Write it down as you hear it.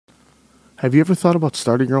Have you ever thought about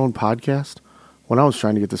starting your own podcast? When I was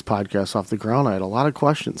trying to get this podcast off the ground, I had a lot of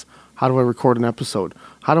questions. How do I record an episode?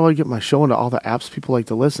 How do I get my show into all the apps people like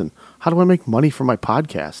to listen? How do I make money from my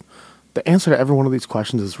podcast? The answer to every one of these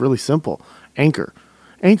questions is really simple. Anchor.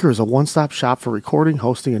 Anchor is a one-stop shop for recording,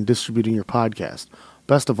 hosting, and distributing your podcast.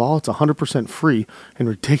 Best of all, it's 100% free and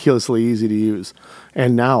ridiculously easy to use.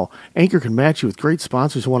 And now, Anchor can match you with great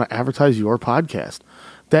sponsors who want to advertise your podcast.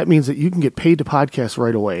 That means that you can get paid to podcast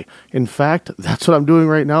right away. In fact, that's what I'm doing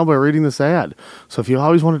right now by reading this ad. So if you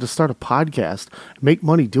always wanted to start a podcast, make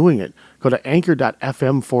money doing it, go to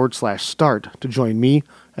anchor.fm/start to join me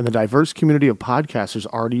and the diverse community of podcasters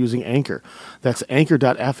already using Anchor. That's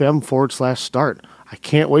anchor.fm/start. I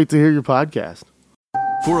can't wait to hear your podcast.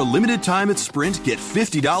 For a limited time at Sprint, get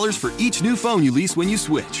 $50 for each new phone you lease when you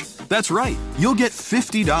switch. That's right. You'll get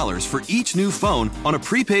 $50 for each new phone on a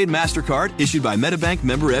prepaid MasterCard issued by MetaBank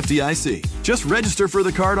member FDIC. Just register for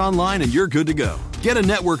the card online and you're good to go. Get a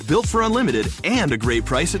network built for unlimited and a great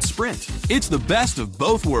price at Sprint. It's the best of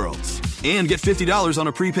both worlds. And get $50 on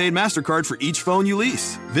a prepaid MasterCard for each phone you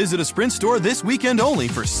lease. Visit a Sprint store this weekend only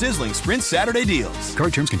for sizzling Sprint Saturday deals.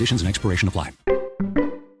 Card terms, conditions, and expiration apply.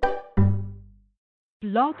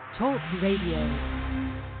 Blog Talk Radio.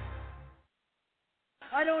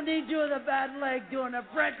 I don't need you with a bad leg doing it,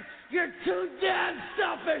 Brent. You're too damn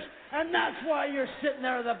selfish, and that's why you're sitting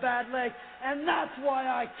there with a bad leg, and that's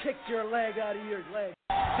why I kicked your leg out of your leg.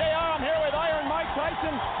 JR, I'm here with Iron Mike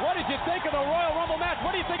Tyson. What did you think of the Royal Rumble match?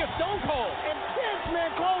 What do you think of Stone Cold? Intense,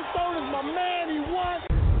 man. Cold Stone is my man. He won.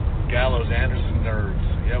 Gallows, Anderson, nerds.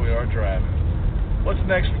 Yeah, we are driving. What's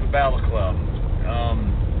next for the Battle Club?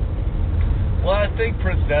 Well, I think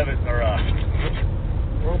Prince Devitt,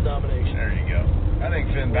 World domination. There you go. I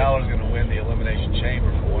think Finn Balor's going to win the Elimination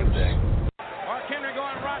Chamber for one day. Mark Henry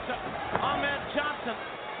going Rasa. Ahmed Johnson.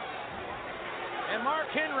 And Mark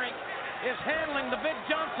Henry is handling the big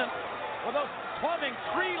Johnson with those clubbing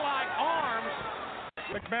tree-like arms.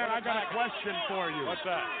 McMahon, I got a question for you. What's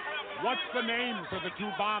that? What's the name for the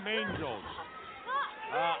two bomb angels?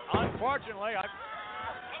 Unfortunately,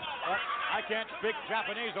 I can't speak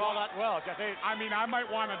Japanese all that well. I might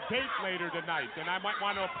want a date later tonight, and I might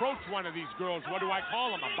want to approach one of these girls. What do I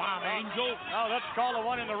call them, a bomb angel? No, let's call the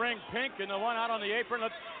one in the ring Pink and the one out on the apron,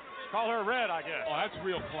 let's call her Red, I guess. Oh, that's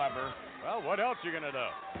real clever. Well, what else you going to do?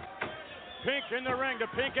 Pink in the ring, the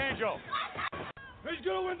Pink Angel. He's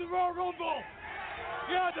going to win the Royal Rumble.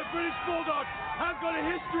 Yeah, the British Bulldog. I've got a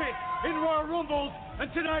history in Royal Rumbles, and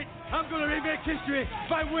tonight I'm going to remake history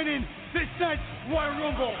by winning this night's Royal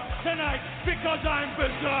Rumble tonight because I'm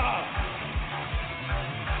bizarre.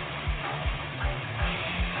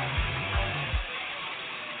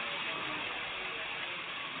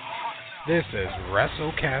 This is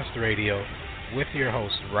WrestleCast Radio with your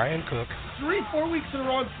host, Ryan Cook. 3-4 weeks in a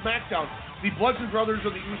row on SmackDown, the Bludgeon Brothers or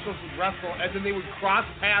the Usos would wrestle, and then they would cross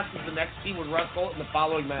paths with the next team would wrestle in the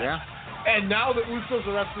following match. Yeah. And now the Usos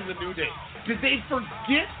are wrestling the New Day. Did they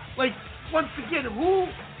forget? Like, once again, who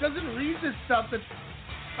doesn't read this stuff? That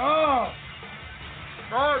oh,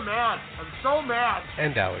 man, I'm so mad.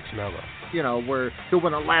 And Alex Mello. You know, we're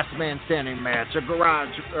doing a last man standing match, a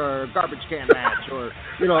garage or garbage can match, or,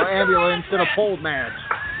 you know, ambulance and a pole match.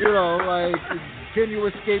 You know, like, can you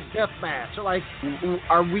escape death match? Like,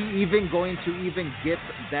 are we even going to even get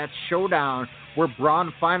that showdown where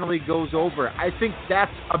Braun finally goes over? I think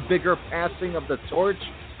that's a bigger passing of the torch.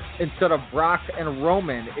 Instead of Brock and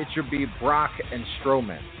Roman, it should be Brock and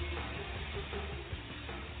Strowman.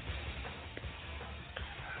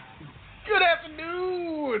 Good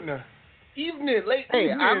afternoon. Evening, late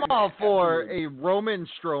Hey, evening. I'm all for a Roman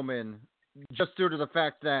Strowman just due to the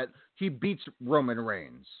fact that he beats Roman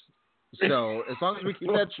Reigns. So as long as we keep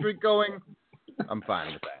that streak going, I'm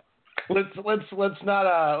fine with that. Let's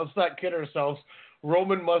not kid ourselves.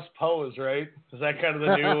 Roman must pose, right? Is that kind of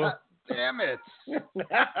the new? Damn it!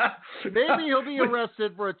 Maybe he'll be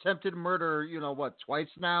arrested for attempted murder. You know what? Twice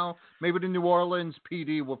now. Maybe the New Orleans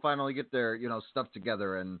PD will finally get their stuff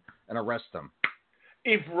together and arrest him.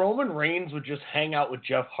 If Roman Reigns would just hang out with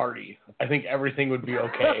Jeff Hardy, I think everything would be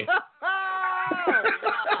okay.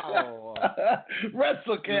 Wow.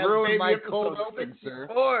 WrestleCast, ruined my cold open,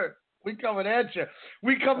 sir. We coming at you.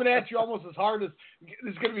 We coming at you almost as hard as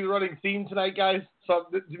this is going to be the running theme tonight, guys. So,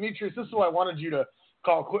 Demetrius, this is what I wanted you to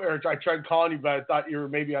call. Or I tried calling you, but I thought you were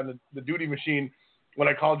maybe on the duty machine when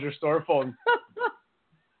I called your store phone.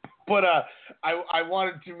 But I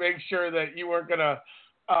wanted to make sure that you weren't going to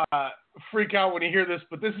freak out when you hear this.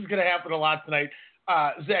 But this is going to happen a lot tonight.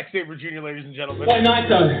 Zack Sabre Jr., ladies and gentlemen. Why not,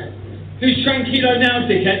 though? Who's Frank Kilo now,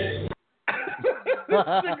 dickhead? This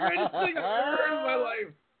is the greatest thing I've ever heard in my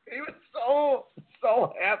life. He was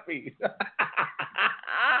so happy.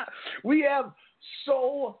 We have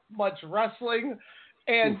so much wrestling,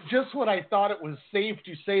 and just when I thought it was safe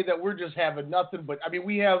to say that we're just having nothing but, I mean,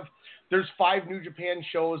 there's 5 New Japan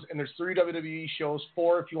shows, and there's 3 WWE shows,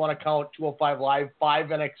 4 if you want to count 205 Live, 5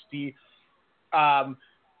 NXT.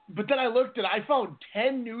 But then I found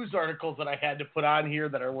 10 news articles that I had to put on here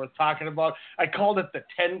that are worth talking about. I called it the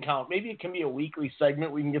 10 count. Maybe it can be a weekly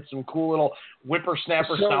segment. We can get some cool little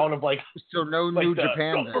whippersnapper sound of like. So no like New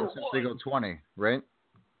Japan then, since they go 20, right?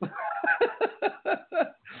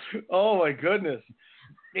 Oh my goodness,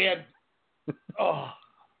 man! Oh,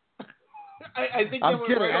 I think I'm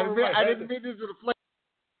kidding. Right I didn't mean to deflate.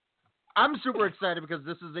 I'm super excited because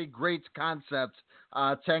this is a great concept.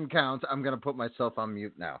 10 count. I'm going to put myself on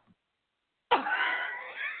mute now. I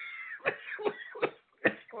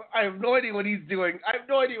have no idea what he's doing. I have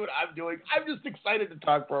no idea what I'm doing. I'm just excited to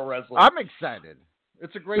talk pro wrestling. I'm excited.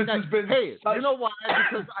 It's a great night. Hey, such... you know why?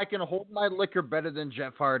 Because I can hold my liquor better than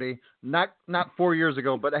Jeff Hardy. Not 4 years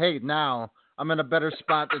ago, but hey, now I'm in a better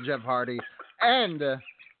spot than Jeff Hardy. And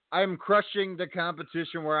I'm crushing the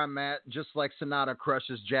competition where I'm at, just like Sonata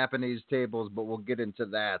crushes Japanese tables, but we'll get into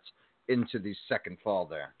that into the second fall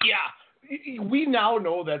there. Yeah, we now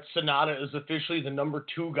know that Sonata is officially the number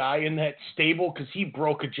 2 guy in that stable because he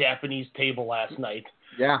broke a Japanese table last night.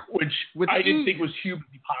 Yeah. Which I didn't think was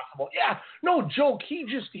humanly possible. Yeah, no joke.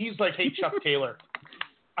 He's like, hey, Chuck Taylor,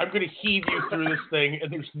 I'm going to heave you through this thing,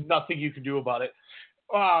 and there's nothing you can do about it.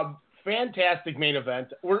 Fantastic main event.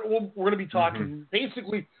 We're going to be talking,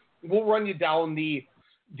 basically, we'll run you down the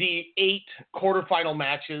 8 quarterfinal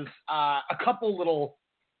matches, a couple little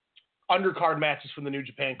undercard matches from the New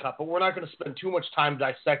Japan Cup, but we're not going to spend too much time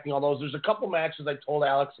dissecting all those. There's a couple matches I told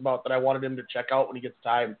Alex about that I wanted him to check out when he gets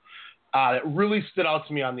time. That really stood out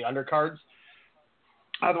to me on the undercards.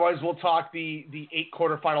 Otherwise, we'll talk the 8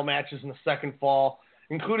 quarterfinal matches in the second fall,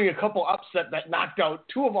 including a couple upset that knocked out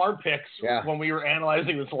 2 of our picks when we were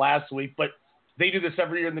analyzing this last week. But they do this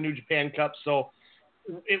every year in the New Japan Cup, so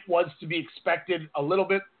it was to be expected a little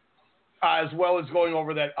bit, as well as going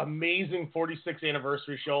over that amazing 46th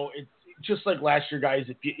anniversary show. It's just like last year, guys.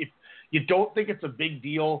 If you don't think it's a big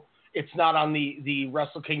deal, it's not on the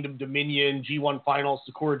Wrestle Kingdom Dominion G1 Finals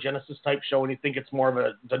Sakura Genesis type show, and you think it's more of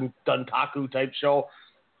a Duntaku type show,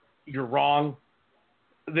 you're wrong.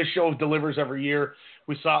 This show delivers every year.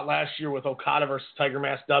 We saw it last year with Okada versus Tiger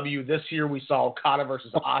Mask W. This year we saw Okada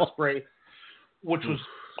versus Ospreay, which was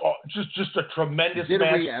just a tremendous match.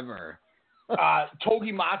 Did we ever?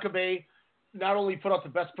 Togi Makabe not only put out the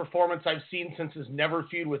best performance I've seen since his Never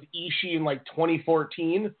feud with Ishii in like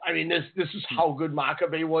 2014. I mean, this is how good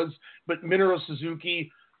Makabe was. But Minoru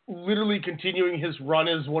Suzuki literally continuing his run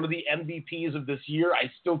as one of the MVPs of this year.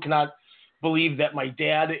 I still cannot believe that my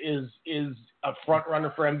dad is a front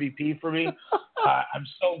runner for MVP for me. I'm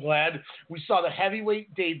so glad. We saw the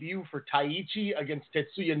heavyweight debut for Taichi against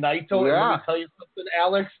Tetsuya Naito. Yeah. And let me tell you something,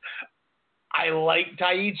 Alex. I like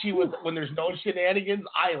Taichi when there's no shenanigans.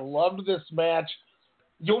 I loved this match.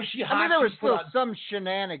 Yoshihashi. I mean, there was still some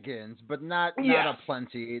shenanigans, but not a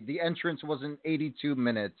plenty. The entrance wasn't 82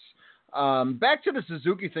 minutes. Back to the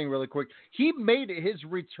Suzuki thing really quick. He made his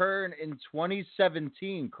return in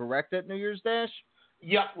 2017, correct, at New Year's Dash?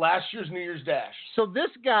 Yep, last year's New Year's Dash. So this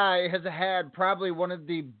guy has had probably one of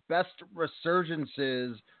the best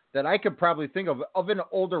resurgences that I could probably think of an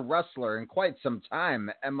older wrestler in quite some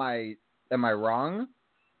time. Am I wrong?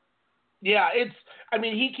 Yeah,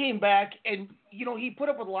 he came back and, he put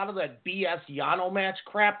up with a lot of that BS Yano match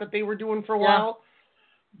crap that they were doing for a while.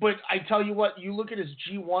 But I tell you what, you look at his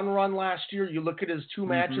G1 run last year, you look at his 2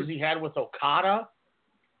 matches he had with Okada.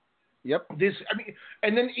 Yep.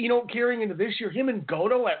 And then, carrying into this year, him and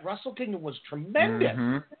Goto at Wrestle Kingdom was tremendous.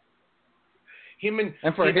 And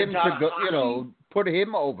for him to go, put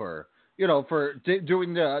him over, for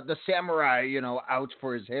doing the samurai, out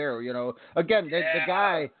for his hair, Again, the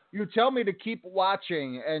guy, you tell me to keep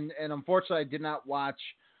watching, and unfortunately I did not watch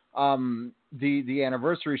the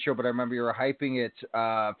anniversary show, but I remember you were hyping it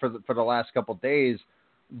for the last couple of days.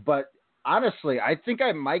 But honestly, I think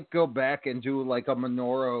I might go back and do like a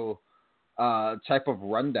Minoru type of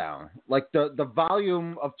rundown, like the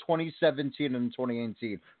volume of 2017 and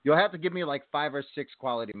 2018. You'll have to give me like 5 or 6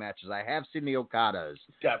 quality matches. I have seen the Okadas,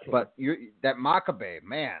 definitely, but that Makabe,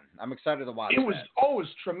 man, I'm excited to watch. It was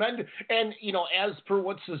tremendous, and as per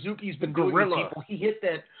what Suzuki's been doing with people, he hit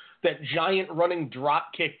that giant running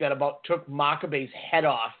drop kick that about took Makabe's head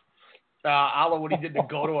off, a la what he did to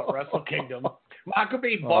Goto at Wrestle Kingdom.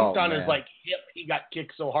 Makabe bumped on his hip. He got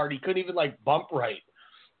kicked so hard he couldn't even bump right.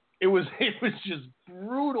 It was just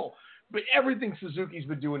brutal. But everything Suzuki's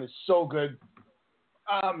been doing is so good.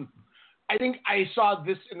 I think I saw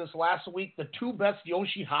this in this last week, the 2 best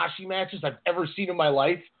Yoshihashi matches I've ever seen in my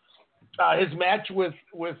life. His match with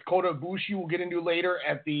Kota Ibushi, we'll get into later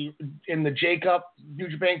in the New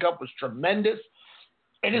Japan Cup, was tremendous.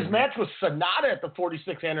 And his match with Sonata at the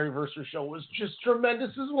 46th anniversary show was just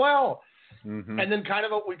tremendous as well. Mm-hmm. And then kind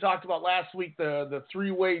of what we talked about last week, the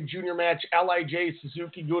 3-way junior match, LIJ,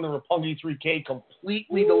 Suzuki Gun, and Roppongi 3K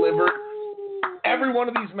completely delivered. Every one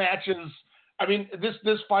of these matches, I mean,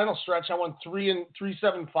 this final stretch, I won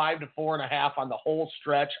 3.75 to 4.5 on the whole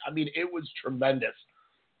stretch. I mean, it was tremendous.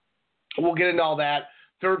 We'll get into all that.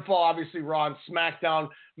 Third fall, obviously, Raw and SmackDown.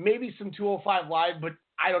 Maybe some 205 Live, but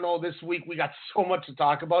I don't know. This week we got so much to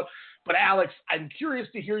talk about. But, Alex, I'm curious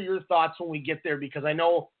to hear your thoughts when we get there because I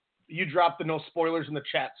know you dropped the no spoilers in the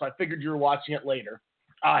chat, so I figured you were watching it later.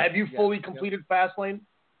 Have you fully completed Fastlane?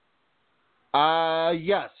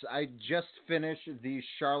 Yes. I just finished the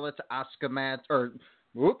Charlotte Asuka match,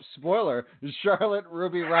 spoiler, Charlotte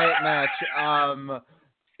Ruby Riott match. I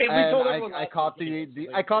caught the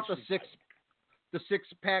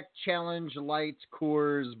six-pack challenge, light,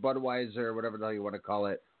 Coors, Budweiser, whatever the hell you want to call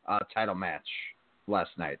it, title match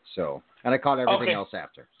last night. So, and I caught everything else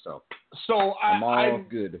after. So I'm all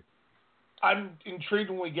good. I'm intrigued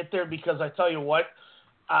when we get there because I tell you what,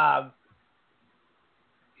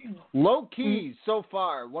 low key so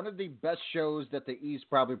far, one of the best shows that the East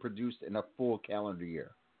probably produced in a full calendar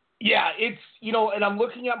year. Yeah, it's, and I'm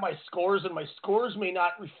looking at my scores, and my scores may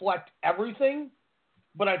not reflect everything,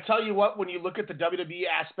 but I tell you what, when you look at the WWE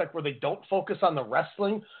aspect where they don't focus on the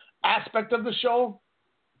wrestling aspect of the show,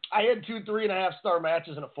 I had 2 3.5-star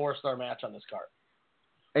matches and a 4-star match on this card.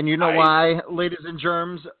 And you know why, ladies and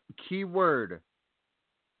germs? Keyword,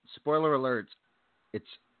 spoiler alert, it's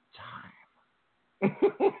time.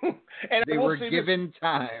 And they were given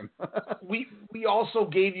time. we also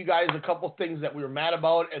gave you guys a couple things that we were mad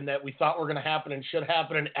about and that we thought were going to happen and should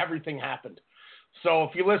happen, and everything happened. So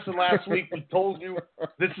if you listened last week, we told you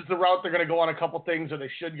this is the route they're going to go on a couple things, or they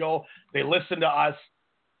should go. They listened to us,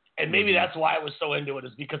 and maybe that's why I was so into it,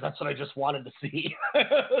 is because that's what I just wanted to see,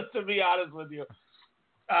 to be honest with you.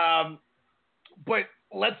 But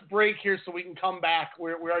let's break here so we can come back.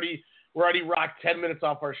 We already rocked 10 minutes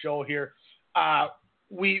off our show here.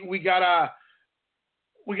 We got a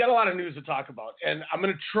lot of news to talk about, and I'm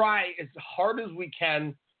going to try as hard as we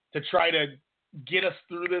can to try to get us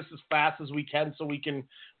through this as fast as we can, so we can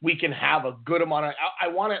have a good amount of. I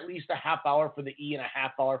want at least a half hour for the E and a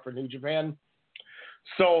half hour for New Japan.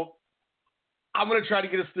 So I'm going to try to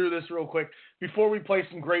get us through this real quick before we play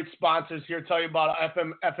some great sponsors here. Tell you about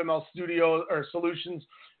FML Studio or Solutions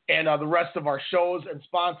and the rest of our shows and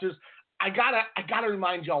sponsors. I gotta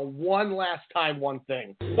remind y'all one last time one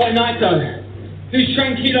thing. What night though? Who's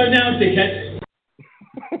tranquilo now, dickhead?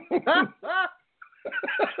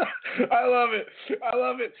 I love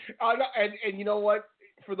it. And you know what?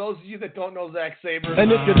 For those of you that don't know Zack Sabre,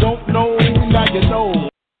 and if you don't know, now you know.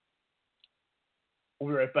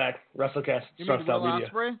 We'll be right back. WrestleCast, Strong Style Media.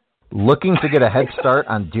 Looking to get a head start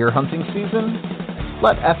on deer hunting season?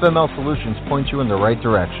 Let FML Solutions point you in the right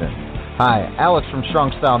direction. Hi, Alex from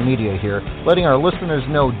Strong Style Media here, letting our listeners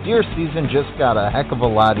know deer season just got a heck of a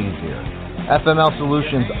lot easier. FML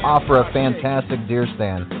Solutions offer a fantastic deer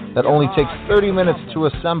stand that only takes 30 minutes to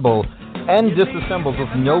assemble and disassembles with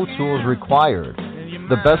no tools required.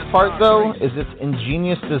 The best part, though, is its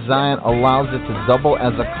ingenious design allows it to double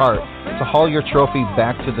as a cart to haul your trophy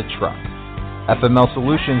back to the truck. FML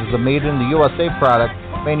Solutions is a made-in-the-USA product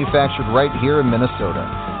manufactured right here in Minnesota.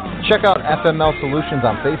 Check out FML Solutions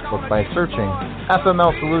on Facebook by searching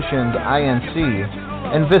FML Solutions INC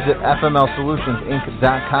and visit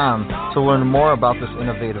FMLSolutionsInc.com to learn more about this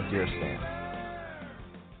innovative deer stand.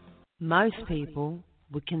 Most people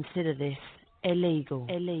would consider this illegal.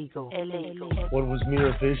 What was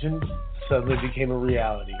mere vision suddenly became a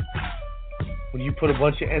reality. When you put a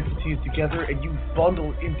bunch of entities together and you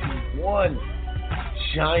bundle into one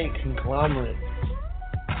giant conglomerate,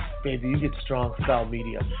 baby, you get Strong Style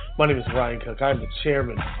Media. My name is Ryan Cook. I'm the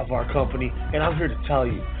chairman of our company, and I'm here to tell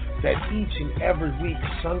you that each and every week,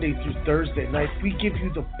 Sunday through Thursday night, we give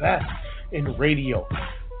you the best in radio.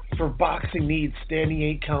 For boxing needs, Standing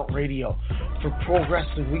 8 Count Radio. For pro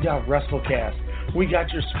wrestling, we got WrestleCast. We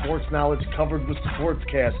got your sports knowledge covered with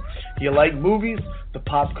Sportscast. You like movies? The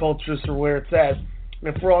pop cultures are where it's at.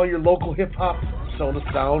 And for all your local hip-hop, Soda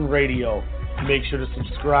Sound Radio. Make sure to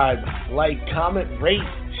subscribe, like, comment, rate,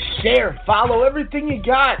 share, follow everything you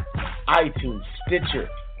got. iTunes, Stitcher,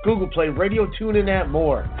 Google Play, Radio TuneIn, and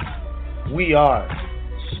more. We are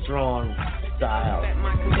Strong Style.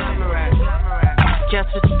 Just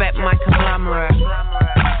respect my conglomerate.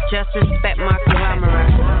 Just respect my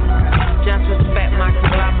conglomerate. Just respect my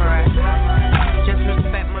conglomerate. Just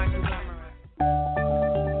respect my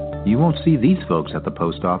conglomerate. You won't see these folks at the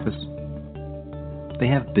post office. They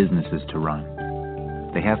have businesses to run.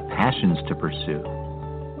 They have passions to pursue.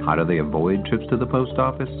 How do they avoid trips to the post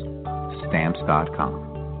office?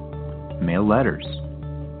 Stamps.com. Mail letters.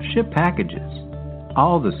 Ship packages.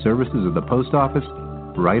 All the services of the post office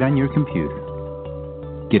right on your computer.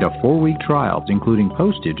 Get a 4-week trial, including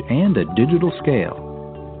postage and a digital scale.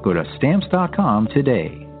 Go to Stamps.com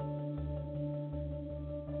today.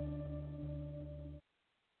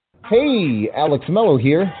 Hey, Alex Mello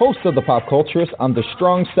here, host of The Pop Culturist on the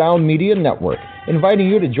Strong Style Media Network, inviting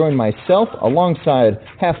you to join myself alongside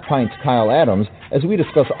Half Pint's Kyle Adams as we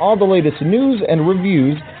discuss all the latest news and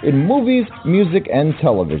reviews in movies, music, and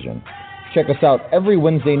television. Check us out every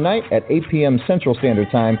Wednesday night at 8 p.m. Central Standard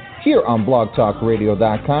Time here on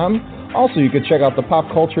blogtalkradio.com. Also, you can check out the Pop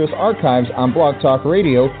Culturist archives on Blog Talk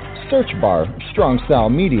Radio, search bar Strong Style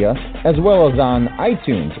Media, as well as on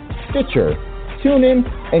iTunes, Stitcher, TuneIn,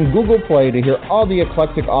 and Google Play to hear all the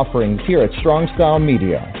eclectic offerings here at Strong Style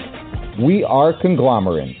Media. We are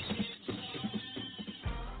conglomerates.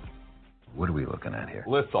 What are we looking at here?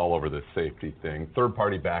 Lists all over this safety thing.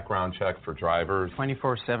 Third-party background checks for drivers.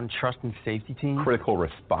 24/7 trust and safety team. Critical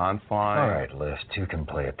response line. All right, List, who can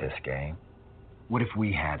play at this game? What if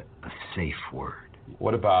we had a safe word?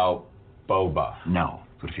 What about boba? No,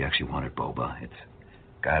 but if you actually wanted boba, it's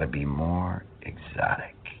got to be more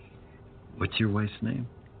exotic. What's your wife's name?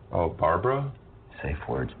 Oh, Barbara? Safe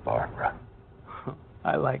word's Barbara.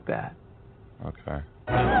 I like that. Okay.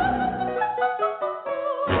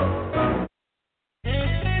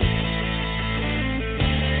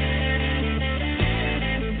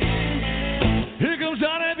 Here comes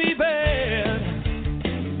Johnny B. Bad,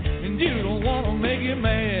 and you don't want to make him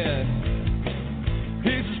mad.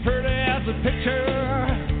 He's as pretty as a picture.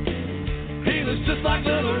 He looks just like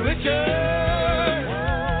Little Richard.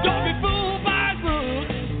 Don't be fooled by his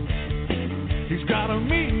looks. He's got a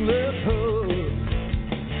mean left hook.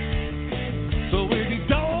 So if you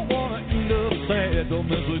don't want to end up sad, don't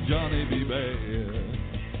mess with Johnny B. Bad.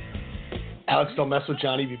 Alex, don't mess with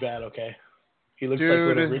Johnny B. Bad, okay? He looks Dude, like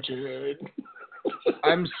Little Richard.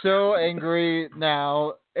 I'm so angry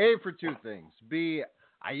now. A, for two things. B,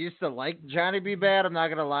 I used to like Johnny B. Bad. I'm not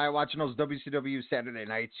going to lie. Watching those WCW Saturday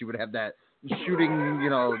nights, he would have that shooting,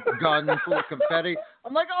 gun full of confetti.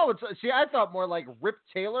 I'm like, oh, see, I thought more like Rip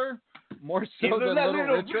Taylor, more so than Little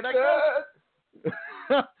Richard, I guess.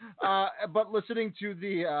 But listening to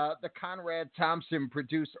the Conrad Thompson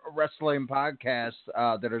produced wrestling podcast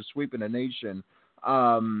that are sweeping the nation,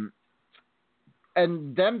 and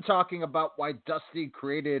them talking about why Dusty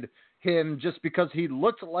created him just because he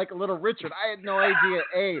looked like a Little Richard. I had no idea,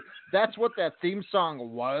 A, that's what that theme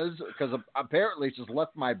song was, because apparently it just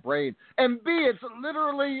left my brain. And B, it's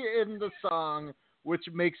literally in the song, which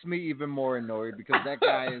makes me even more annoyed because that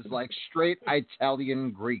guy is like straight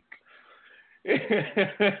Italian Greek. He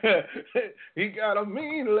got a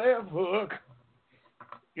mean left hook.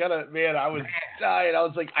 Man, I was dying. I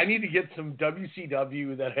was like, I need to get some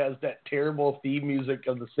WCW that has that terrible theme music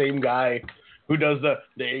of the same guy who does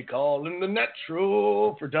They Call Him the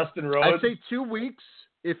Natural for Dustin Rhodes. I'd say 2 weeks,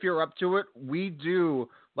 if you're up to it. We do,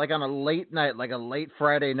 like on a late night, like a late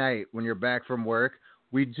Friday night when you're back from work,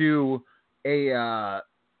 we do a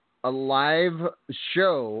live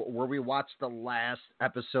show where we watch the last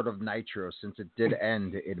episode of Nitro since it did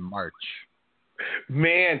end in March.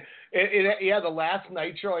 Man, the last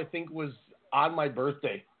Nitro I think was on my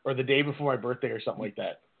birthday or the day before my birthday or something like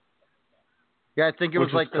that. Yeah, I think it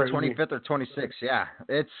was like the crazy. 25th or 26th. Yeah,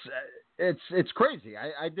 it's crazy.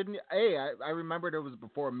 I remembered it was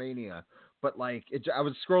before Mania, but like I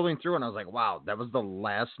was scrolling through and I was like, wow, that was the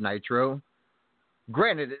last Nitro.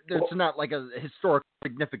 Granted, it's not like a historic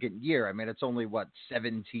significant year. I mean, it's only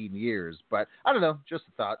 17 years, but I don't know. Just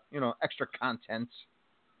a thought, extra content.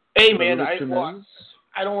 Hey man, I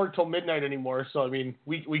don't work till midnight anymore, so I mean,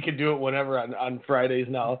 we could do it whenever on Fridays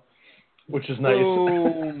now, which is nice.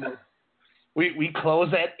 Boom. we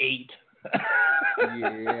close at 8.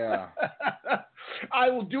 Yeah. I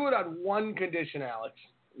will do it on one condition, Alex.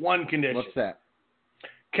 One condition. What's that?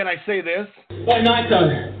 Can I say this? What night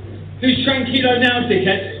though? Who's tranquilo now,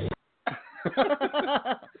 dickhead?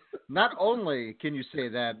 Not only can you say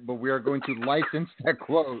that, but we are going to license that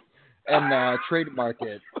quote and trademark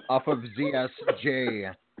it off of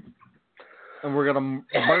ZSJ. And we're going to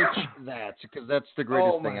merch that because that's the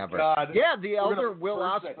greatest thing ever. God. Yeah, the elder Will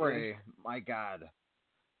Ospreay. My God.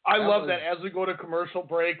 I love that as we go to commercial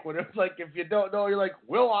break when it's like, if you don't know, you're like,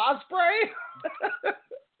 Will Ospreay?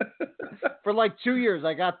 For like 2 years,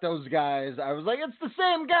 I got those guys. I was like, it's the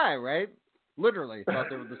same guy, right? Literally thought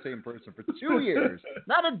they were the same person for 2 years.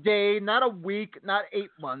 Not a day, not a week, not 8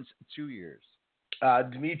 months, 2 years.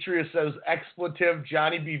 Demetrius says, expletive,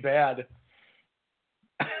 Johnny be bad.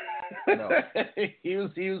 No. he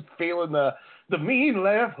was feeling the mean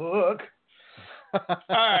left hook. All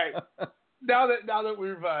right. Now that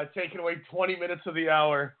we've taken away 20 minutes of the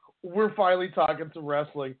hour, we're finally talking some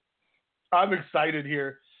wrestling. I'm excited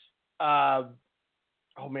here. Oh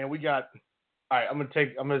man, we got. All right, I'm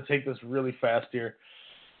gonna take this really fast here.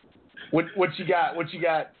 What you got? What you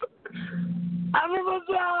got? I'm in the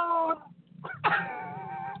zone.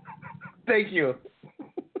 Thank you.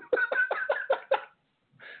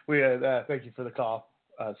 We had thank you for the call.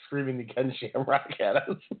 Screaming the Ken Shamrock at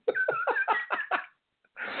us.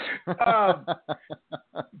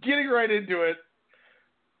 Getting right into it.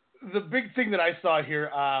 The big thing that I saw here,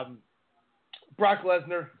 Brock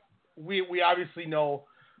Lesnar. We obviously know.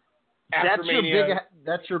 After Mania,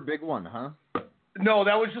 that's your big one, huh? No,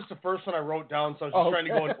 that was just the first one I wrote down, so I was just trying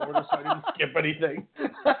to go in order so I didn't skip anything.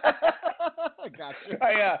 I got you.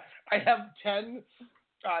 I have 10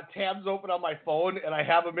 tabs open on my phone, and I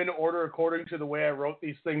have them in order according to the way I wrote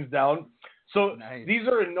these things down. So These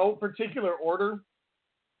are in no particular order,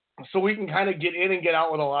 so we can kind of get in and get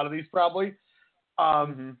out with a lot of these probably.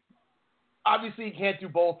 Obviously, you can't do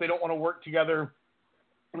both. They don't want to work together.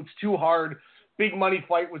 It's too hard. Big money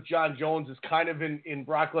fight with John Jones is kind of in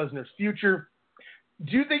Brock Lesnar's future.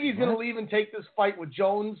 Do you think he's going to leave and take this fight with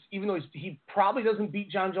Jones, even though he probably doesn't beat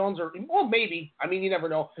John Jones? Or well, maybe. I mean, you never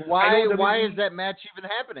know. Why is that match even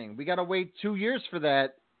happening? We got to wait 2 years for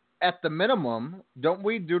that at the minimum, don't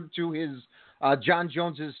we? Due to his John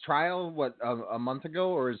Jones's trial, a month ago,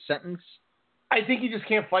 or his sentence? I think he just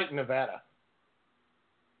can't fight in Nevada.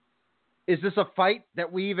 Is this a fight that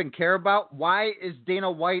we even care about? Why is Dana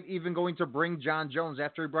White even going to bring John Jones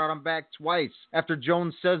after he brought him back twice? After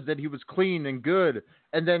Jones says that he was clean and good,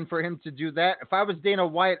 and then for him to do that? If I was Dana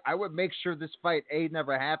White, I would make sure this fight, A,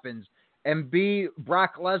 never happens, and B,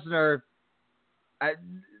 Brock Lesnar, I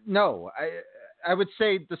would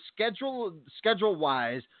say the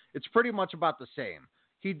schedule-wise, it's pretty much about the same.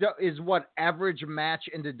 He is average match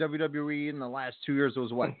in the WWE in the last 2 years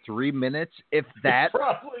was 3 minutes, if that.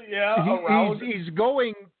 Probably, yeah. He's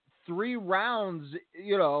going 3 rounds,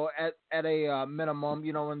 at a minimum,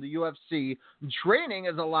 in the UFC. Training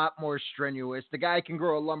is a lot more strenuous. The guy can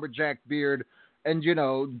grow a lumberjack beard and,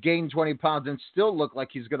 gain 20 pounds and still look like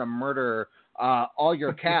he's going to murder all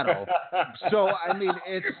your cattle. So, I mean,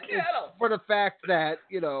 it's for the fact that,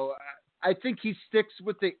 I think he sticks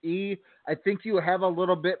with the E. I think you have a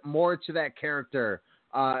little bit more to that character,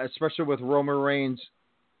 especially with Roman Reigns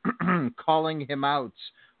calling him out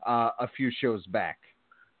a few shows back.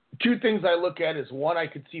 2 things I look at is, one, I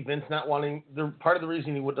could see Vince not wanting – part of the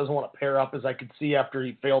reason he doesn't want to pair up is I could see after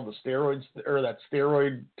he failed the steroids or that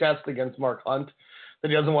steroid test against Mark Hunt that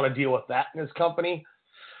he doesn't want to deal with that in his company.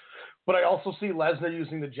 But I also see Lesnar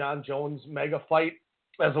using the John Jones mega fight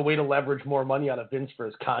as a way to leverage more money out of Vince for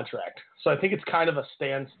his contract. So I think it's kind of a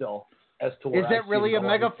standstill as to where Is that really a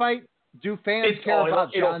mega fight? Do fans care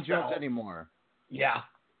about John Jones anymore? Yeah.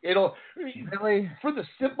 It'll really, for the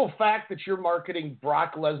simple fact that you're marketing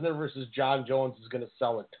Brock Lesnar versus John Jones is going to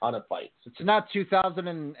sell a ton of fights. It's not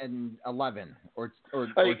 2011 or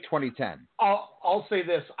 2010. I'll say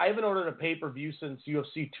this. I haven't ordered a pay-per-view since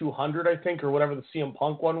UFC 200, I think, or whatever the CM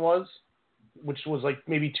Punk one was, which was like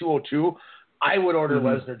maybe 202. I would order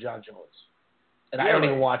Lesnar John Jones. And I don't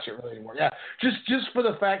even watch it really anymore. Yeah, just for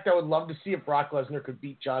the fact I would love to see if Brock Lesnar could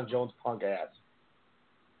beat John Jones' punk ass.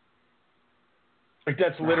 Like,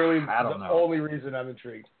 that's literally the only reason I'm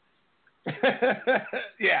intrigued.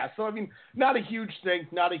 Yeah, so, I mean, not a huge thing.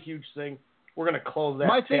 We're going to close that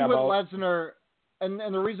My thing with out. Lesnar, and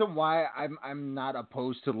the reason why I'm not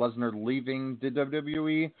opposed to Lesnar leaving the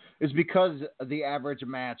WWE is because of the average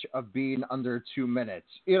match of being under 2 minutes.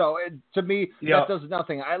 To me, that does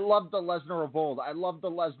nothing. I love the Lesnar of old. I love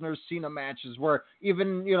the Lesnar Cena matches where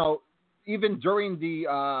even during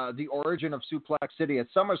the origin of Suplex City at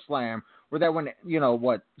SummerSlam, where that went,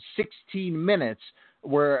 16 minutes,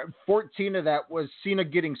 where 14 of that was Cena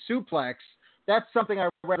getting suplexed. That's something I'd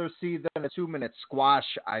rather see than a 2-minute squash,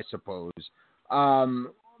 I suppose.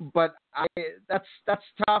 But that's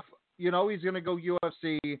tough. He's going to go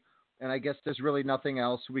UFC, and I guess there's really nothing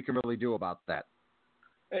else we can really do about that.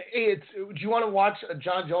 Hey, do you want to watch a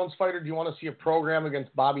John Jones fight, or do you want to see a program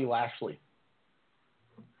against Bobby Lashley?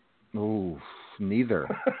 Ooh, neither.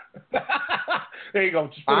 There you go.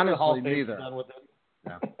 Just honestly, neither. Done with it.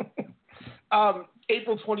 Yeah.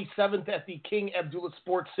 April 27th at the King Abdullah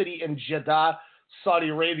Sports City in Jeddah, Saudi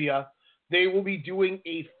Arabia, they will be doing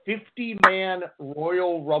a 50-man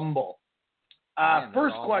Royal Rumble.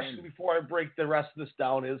 First question before I break the rest of this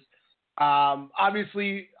down is,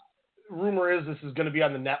 obviously, rumor is this is going to be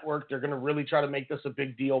on the network. They're going to really try to make this a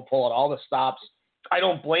big deal, pull out all the stops. I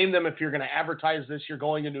don't blame them if you're going to advertise this. You're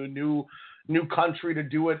going into a new country to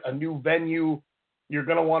do it, a new venue. You're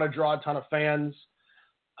going to want to draw a ton of fans.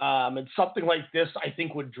 And something like this, I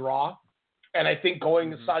think, would draw. And I think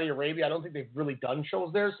going to Saudi Arabia, I don't think they've really done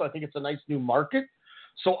shows there, so I think it's a nice new market.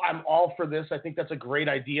 So I'm all for this. I think that's a great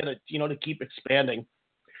idea to keep expanding.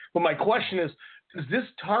 But my question is, does this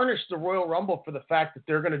tarnish the Royal Rumble for the fact that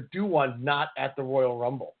they're going to do one not at the Royal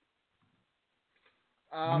Rumble?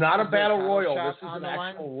 Not a battle royal. This is an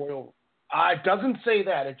actual royal. It doesn't say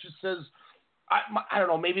that. It just says, I don't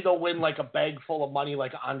know, maybe they'll win like a bag full of money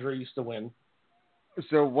like Andre used to win.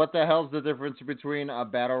 So what the hell's the difference between a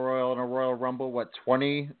battle royal and a Royal Rumble? What,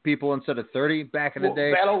 20 people instead of 30 back in the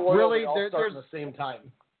day? Battle royal, really, they all start at the same time.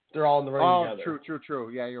 They're all in the ring together. True.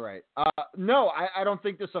 Yeah, you're right. No, I don't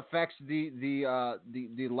think this affects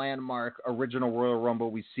the landmark original Royal Rumble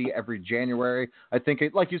we see every January. I think,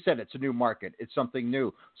 like you said, it's a new market. It's something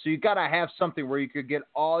new. So you got to have something where you could get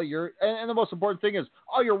all your – and the most important thing is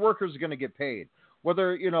all your workers are going to get paid.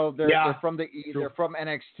 Whether, they're from the E, they're from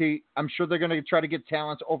NXT. I'm sure they're going to try to get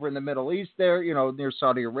talent over in the Middle East there, near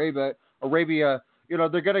Saudi Arabia.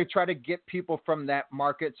 They're going to try to get people from that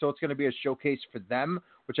market. So it's going to be a showcase for them,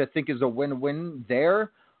 which I think is a win-win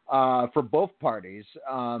there for both parties.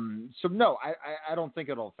 So, no, I don't think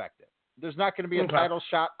it'll affect it. There's not going to be a title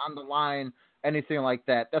shot on the line, anything like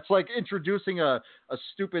that. That's like introducing a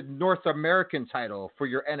stupid North American title for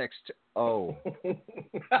your NXT. Oh.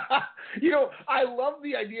 I love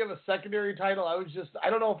the idea of a secondary title. I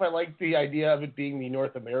don't know if I like the idea of it being the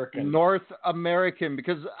North American. North American,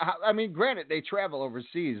 because, granted, they travel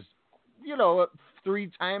overseas,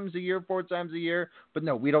 3 times a year, 4 times a year. But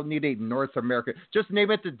no, we don't need a North American. Just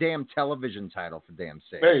name it the damn television title, for damn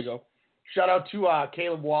sake. There you go. Shout out to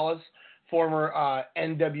Caleb Wallace, former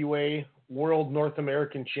NWA World North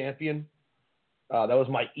American Champion. That was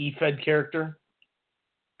my E-Fed character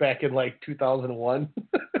back in 2001.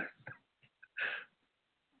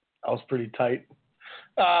 I was pretty tight.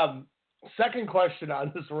 Second question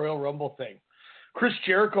on this Royal Rumble thing. Chris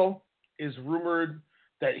Jericho is rumored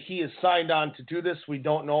that he is signed on to do this. We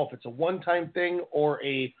don't know if it's a one-time thing or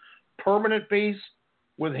a permanent base.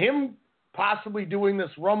 With him possibly doing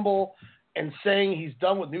this Rumble and saying he's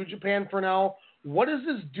done with New Japan for now, what does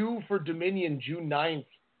this do for Dominion June 9th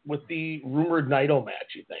with the rumored Naito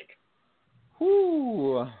match, you think?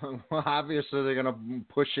 Ooh, well, obviously they're going to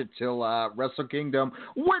push it till Wrestle Kingdom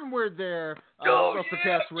when we're there.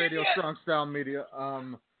 WrestleCast Radio, Strong Style Media.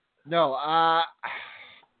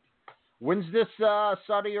 When's this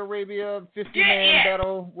Saudi Arabia 50-man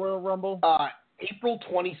battle Royal Rumble? April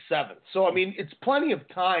 27th. So, it's plenty of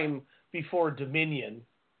time before Dominion.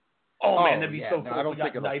 Oh, man, that'd be so cool. I don't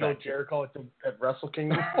think Naito Jericho at Wrestle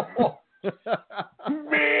Kingdom. Man,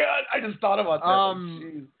 I just thought about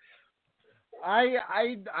that.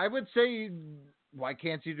 I would say, why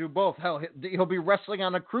can't you do both? Hell, he'll be wrestling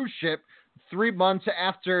on a cruise ship 3 months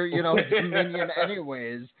after, Dominion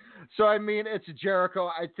anyways. So, it's Jericho.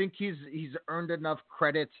 I think he's earned enough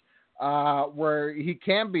credit where he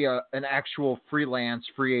can be an actual freelance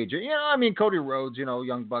free agent. Cody Rhodes,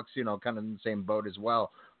 Young Bucks, kind of in the same boat as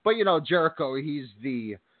well. But, Jericho, he's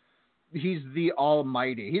the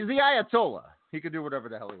almighty. He's the Ayatollah. He can do whatever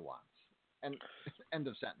the hell he wants. And end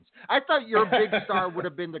of sentence. I thought your big star would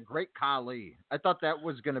have been the Great Khali. I thought that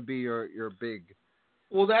was going to be your big.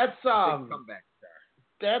 Well, that's big comeback star.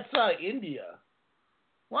 That's India.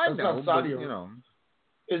 Well, I know, Saudi,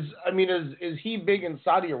 Is he big in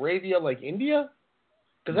Saudi Arabia like India?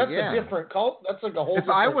 Because that's a different cult. That's like a whole. If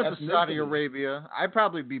I was in Saudi Arabia, I'd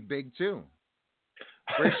probably be big too.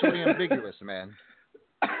 Racially ambiguous, man.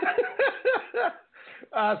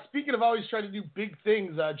 Speaking of always trying to do big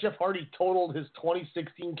things, Jeff Hardy totaled his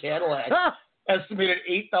 2016 Cadillac, estimated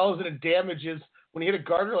 $8,000 in damages when he hit a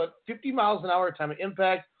guardrail at 50 miles an hour at time of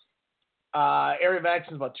impact. Area of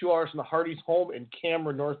action is about 2 hours from the Hardys' home in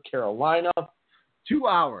Cameron, North Carolina. 2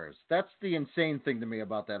 hours. That's the insane thing to me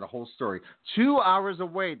about that whole story. 2 hours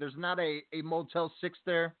away. There's not a Motel 6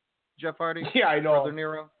 there, Jeff Hardy? Yeah, I know. Brother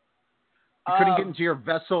Nero? You couldn't get into your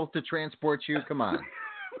vessel to transport you? Come on.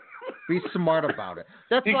 Be smart about it.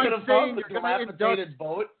 That's he like saying you're going to induct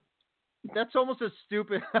boat. That's almost as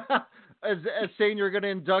stupid as saying you're going to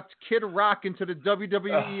induct Kid Rock into the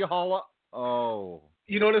WWE Hall of... Oh.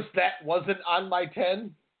 You notice that wasn't on my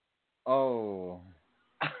 10? Oh.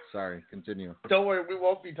 Sorry, continue. Don't worry, we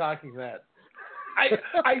won't be talking that.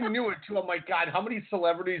 I knew it too. I'm like, God, how many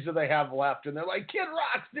celebrities do they have left? And they're like, Kid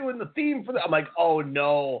Rock's doing the theme for that. I'm like, oh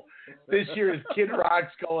no, this year is Kid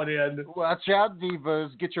Rock's going in. Watch out,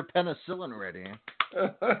 divas. Get your penicillin ready.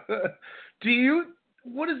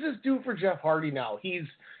 What does this do for Jeff Hardy now? He's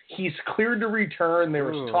cleared to return. There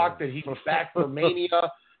was talk that he's back for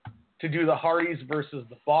Mania to do the Hardys versus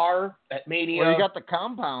the Bar at Mania. Well, you got the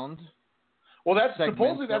Compound. Well, that's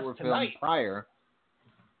supposedly that's tonight. Prior.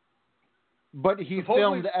 But he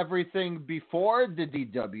filmed everything before the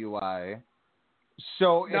DWI.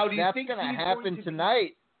 So now, if that's going to happen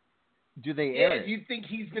tonight, do they air it? Do you think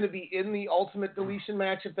he's going to be in the Ultimate Deletion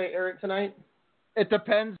match if they air it tonight? It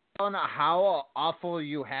depends on how awful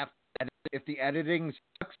you have to edit. If the editing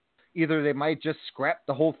sucks, either they might just scrap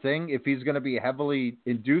the whole thing if he's going to be heavily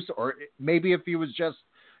induced, or maybe if he was just,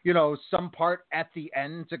 some part at the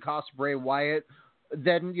end to cost Bray Wyatt,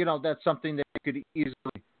 then, that's something that you could easily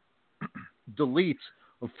delete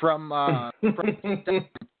from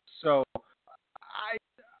so I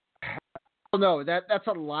don't know. That's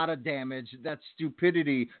a lot of damage. That's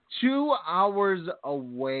stupidity. 2 hours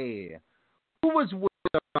away. Who was with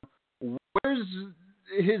him? Where's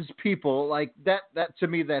his people? Like that to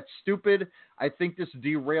me, that's stupid. I think this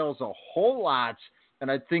derails a whole lot.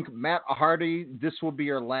 And I think Matt Hardy, this will be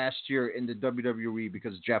your last year in the WWE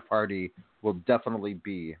because Jeff Hardy will definitely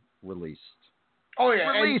be released. Oh yeah,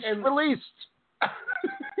 released.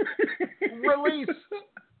 Released.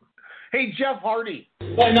 Hey, Jeff Hardy.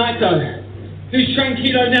 What night though? Who's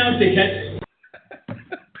tranquilo now, dickhead?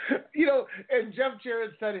 And Jeff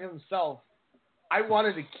Jarrett said himself, I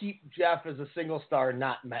wanted to keep Jeff as a single star,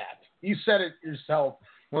 not Matt. You said it yourself.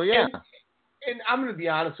 Well, yeah. And I'm going to be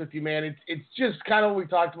honest with you, man. It's just kind of what we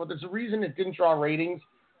talked about. There's a reason it didn't draw ratings.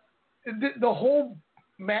 The whole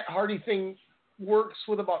Matt Hardy thing works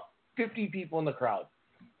with about 50 people in the crowd.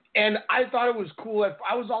 And I thought it was cool.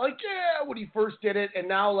 I was all like, yeah, when he first did it. And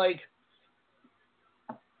now,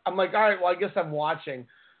 I'm like, all right, well, I guess I'm watching.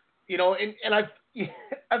 And I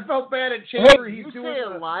felt bad at Chamber. Hey, you say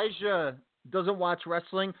Elijah doesn't watch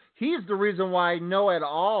wrestling. He's the reason why I know at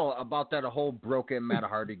all about that whole broken Matt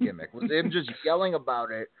Hardy gimmick. Was him just yelling about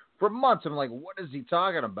it for months. I'm like, what is he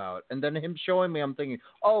talking about? And then him showing me, I'm thinking,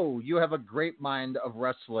 oh, you have a great mind of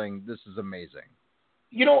wrestling. This is amazing.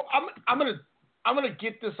 I'm gonna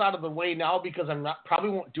get this out of the way now because probably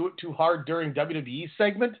won't do it too hard during WWE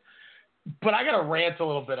segment. But I gotta rant a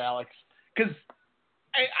little bit, Alex, because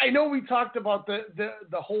I know we talked about the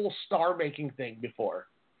whole star making thing before.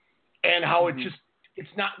 And how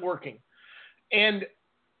it's not working. And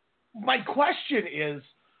my question is,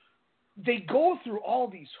 they go through all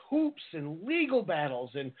these hoops and legal battles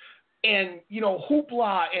and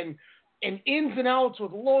hoopla and ins and outs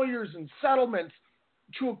with lawyers and settlements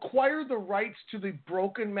to acquire the rights to the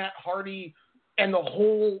broken Matt Hardy and the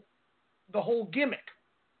whole gimmick.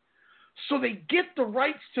 So they get the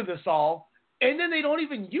rights to this all, and then they don't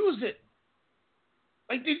even use it.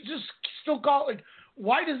 Like, they just still call it,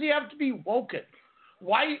 why does he have to be woken?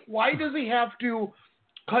 Why does he have to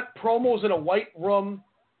cut promos in a white room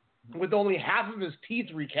with only half of his teeth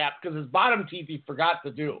recapped because his bottom teeth he forgot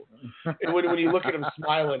to do when you look at him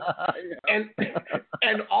smiling?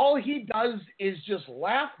 And all he does is just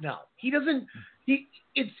laugh now.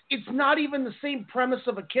 It's not even the same premise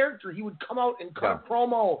of a character. He would come out and cut a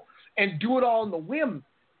promo and do it all on the whim.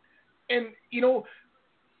 And,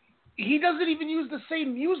 he doesn't even use the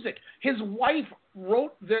same music. His wife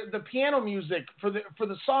wrote the piano music for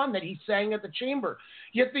the song that he sang at the Chamber.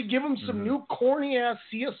 Yet they give him some new corny ass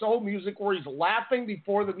CSO music where he's laughing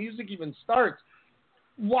before the music even starts.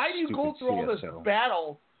 Why do you go through all this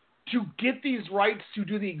battle to get these rights to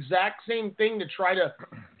do the exact same thing to try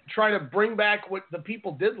to bring back what the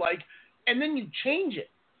people did like, and then you change it?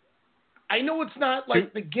 I know it's not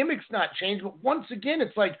like the gimmick's not changed, but once again,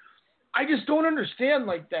 it's like, I just don't understand,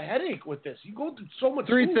 the headache with this. You go through so much.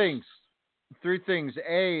 Three things.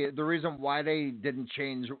 A, the reason why they didn't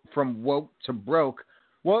change from woke to broke.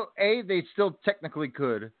 Well, A, they still technically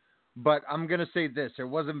could, but I'm going to say this. It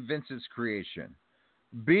wasn't Vince's creation.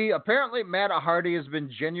 B, apparently Matt Hardy has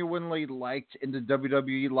been genuinely liked in the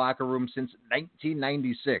WWE locker room since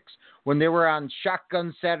 1996 when they were on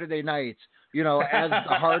Shotgun Saturday nights, as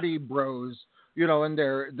the Hardy Bros, in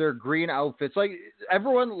their green outfits. Like,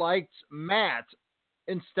 everyone liked Matt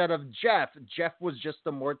instead of Jeff. Jeff was just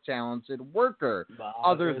a more talented worker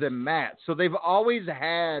other than Matt. So they've always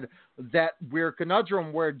had that weird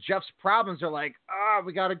conundrum where Jeff's problems are like,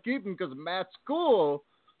 we got to keep him because Matt's cool,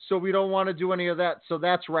 so we don't want to do any of that. So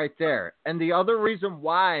that's right there. And the other reason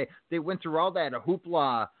why they went through all that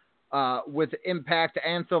hoopla with Impact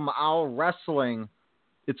Anthem All Wrestling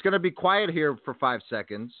It's going to be quiet here for 5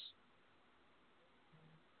 seconds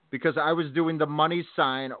because I was doing the money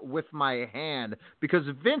sign with my hand because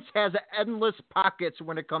Vince has endless pockets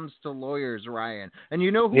when it comes to lawyers, Ryan. And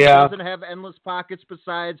you know who doesn't have endless pockets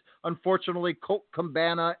besides, unfortunately, Colt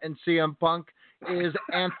Cabana and CM Punk is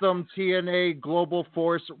Anthem TNA Global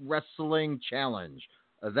Force Wrestling Challenge.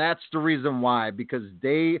 That's the reason why, because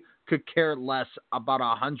they could care less about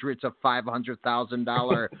 $100,000 to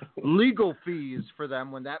 $500,000 legal fees for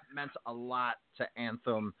them when that meant a lot to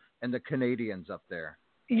Anthem and the Canadians up there.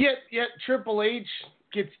 Yet Triple H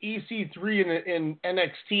gets EC3 in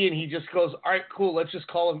NXT, and he just goes, "All right, cool, let's just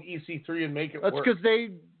call him EC3 and make it work." That's because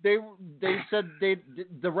they said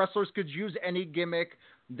the wrestlers could use any gimmick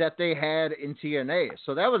that they had in TNA.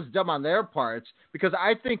 So that was dumb on their parts because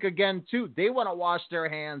I think, again, too, they want to wash their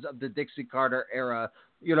hands of the Dixie Carter era,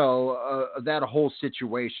 that whole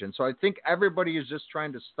situation. So I think everybody is just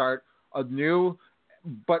trying to start anew.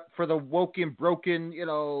 But for the woke and broken,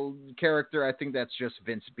 character, I think that's just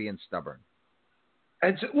Vince being stubborn.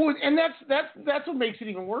 And that's what makes it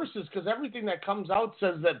even worse is because everything that comes out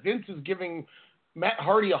says that Vince is giving Matt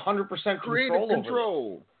Hardy 100% control over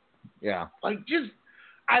it. Yeah.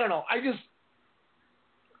 I don't know. I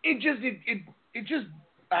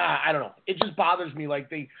don't know. It just bothers me. Like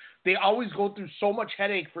they always go through so much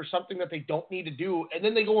headache for something that they don't need to do, and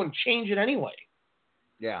then they go and change it anyway.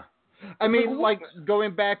 Yeah. I mean, like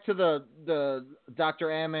going back to the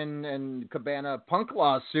Dr. Ammon and Cabana Punk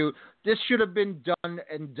lawsuit, this should have been done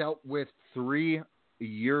and dealt with 3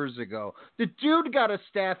 years ago. The dude got a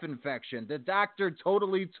staph infection. The doctor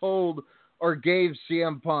totally told or gave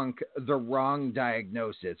CM Punk the wrong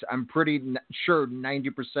diagnosis. I'm pretty sure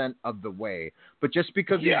 90% of the way. But just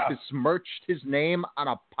because he besmirched his name on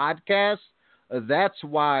a podcast, that's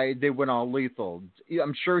why they went all lethal.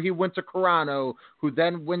 I'm sure he went to Carano, who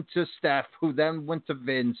then went to Steph, who then went to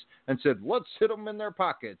Vince, and said, let's hit them in their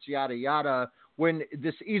pockets, yada, yada. When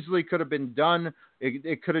this easily could have been done,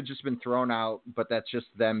 it could have just been thrown out, but that's just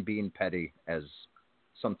them being petty, as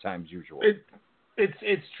sometimes usual.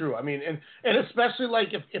 It's true. I mean, and especially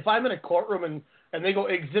like if I'm in a courtroom and they go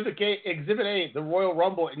Exhibit A, the Royal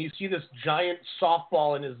Rumble, and you see this giant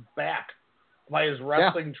softball in his back by his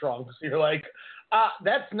wrestling trunks, you're like,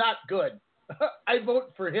 that's not good. I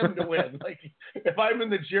vote for him to win. Like, if I'm in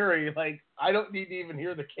the jury, like, I don't need to even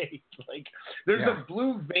hear the case. Like, there's a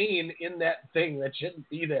blue vein in that thing that shouldn't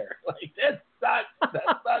be there. Like, that's not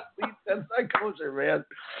kosher, man.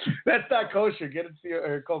 That's not kosher. Get it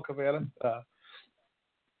to Colt Cabana.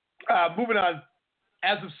 Moving on.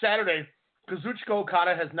 As of Saturday, Kazuchika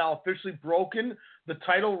Okada has now officially broken the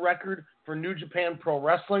title record for New Japan Pro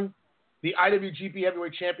Wrestling. The IWGP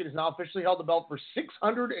Heavyweight Champion has now officially held the belt for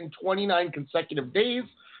 629 consecutive days.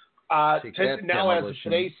 Now, as of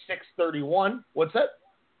today, 631. What's that?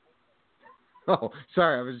 Oh,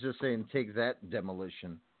 sorry. I was just saying, take that,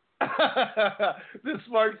 demolition. This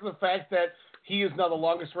marks the fact that he is now the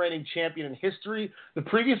longest reigning champion in history. The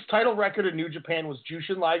previous title record in New Japan was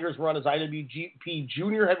Jushin Liger's run as IWGP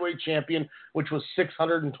Junior Heavyweight Champion, which was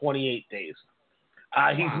 628 days.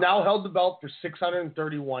 He's now held the belt for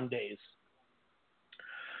 631 days.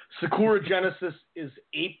 Sakura Genesis is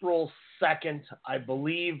April 2nd, I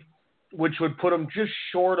believe, which would put him just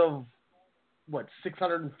short of,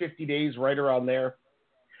 650 days, right around there.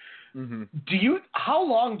 Mm-hmm. How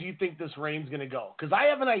long do you think this reign's going to go? Because I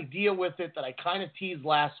have an idea with it that I kind of teased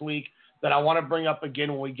last week that I want to bring up again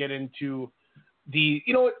when we get into the,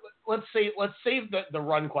 let's save the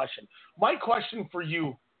run question. My question for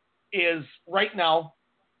you is right now,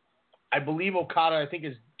 I believe Okada, I think,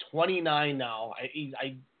 is 29 now.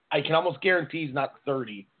 I can almost guarantee he's not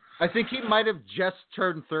 30. I think he might have just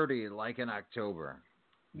turned 30, like in October.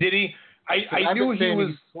 Did he? I knew he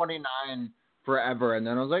was 29 forever, and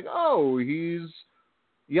then I was like, oh, he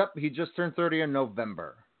just turned 30 in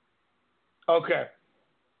November. Okay.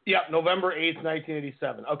 Yeah, November 8th,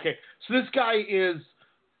 1987. Okay, so this guy is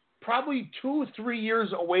probably 2-3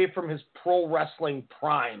 years away from his pro wrestling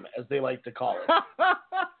prime, as they like to call it.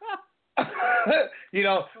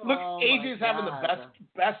 Look, AJ's having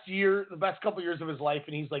the best couple years of his life,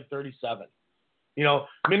 and he's like 37.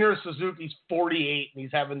 Minoru Suzuki's 48, and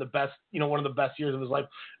he's having the best, one of the best years of his life.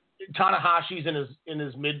 Tanahashi's in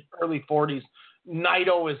his early 40s.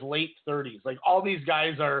 Naito is late 30s. Like, all these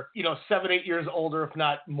guys are, 7-8 years older, if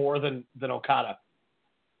not more than Okada.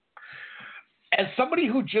 As somebody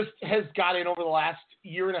who just has got in over the last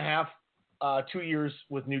year and a half, 2 years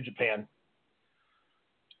with New Japan,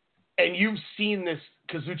 and you've seen this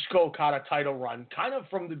Kazuchika Okada title run kind of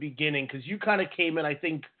from the beginning, because you kind of came in, I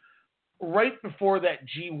think, right before that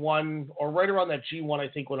G1, or right around that G1, I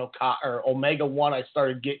think when Omega won, I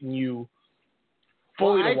started getting you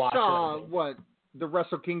fully to watch I saw, it. the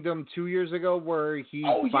Wrestle Kingdom 2 years ago where he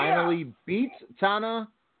yeah. finally beat Tana?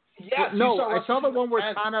 Yes, no, I saw the Kingdom one where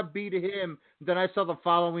 10. Tana beat him. Then I saw the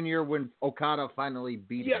following year when Okada finally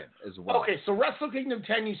beat him as well. Okay, so Wrestle Kingdom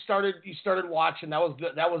 10, you started watching. That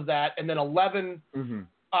was that, and then 11,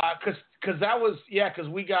 because that was because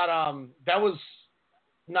we got that was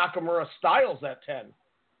Nakamura Styles at 10,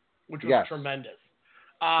 which was tremendous.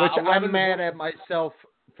 Which I'm mad at myself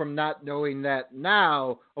from not knowing that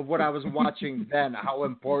now of what I was watching then, how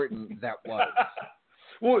important that was.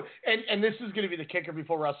 Well, and this is going to be the kicker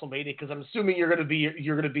before WrestleMania, because I'm assuming you're going to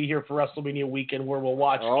be here for WrestleMania weekend, where we'll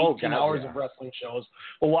watch 18 hours of wrestling shows.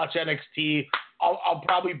 We'll watch NXT. I'll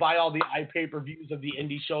probably buy all the iPay-per-views of the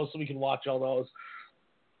indie shows so we can watch all those.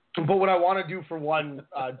 But what I want to do for one,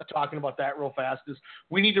 talking about that real fast, is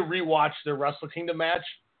we need to rewatch the Wrestle Kingdom match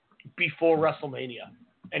before WrestleMania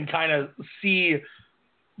and kind of see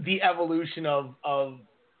the evolution of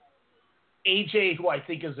AJ, who I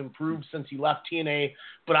think has improved since he left TNA,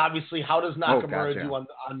 but obviously how does Nakamura do on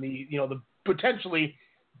the the potentially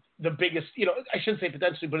the biggest, I shouldn't say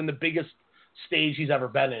potentially, but in the biggest stage he's ever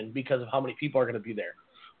been in, because of how many people are going to be there.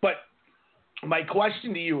 But my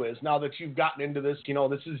question to you is, now that you've gotten into this,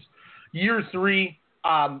 this is year 3,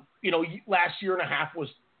 last year and a half was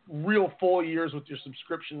real full years with your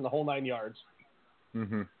subscription and the whole 9 yards.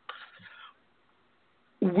 Mm-hmm.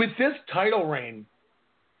 With this title reign,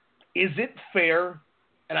 is it fair,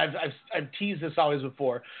 and I've teased this always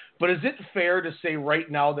before, but is it fair to say right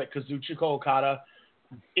now that Kazuchika Okada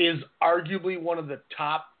is arguably one of the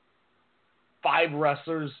top 5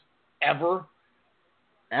 wrestlers ever?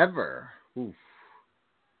 Ever? Oof.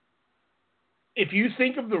 If you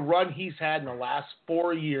think of the run he's had in the last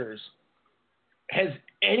 4 years, has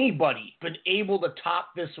anybody been able to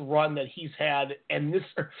top this run that he's had, and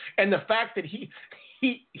the fact that he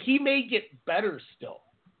may get better still?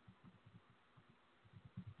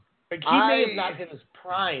 Like, he may have not hit his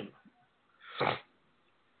prime.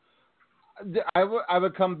 I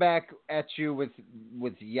would come back at you with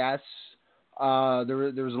yes. There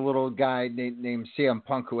was a little guy named CM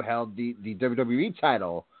Punk who held the WWE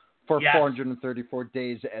title for 434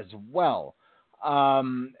 days as well.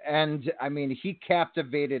 And I mean, he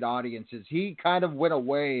captivated audiences. He kind of went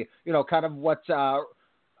away, kind of what,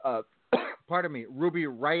 pardon me, Ruby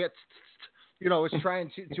Riott, is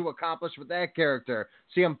trying to accomplish with that character.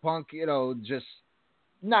 CM Punk, just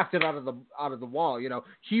knocked it out of the wall.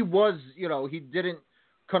 He was, he didn't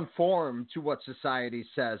conform to what society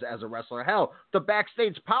says as a wrestler. Hell, the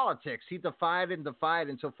backstage politics, he defied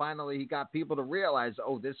until finally he got people to realize,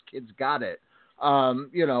 oh, this kid's got it.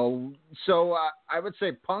 So I would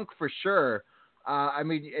say Punk for sure. I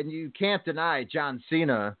mean, and you can't deny John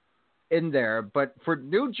Cena in there, but for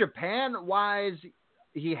New Japan wise,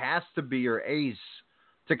 he has to be your ace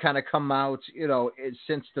to kind of come out,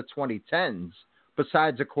 since the 2010s,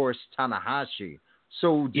 besides, of course, Tanahashi.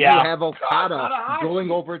 So do you have Okada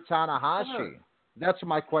going over Tanahashi? That's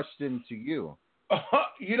my question to you.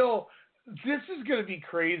 This is going to be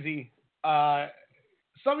crazy.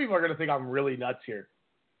 Some people are going to think I'm really nuts here.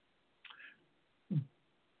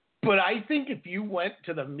 But I think if you went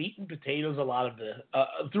to the meat and potatoes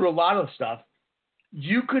through a lot of stuff,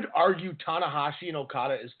 you could argue Tanahashi and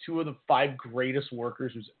Okada is 2 of the 5 greatest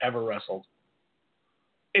workers who's ever wrestled.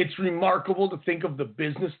 It's remarkable to think of the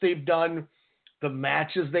business they've done, the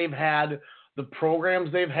matches they've had, the programs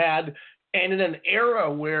they've had, and in an era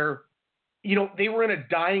where, they were in a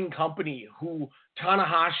dying company who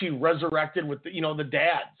Tanahashi resurrected with the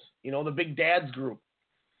dads, the big dads group.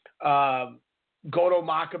 Goto,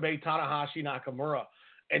 Makabe, Tanahashi, Nakamura.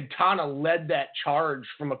 And Tana led that charge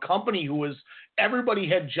from a company who was, everybody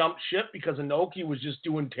had jumped ship because Inoki was just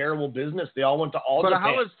doing terrible business. They all went to All Japan. But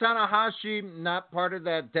how is Tanahashi not part of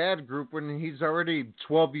that dad group when he's already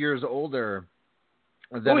 12 years older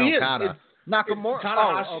than Okada? Nakamura.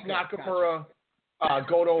 Tanahashi, Nakamura,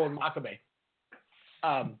 Goto, and Makabe.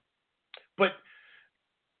 But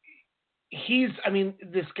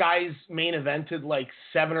this guy's main evented like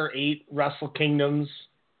 7 or 8 Wrestle Kingdoms.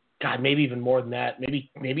 God, maybe even more than that.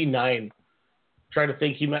 Maybe 9. I'm trying to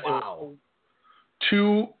think. He met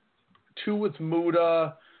 2 with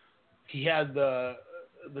Muda. He had the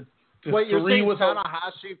Wait, 3 you're saying with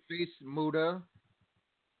Tanahashi faced Muda?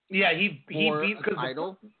 Yeah, he beat, because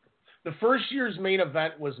title. The first year's main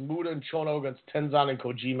event was Muda and Chono against Tenzan and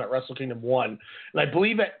Kojima at Wrestle Kingdom 1. And I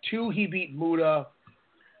believe at 2 he beat Muda.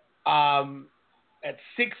 At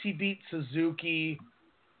 6 he beat Suzuki.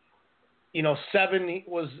 7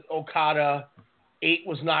 was Okada. 8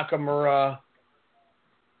 was Nakamura.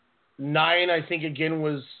 9, I think, again,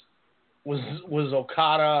 was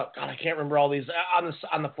Okada. God, I can't remember all these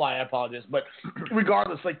on the fly. I apologize. But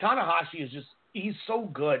regardless, like, Tanahashi is he's so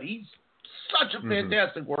good. He's such a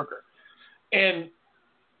fantastic worker. And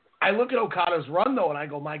I look at Okada's run, though, and I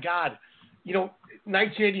go, my God,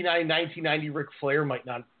 1989, 1990 Ric Flair might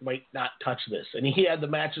not touch this. And he had the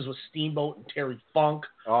matches with Steamboat and Terry Funk.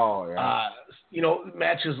 Oh, yeah.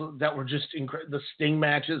 Matches that were just the Sting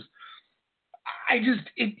matches.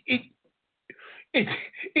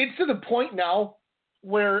 It's to the point now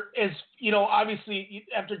where, as obviously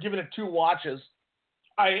after giving it 2 watches,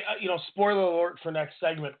 spoiler alert for next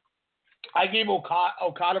segment, I gave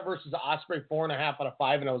Okada versus Ospreay 4.5 out of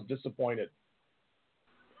 5, and I was disappointed.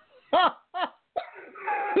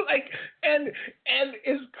 And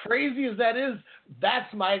as crazy as that is,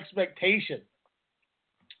 that's my expectation.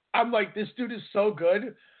 I'm like, this dude is so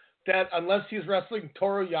good that unless he's wrestling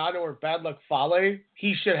Toru Yano or Bad Luck Fale,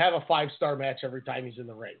 he should have a 5-star match every time he's in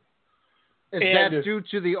the ring. Is that due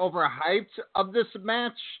to the overhyped of this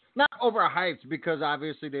match? Not overhyped because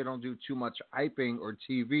obviously they don't do too much hyping or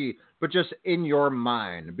TV, but just in your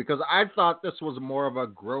mind. Because I thought this was more of a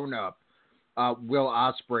grown-up Will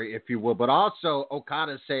Ospreay, if you will, but also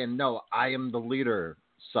Okada saying, no, I am the leader,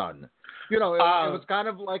 son. It was kind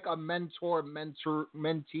of like a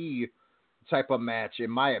mentor-mentee type of match,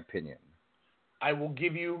 in my opinion. I will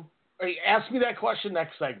give you – ask me that question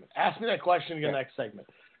next segment. Ask me that question again next segment.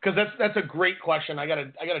 Because that's a great question. I got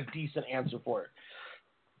a decent answer for it.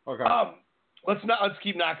 Okay. Let's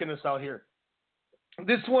keep knocking this out here.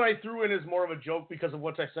 This one I threw in as more of a joke because of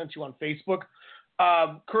what I sent you on Facebook.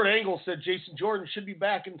 Kurt Angle said Jason Jordan should be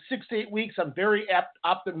back in 6 to 8 weeks. I'm very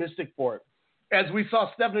optimistic for it. As we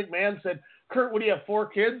saw, Steph McMahon said, Kurt, what do you have, 4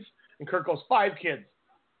 kids? And Kurt goes, 5 kids.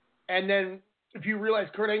 And then if you realize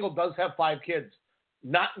Kurt Angle does have 5 kids,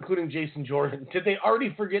 not including Jason Jordan. Did they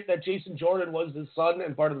already forget that Jason Jordan was his son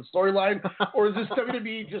and part of the storyline? Or is this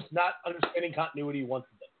WWE just not understanding continuity once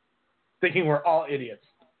again? Thinking we're all idiots?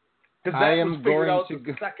 Because that was figured out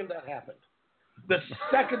the second that happened. The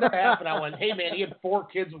second that happened, I went, hey, man, he had 4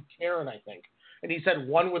 kids with Karen, I think. And he said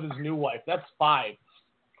 1 with his new wife. That's 5.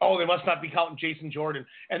 Oh, they must not be counting Jason Jordan.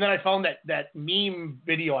 And then I found that meme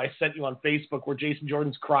video I sent you on Facebook where Jason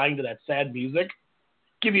Jordan's crying to that sad music.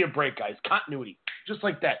 Give me a break, guys. Continuity. Just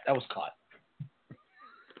like that. That was caught.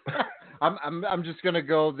 I'm just gonna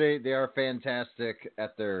go. They are fantastic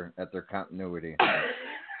at their continuity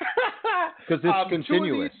because it's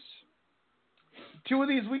continuous. 2 of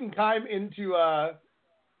these we can climb into. I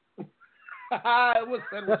almost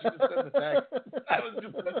said what you just said in the text. I was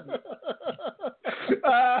just listening.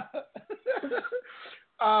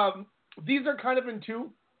 These are kind of in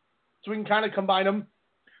 2, so we can kind of combine them.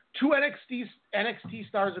 2 NXT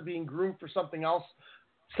stars are being groomed for something else.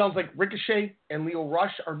 Sounds like Ricochet and Lio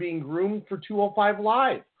Rush are being groomed for 205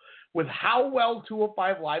 Live. With how well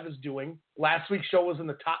 205 Live is doing, last week's show was in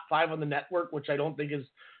the top 5 on the network, which I don't think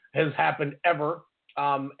has happened ever.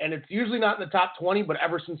 And it's usually not in the top 20, but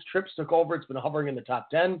ever since Trips took over, it's been hovering in the top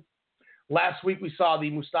 10. Last week we saw the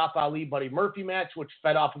Mustafa Ali Buddy Murphy match, which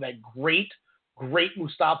fed off of that great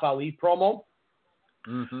Mustafa Ali promo.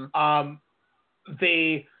 Mm-hmm.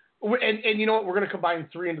 And you know what? We're going to combine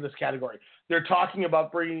 3 into this category. They're talking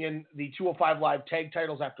about bringing in the 205 Live tag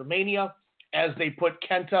titles after Mania as they put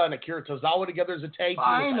Kenta and Akira Tozawa together as a tag team.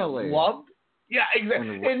 Finally. Which I loved. Yeah,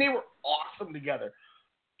 exactly. And they were awesome together.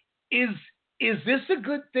 Is this a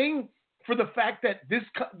good thing for the fact that this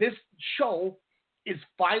show is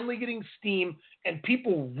finally getting steam and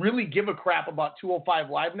people really give a crap about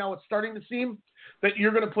 205 Live now? It's starting to seem that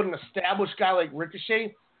you're going to put an established guy like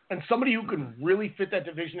Ricochet and somebody who can really fit that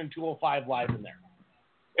division in 205 Live in there,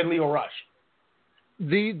 and Lio Rush.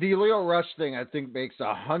 The Lio Rush thing, I think, makes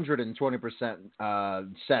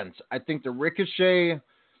 120% sense. I think the Ricochet,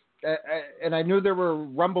 and I knew there were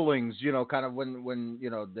rumblings, kind of when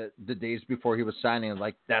the days before he was signing,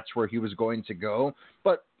 like that's where he was going to go.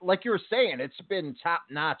 But like you were saying, it's been top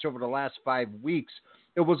notch over the last 5 weeks.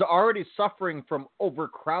 It was already suffering from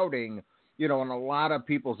overcrowding, in a lot of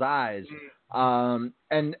people's eyes. And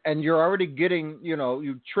you're already getting,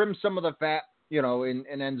 you trim some of the fat, in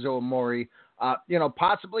Enzo Amore,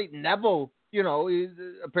 possibly Neville,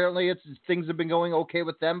 apparently things have been going okay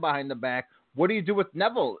with them behind the back. What do you do with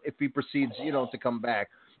Neville if he proceeds, to come back?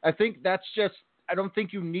 I think I don't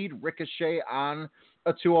think you need Ricochet on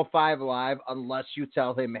a 205 Live unless you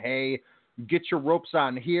tell him, hey, get your ropes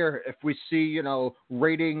on here. If we see,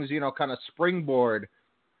 ratings, kind of springboard,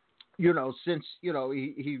 since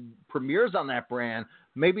he premieres on that brand,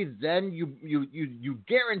 maybe then you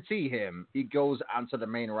guarantee him he goes onto the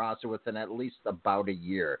main roster within at least about a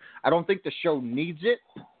year. I don't think the show needs it,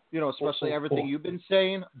 especially everything you've been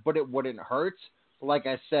saying, but it wouldn't hurt. Like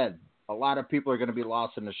I said, a lot of people are going to be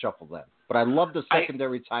lost in the shuffle then. But I love the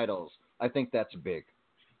secondary titles. I think that's big.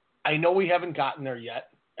 I know we haven't gotten there yet.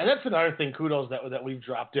 And that's another thing, kudos that we've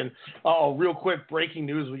dropped in. Oh, real quick, breaking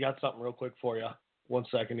news. We got something real quick for you. 1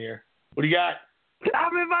 second here. What do you got?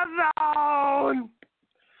 I'm in my zone.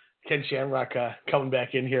 Ken Shamrock coming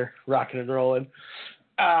back in here, rocking and rolling.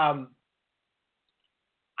 I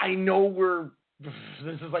know this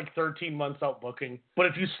is like 13 months out booking, but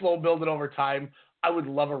if you slow build it over time, I would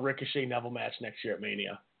love a Ricochet Neville match next year at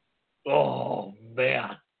Mania. Oh,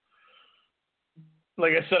 man.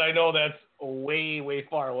 Like I said, I know that's way, way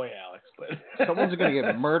far away, Alex. But someone's going to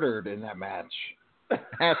get murdered in that match.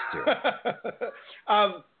 Has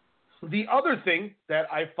to. The other thing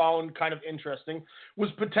that I found kind of interesting was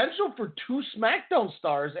potential for 2 SmackDown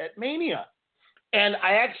stars at Mania. And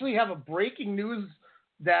I actually have a breaking news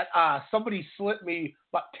that somebody slipped me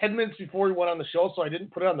about 10 minutes before we went on the show, so I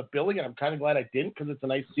didn't put it on the billing, and I'm kind of glad I didn't because it's a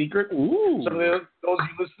nice secret. Ooh. So those of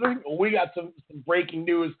you listening, we got some breaking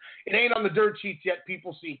news. It ain't on the dirt sheets yet,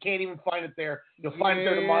 people, so you can't even find it there. You'll find it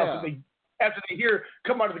there tomorrow after they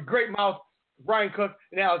come out of the great mouth, Brian Cook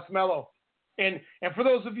and Alex Mello. And for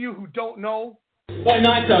those of you who don't know... What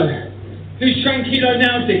night, though? Who's tranquilo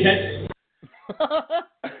now, dickhead?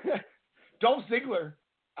 Dolph Ziggler,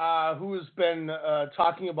 who has been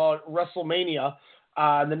talking about WrestleMania.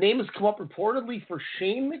 The name has come up reportedly for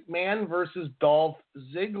Shane McMahon versus Dolph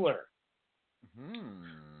Ziggler.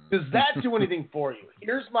 Does that do anything for you?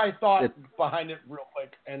 Here's my thought behind it real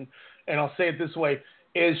quick, and I'll say it this way,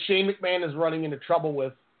 is Shane McMahon is running into trouble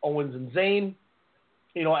with Owens and Zayn,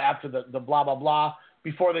 after the blah, blah, blah.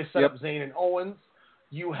 Before they set up Zayn and Owens,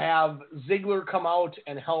 you have Ziggler come out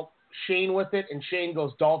and help Shane with it, and Shane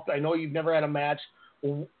goes, Dolph, I know you've never had a match.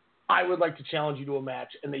 I would like to challenge you to a match.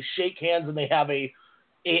 And they shake hands, and they have a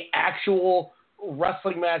actual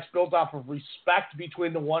wrestling match built off of respect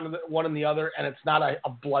between the one and the other, and it's not a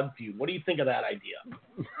blood feud. What do you think of that idea?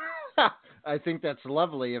 I think that's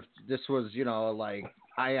lovely if this was, like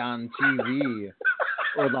Ion TV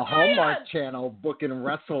or the Hallmark Channel booking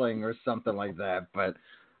wrestling or something like that. But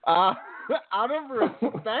out of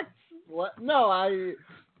respect,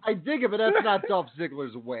 I dig it, but that's not Dolph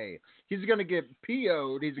Ziggler's way. He's going to get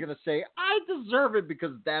PO'd. He's going to say, I deserve it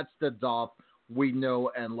because that's the Dolph we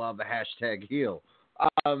know and love, #heel.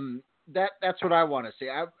 That's what I want to see.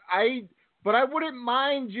 But I wouldn't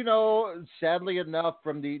mind, sadly enough,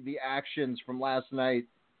 from the actions from last night,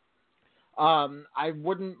 I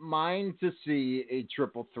wouldn't mind to see a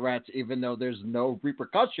triple threat, even though there's no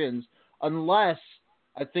repercussions, unless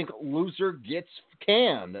I think loser gets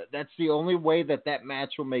canned. That's the only way that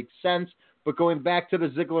match will make sense. But going back to the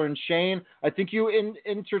Ziggler and Shane, I think you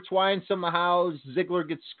intertwine somehow. Ziggler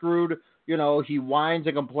gets screwed. He whines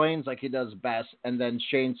and complains like he does best. And then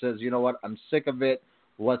Shane says, you know what? I'm sick of it.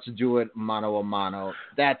 Let's do it mano a mano.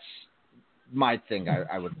 That's my thing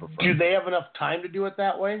I would prefer. Do they have enough time to do it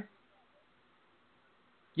that way?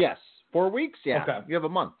 Yes. 4 weeks? Yeah. Okay. You have a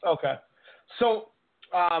month. Okay. So,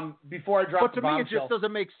 before I drop the bombshell... But to me, it just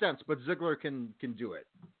doesn't make sense. But Ziggler can do it.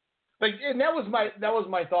 And that was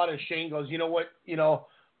my thought as Shane goes, you know what?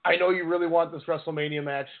 I know you really want this WrestleMania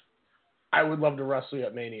match. I would love to wrestle you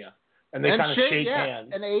at Mania. And they kind of shake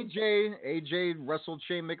hands. And AJ wrestled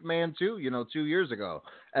Shane McMahon too, 2 years ago.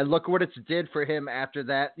 And look what it's did for him after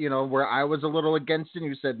that, where I was a little against it. And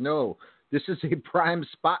you said, no, this is a prime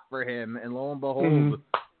spot for him. And lo and behold,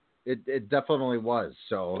 it definitely was.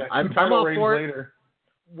 So I'm all for it.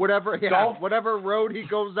 Whatever road he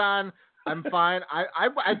goes on, I'm fine.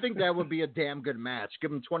 I think that would be a damn good match.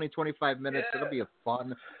 Give him 20, 25 minutes. It'll be a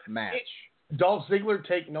fun match. Dolph Ziggler,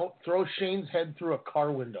 take note. Throw Shane's head through a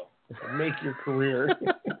car window. Make your career.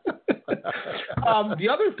 The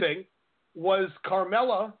other thing was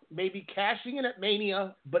Carmella maybe cashing in at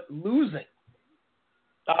Mania, but losing.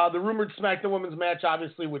 The rumored SmackDown Women's match,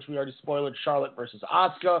 obviously, which we already spoiled, Charlotte versus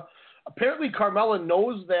Asuka. Apparently, Carmella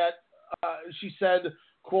knows that. She said,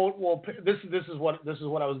 "quote Well, this is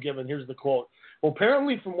what I was given. Here's the quote. Well,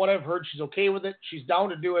 apparently, from what I've heard, she's okay with it. She's down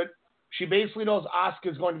to do it. She basically knows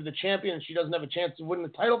Asuka is going to be the champion, and she doesn't have a chance to win the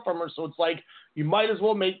title from her. So it's like you might as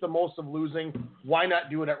well make the most of losing. Why not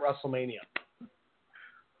do it at WrestleMania?"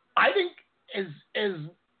 I think, as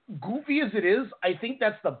goofy as it is, I think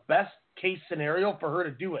that's the best case scenario for her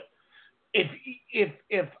to do it.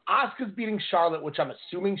 If Asuka's beating Charlotte, which I'm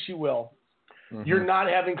assuming she will, you're not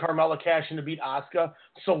having Carmella cash in to beat Asuka.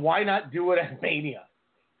 So why not do it at Mania?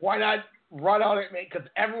 Why not run out at me? Because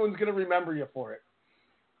everyone's going to remember you for it.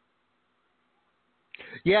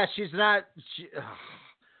 Yeah, she's not.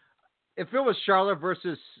 If it was Charlotte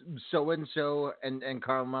versus so-and-so and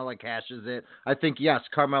Carmella cashes it, I think, yes,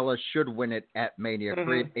 Carmella should win it at Mania.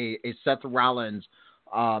 Create a Seth Rollins,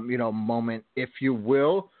 moment, if you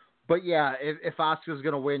will. But, yeah, if Asuka's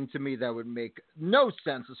going to win, to me, that would make no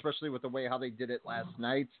sense, especially with the way how they did it last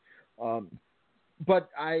night. But,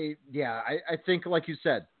 I think, like you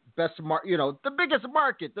said, the biggest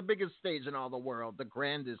market, the biggest stage in all the world, the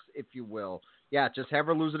grandest, if you will. Yeah, just have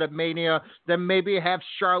her lose it at Mania. Then maybe have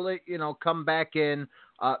Charlotte, come back in.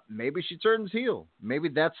 Maybe she turns heel. Maybe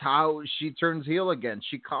that's how she turns heel again.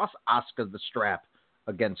 She cost Asuka the strap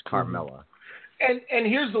against Carmella. And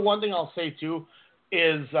here's the one thing I'll say too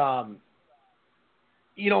is, Carmella,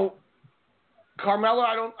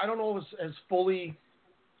 I don't know if has fully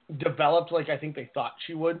developed like I think they thought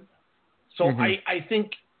she would. So I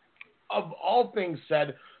think, of all things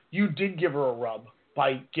said, you did give her a rub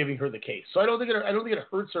by giving her the case. So I don't think it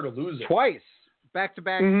hurts her to lose it. Twice.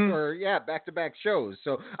 Back-to-back back-to-back shows.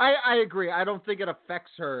 So I agree. I don't think it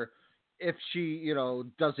affects her if she,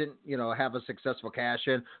 doesn't, have a successful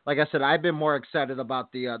cash-in. Like I said, I've been more excited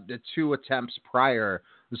about the 2 attempts prior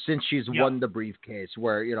since she's won the briefcase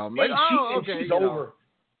where, I'm like, she's over.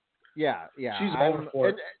 Yeah. She's over for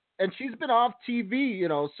it. And she's been off TV,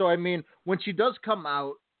 so I mean, when she does come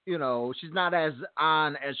out, she's not as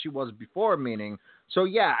on as she was before, meaning. So,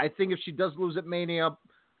 yeah, I think if she does lose at Mania,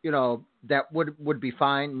 that would be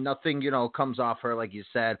fine. Nothing, comes off her, like you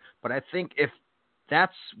said. But I think if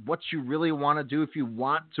that's what you really want to do, if you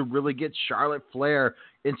want to really get Charlotte Flair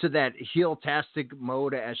into that heel-tastic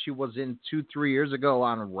mode as she was in 2-3 years ago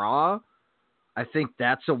on Raw, I think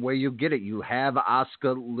that's a way you get it. You have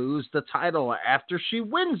Asuka lose the title. After she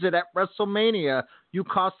wins it at WrestleMania, you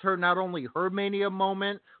cost her not only her Mania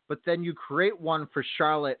moment, but then you create one for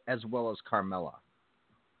Charlotte as well as Carmella.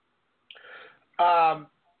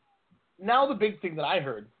 Now the big thing that I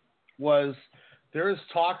heard was there is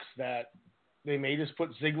talks that they may just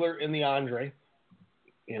put Ziggler in the Andre.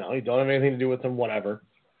 He don't have anything to do with him, whatever.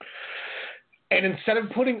 And instead of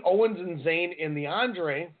putting Owens and Zayn in the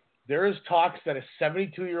Andre, there is talks that a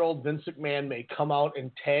 72-year-old Vince McMahon may come out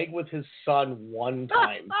and tag with his son one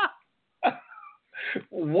time.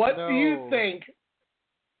 What do you think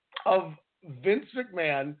of Vince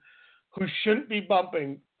McMahon, who shouldn't be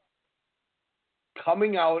bumping,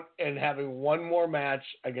 coming out and having one more match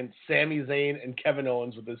against Sami Zayn and Kevin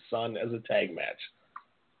Owens with his son as a tag match?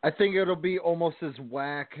 I think it'll be almost as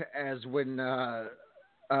whack as when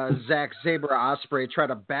Zack Sabre Ospreay tried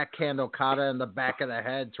to backhand Okada in the back of the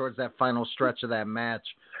head towards that final stretch of that match.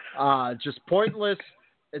 Just pointless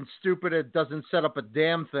and stupid. It doesn't set up a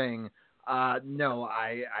damn thing. No,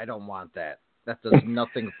 I don't want that. That does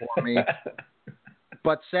nothing for me.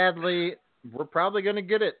 But sadly, we're probably going to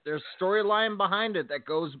get it. There's storyline behind it that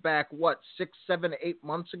goes back, 6, 7, 8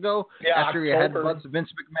 months ago after you had Vince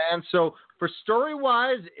McMahon. So for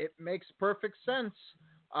story-wise, it makes perfect sense.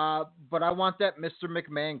 But I want that Mr.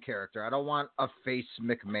 McMahon character. I don't want a face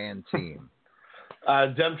McMahon team.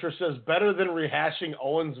 Demtra says, better than rehashing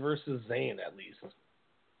Owens versus Zayn, at least.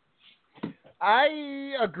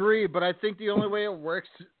 I agree, but I think the only way it works,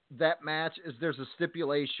 that match, is there's a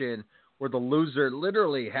stipulation where the loser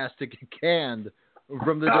literally has to get canned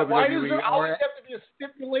from the WWE. Why does there always have to be a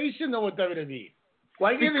stipulation, though, with WWE?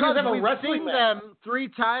 Why can't they because just have a we've wrestling seen match? them 3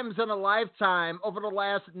 times in a lifetime over the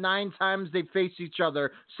last 9 times they faced each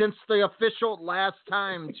other since the official last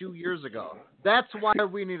time 2 years ago. That's why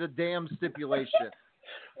we need a damn stipulation.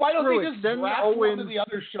 Why don't they just send draft Owens one to the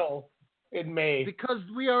other show in May? Because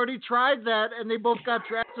we already tried that, and they both got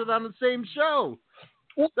drafted on the same show.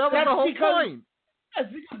 Well, that was the whole point. That's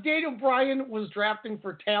because Daniel Bryan was drafting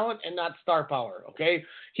for talent and not star power, okay?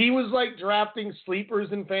 He was like drafting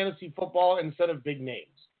sleepers in fantasy football instead of big names.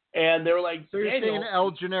 And they were like, so you're saying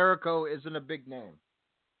El Generico isn't a big name?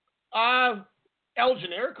 El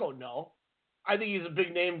Generico, no. I think he's a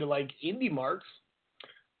big name to like indie marks.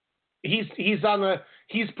 He's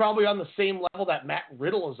probably on the same level that Matt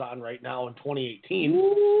Riddle is on right now in 2018.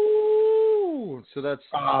 Ooh, so that's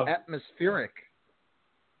atmospheric.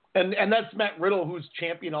 And that's Matt Riddle, who's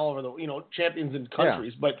champion all over champions in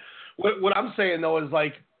countries. Yeah. But what I'm saying though is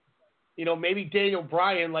like, maybe Daniel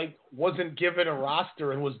Bryan like wasn't given a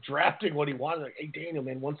roster and was drafting what he wanted. Like, hey Daniel,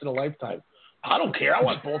 man, once in a lifetime. I don't care. I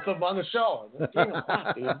want both of them on the show. Daniel,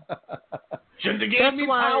 dude. Shouldn't have given me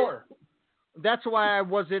power. That's why I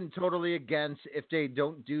wasn't totally against if they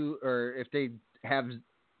don't do or if they have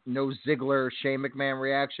no Ziggler Shane McMahon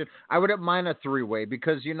reaction. I wouldn't mind a 3-way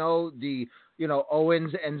because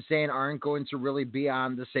Owens and Zayn aren't going to really be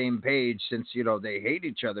on the same page since they hate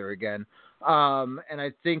each other again. And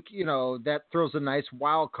I think that throws a nice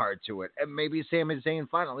wild card to it, and maybe Sami Zayn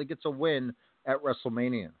finally gets a win at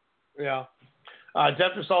WrestleMania. Yeah.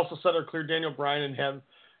 Deathers also said or clear Daniel Bryan and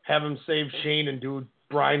have him save Shane and do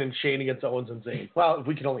Bryan and Shane against Owens and Zayn. Well, if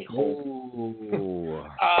we can only hope.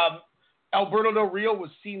 Alberto Del Rio was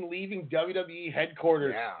seen leaving WWE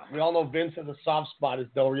headquarters. Yeah. We all know Vince has a soft spot. Is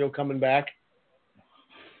Del Rio coming back?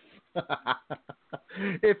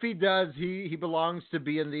 If he does, he belongs to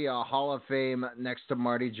be in the Hall of Fame next to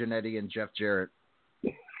Marty Jannetty and Jeff Jarrett.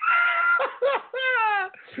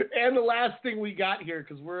 And the last thing we got here,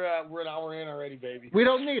 because we're an hour in already, baby. We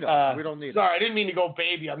don't need them. Sorry, I didn't mean to go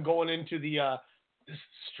baby. I'm going into the this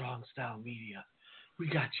Strong Style Media. We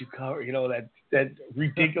got you covered. That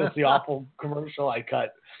ridiculously awful commercial I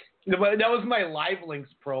cut. That was my Live Links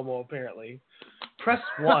promo, apparently. Press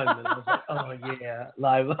 1. And I was like, oh, yeah,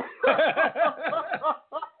 Live.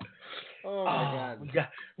 Oh, my God.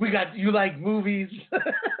 We got you like movies.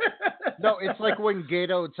 No, it's like when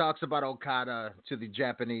Gato talks about Okada to the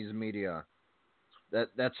Japanese media.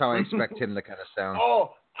 That's how I expect him to kind of sound.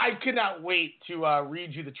 Oh, I cannot wait to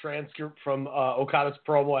read you the transcript from Okada's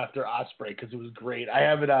promo after Ospreay because it was great. I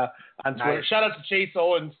have it on Twitter. Nice. Shout out to Chase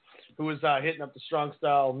Owens, who was hitting up the Strong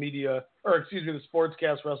Style Media, the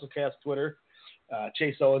Sportscast, WrestleCast Twitter.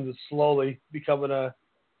 Chase Owens is slowly becoming a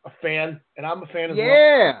fan, and I'm a fan as well.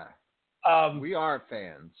 Yeah. We are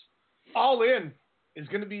fans. All In is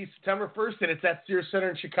going to be September 1st, and it's at Sears Center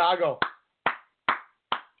in Chicago.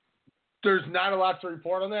 There's not a lot to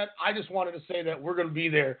report on that. I just wanted to say that we're going to be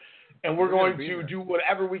there, and we're going to do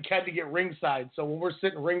whatever we can to get ringside. So when we're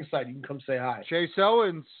sitting ringside, you can come say hi. Chase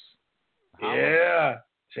Owens. Yeah.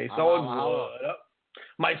 Chase Owens. What up?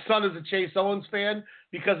 My son is a Chase Owens fan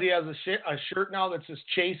because he has a shirt now that says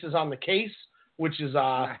Chase is on the case, which is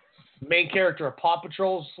main character of Paw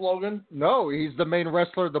Patrol's slogan. No, he's the main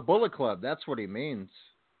wrestler of the Bullet Club. That's what he means.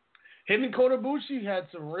 Him and Kota Ibushi had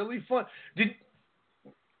some really fun.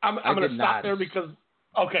 I'm going to stop there because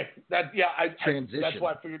that's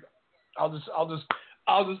why I figured I'll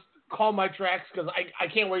just call my tracks because I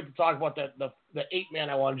can't wait to talk about the 8-man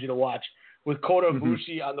I wanted you to watch with Kota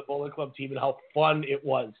Ibushi on the Bullet Club team and how fun it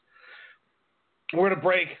was. We're going to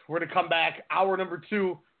break. We're going to come back. Hour number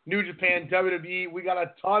 2, New Japan, WWE. We got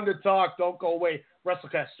a ton to talk. Don't go away.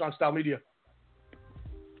 WrestleCast, Strong Style Media.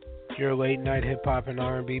 Your late night hip hop and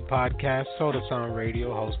R&B podcast, Soda Sound Radio,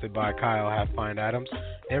 hosted by Kyle Halfpint Adams,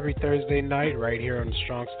 every Thursday night right here on the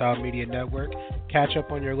Strong Style Media Network. Catch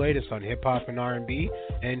up on your latest on hip hop and R&B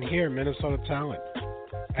and hear Minnesota talent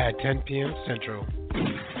at 10 p.m. Central.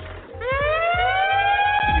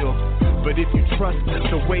 But if you trust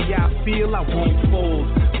the way I feel, I won't fold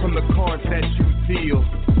from the cards that you deal.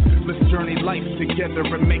 Let's journey life together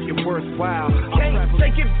and make it worthwhile. Can't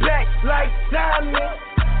take it back like diamond.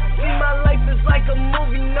 See, my life is like a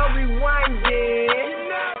movie, no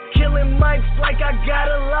rewinding. Killing mics like I got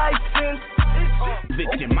a license.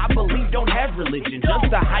 Victim, my belief don't have religion,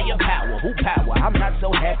 just a higher power. Who power? I'm not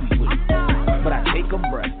so happy with it, but I take a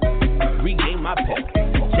breath, regain my pep,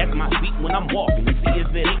 check my feet when I'm walking to see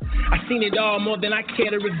if it ain't. I seen it all more than I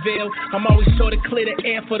care to reveal. I'm always sure to clear the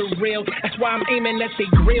air for the real. That's why I'm aiming at they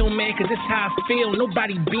grill, man, cause it's how I feel.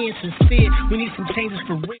 Nobody being sincere. We need some changes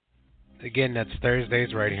for real. Again, that's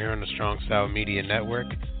Thursdays right here on the Strong Style Media Network.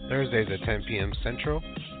 Thursdays at 10 p.m. Central.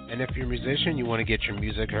 And if you're a musician, you want to get your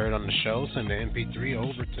music heard on the show, send the MP3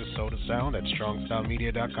 over to Soda Sound at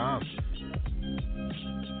StrongStyleMedia.com.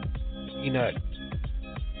 E-Nut.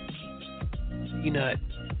 E-Nut.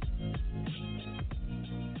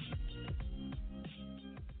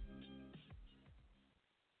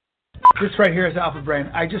 This right here is Alpha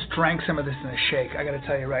Brain. I just drank some of this in a shake. I got to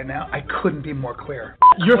tell you right now, I couldn't be more clear.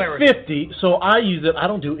 You're Clarity. 50, so I use it. I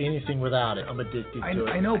don't do anything without it. I'm addicted to it.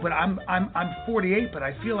 I know, but I'm 48, but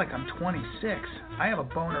I feel like I'm 26. I have a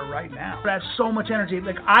boner right now. But I have so much energy.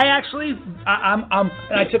 Like I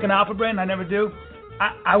took an Alpha Brain. I never do.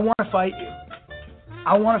 I want to fight you.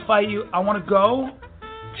 I want to fight you. I want to go,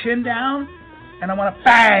 chin down, and I want to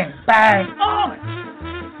bang, bang. Oh.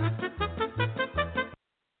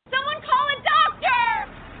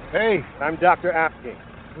 Hey, I'm Dr. Apke.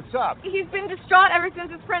 What's up? He's been distraught ever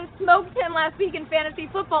since his friend smoked him last week in fantasy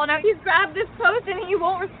football. Now he's grabbed this post and he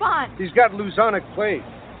won't respond. He's got Luzonic plaque.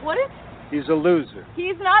 What is? He's a loser.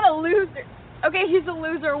 He's not a loser. Okay, he's a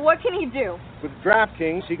loser. What can he do? With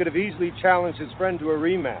DraftKings, he could have easily challenged his friend to a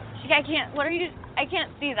rematch. I can't. What are you? I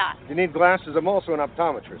can't see that. If you need glasses, I'm also an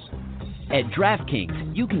optometrist. At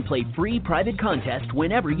DraftKings, you can play free private contests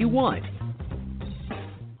whenever you want.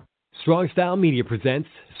 Strong Style Media presents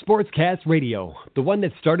Sportscast Radio, the one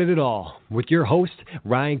that started it all, with your host,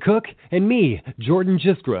 Ryan Cook, and me, Jordan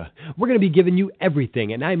Jiskra. We're going to be giving you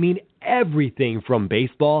everything, and I mean everything from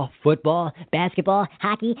baseball, football, basketball,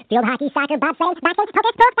 hockey, field hockey, soccer, bobsled, boxing,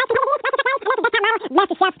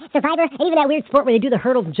 MasterChef, Survivor, and even that weird sport where they do the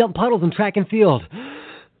hurdles and jump puddles in track and field.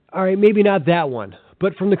 All right, maybe not that one,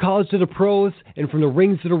 but from the college to the pros and from the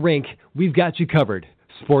rings to the rink, we've got you covered.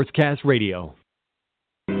 Sportscast Radio.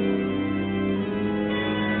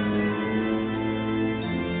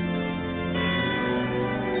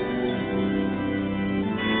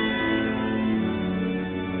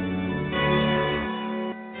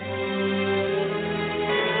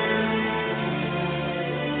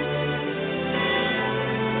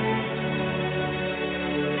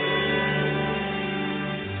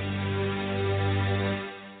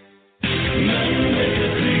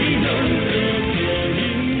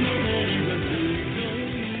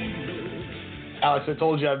 Alex, I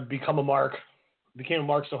told you I'd become a mark. Became a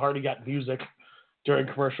mark so hard he got music during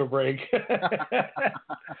commercial break.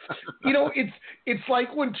 It's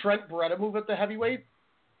like when Trent Beretta moved up to heavyweight.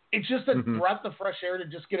 It's just a breath of fresh air to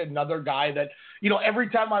just get another guy that, every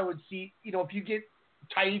time I would see, if you get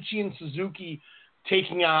Taichi and Suzuki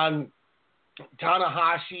taking on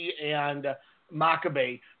Tanahashi and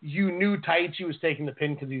Makabe, you knew Taichi was taking the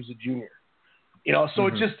pin because he was a junior. So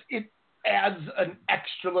it adds an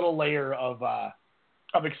extra little layer of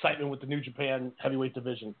excitement with the New Japan heavyweight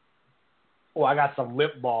division. Oh, I got some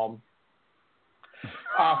lip balm.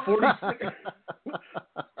 46.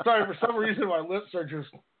 Sorry, for some reason my lips are just,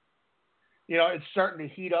 it's starting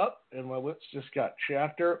to heat up, and my lips just got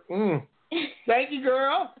chapter. Thank you,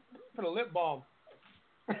 girl, for the lip balm.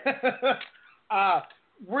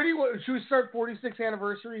 Where do you want? Should we start 46th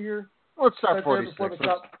anniversary here? Let's start 46.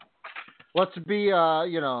 Let's be,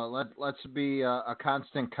 let's be a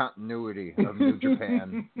constant continuity of New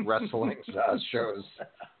Japan wrestling shows.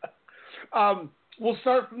 We'll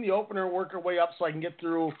start from the opener and work our way up so I can get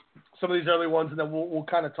through some of these early ones, and then we'll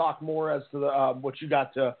kind of talk more as to what you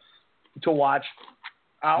got to watch.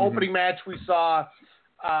 Opening match, we saw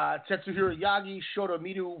Tetsuhiro Yagi, Shota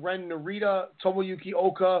Miru, Ren Narita, Tomoyuki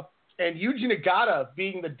Oka, and Yuji Nagata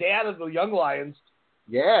being the dad of the Young Lions.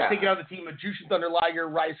 Yeah. Taking out the team of Jushin Thunder Liger,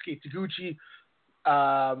 Ryusuke Taguchi.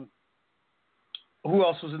 Who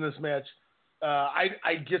else was in this match?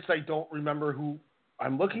 I guess I don't remember who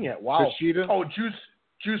I'm looking at. Wow. Kushida? Oh,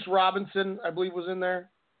 Juice Robinson, I believe, was in there.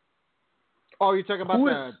 Oh, you're talking about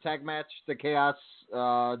the tag match, the Chaos,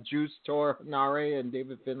 Juice, Tor Nare, and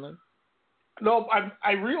David Finlay? No,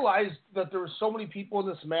 I realized that there were so many people in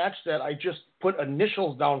this match that I just put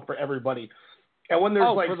initials down for everybody. And when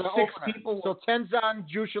there's six people... So Tenzan,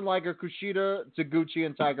 Jushin Liger, Kushida, Taguchi,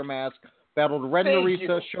 and Tiger Mask battled Ren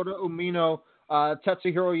Narita, Shota Umino,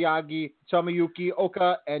 Tetsuhiro Yagi, Tomoyuki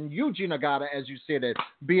Oka, and Yuji Nagata, as you stated,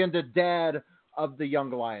 being the dad of the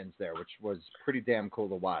Young Lions there, which was pretty damn cool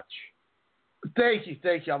to watch. Thank you.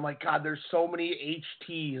 I'm like, God, there's so many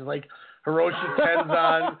HTs, like Hiroshi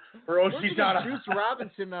Tenzan, Hiroshi Tanahashi. Juice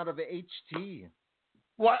Robinson out of HT.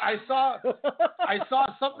 Well, I saw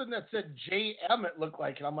something that said JM, it looked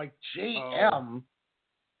like, and I'm like, JM?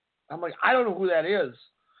 I'm like, I don't know who that is.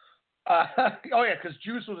 Because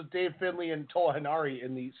Juice was with Dave Finlay and Toa Henare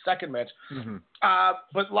in the second match.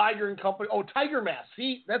 But Liger and company. Oh, Tiger Mask.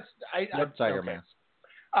 See, that's Tiger Mask.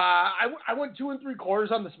 I went 2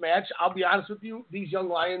 3/4 on this match. I'll be honest with you, these Young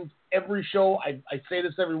Lions, every show, I say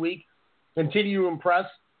this every week, continue to impress.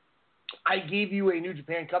 I gave you a New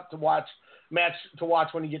Japan Cup match to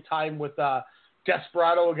watch when you get time with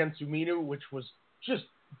Desperado against Umino, which was just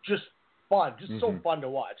fun, so fun to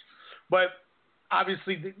watch. But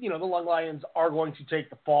obviously, the Young Lions are going to take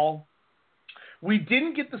the fall. We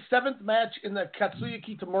didn't get the 7th match in the Katsuya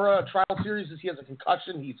Kitamura trial series as he has a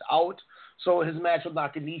concussion. He's out. So his match with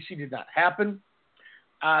Nakanishi did not happen.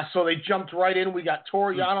 So they jumped right in. We got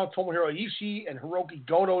Toru Yano, Tomohiro Ishii, and Hiroki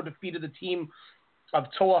Goto defeated the team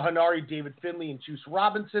of Toa Henare, David Finlay, and Juice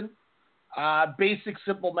Robinson. Basic,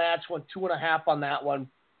 simple match. Went 2.5 on that one.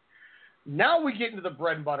 Now we get into the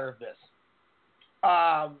bread and butter of this.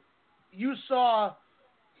 You saw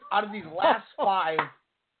out of these last 5,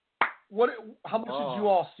 how much did you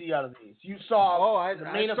all see out of these? You saw the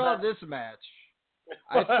main event. I saw this match.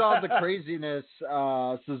 I saw the craziness,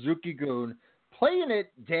 Suzuki-gun playing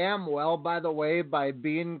it damn well, by the way, by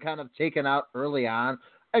being kind of taken out early on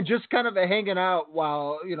and just kind of hanging out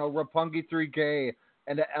while, Roppongi 3K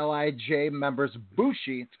and the LIJ members,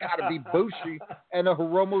 Bushi, it's got to be Bushi, and the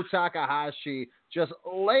Hiromu Takahashi just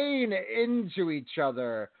laying into each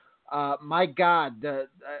other. My God,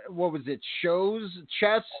 what was it? Shows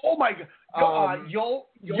chess. Oh my God, Yo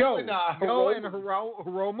and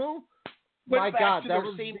Hiromu. Went back to their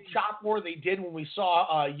same chop war they did when we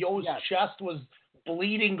saw Yo's chest was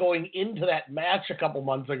bleeding going into that match a couple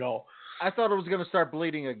months ago. I thought it was going to start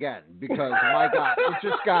bleeding again because, my God, it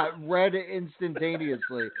just got red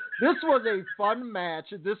instantaneously. This was a fun match.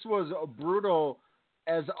 This was brutal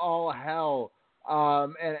as all hell.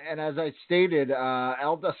 And as I stated,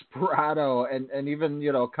 El Desperado and even,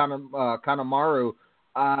 Kanemaru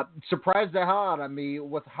surprised the hell out of me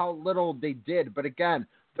with how little they did. But again,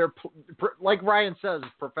 they're like Ryan says,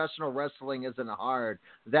 professional wrestling isn't hard.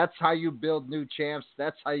 That's how you build new champs.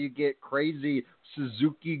 That's how you get crazy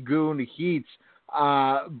Suzuki-gun heats.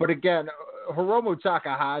 But again, Hiromu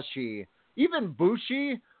Takahashi, even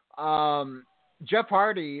Bushi, Jeff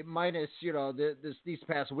Hardy, minus these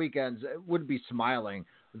past weekends, would be smiling.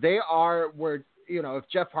 They are where if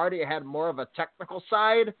Jeff Hardy had more of a technical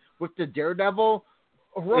side with the Daredevil,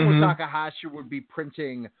 Hiromu Takahashi would be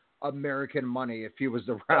printing American money if he was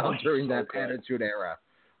around during that Attitude Era.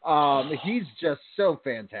 He's just so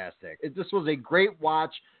fantastic. This was a great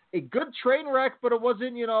watch, a good train wreck, but it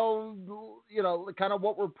wasn't kind of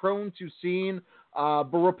what we're prone to seeing.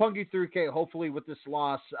 But Roppongi 3K, hopefully with this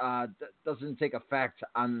loss, doesn't take effect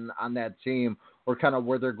on that team or kind of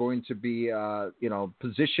where they're going to be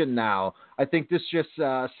positioned now. I think this just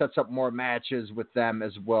sets up more matches with them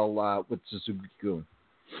as well with Suzuki-gun.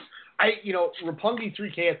 Roppongi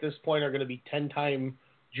 3K at this point are going to be 10-time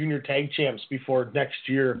junior tag champs before next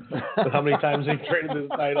year with how many times they've traded this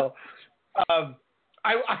title.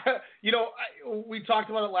 We talked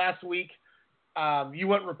about it last week. You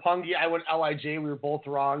went Roppongi, I went LIJ. We were both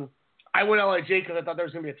wrong. I went LIJ because I thought there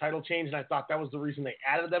was going to be a title change, and I thought that was the reason they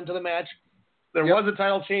added them to the match. There was a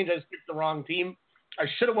title change. I just picked the wrong team. I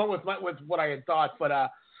should have went with what I had thought, but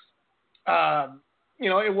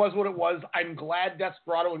it was what it was. I'm glad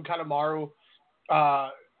Desperado and Kanemaru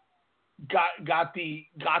got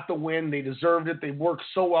the win. They deserved it. They worked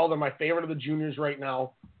so well. They're my favorite of the juniors right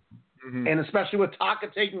now. Mm-hmm. And especially with Taka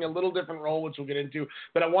taking a little different role, which we'll get into,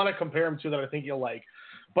 that I want to compare him to that I think you'll like.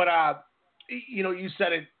 But, you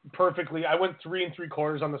said it perfectly. I went 3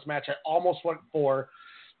 3/4 on this match. I almost went 4.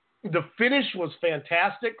 The finish was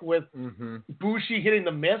fantastic with Bushi hitting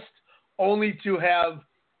the mist, only to have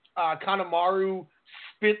Kanemaru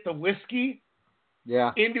spit the whiskey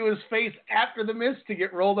into his face after the mist to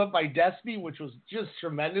get rolled up by Despy, which was just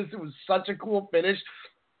tremendous. It was such a cool finish.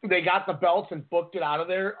 They got the belts and booked it out of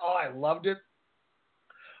there. Oh, I loved it.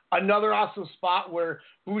 Another awesome spot where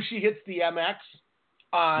Bushi hits the MX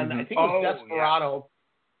on, I think it was Desperado,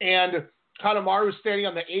 and Kanemaru's standing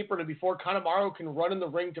on the apron, and before Kanemaru can run in the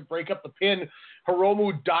ring to break up the pin,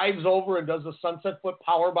 Hiromu dives over and does the sunset flip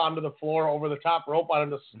powerbomb to the floor over the top rope on him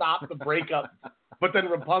to stop the breakup. But then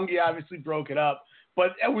Roppongi obviously broke it up.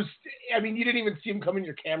 But it was, you didn't even see him come in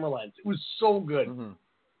your camera lens. It was so good. Mm-hmm.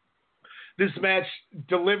 This match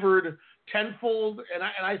delivered tenfold, and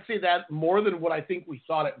I say that more than what I think we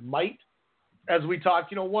thought it might. As we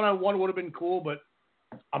talked, one-on-one would have been cool, but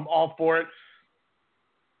I'm all for it.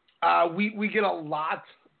 We get a lot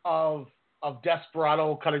of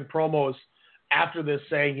Desperado cutting promos after this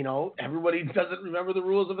saying, everybody doesn't remember the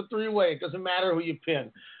rules of a 3-way. It doesn't matter who you pin.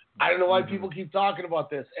 I don't know why people keep talking about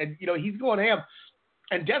this. And, he's going ham.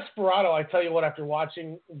 And Desperado, I tell you what, after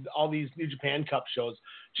watching all these New Japan Cup shows,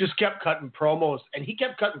 just kept cutting promos. And he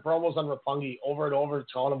kept cutting promos on Roppongi over and over,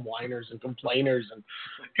 calling them whiners and complainers. And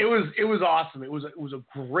it was awesome. It was a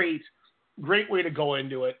great way to go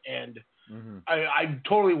into it. And I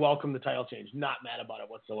totally welcome the title change. Not mad about it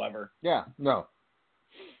whatsoever. Yeah, no.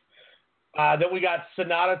 Then we got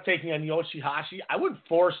Sonata taking on Yoshihashi. I went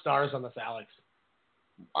 4 stars on this, Alex.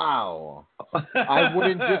 Wow. I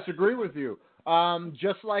wouldn't disagree with you.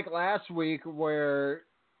 Just like last week where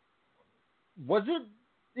I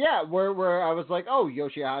was like, oh,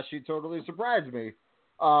 Yoshihashi totally surprised me.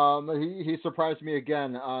 He surprised me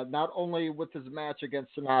again, not only with his match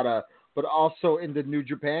against Sonata, but also in the New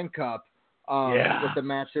Japan Cup with the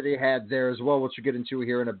match that he had there as well, which we'll get into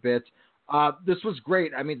here in a bit. This was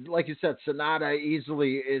great. Like you said, Sonata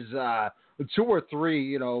easily is 2 or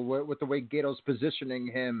 3, with the way Gato's positioning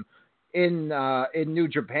him in New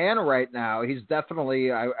Japan right now. He's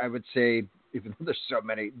definitely, I would say, even though there's so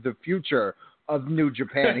many, the future of New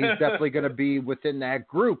Japan. He's definitely going to be within that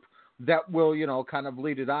group that will, kind of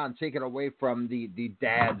lead it on, take it away from the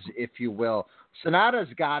dads, if you will. Sonata's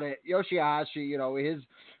got it. Yoshihashi, his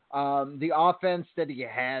the offense that he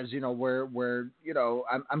has, where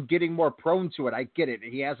I'm getting more prone to it. I get it.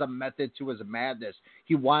 He has a method to his madness.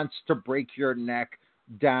 He wants to break your neck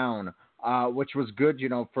down. which was good,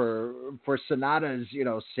 for Sonata's,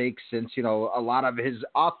 sake, since, a lot of his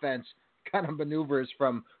offense kind of maneuvers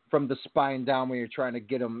from the spine down when you're trying to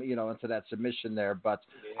get him, into that submission there. But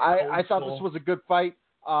I thought this was a good fight.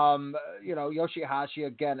 Yoshihashi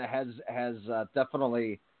again has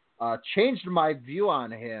definitely changed my view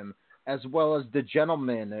on him, as well as the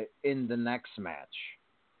gentleman in the next match.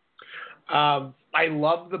 I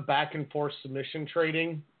love the back and forth submission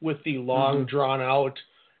trading with the long drawn out.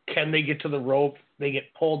 Can they get to the rope? They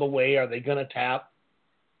get pulled away. Are they going to tap?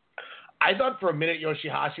 I thought for a minute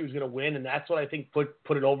Yoshihashi was going to win, and that's what I think put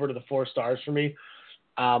it over to the 4 stars for me.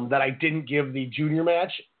 That I didn't give the junior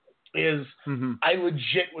match is I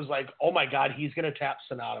legit was like, oh my God, he's going to tap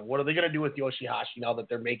Sonata. What are they going to do with Yoshihashi now that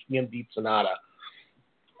they're making him beat Sonata?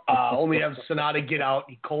 Only have Sonata get out,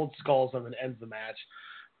 he cold skulls him and ends the match.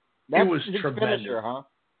 That's it was his tremendous. Finisher, huh?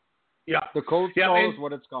 Yeah. The cold skull is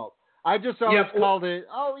what it's called. I just always called it,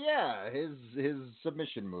 his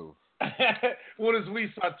submission move. Well, as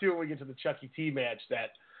we saw too when we get to the Chucky T match,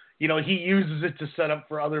 that he uses it to set up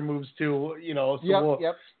for other moves too. So we'll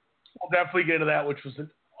definitely get into that, which was an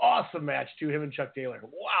awesome match too. Him and Chuck Taylor.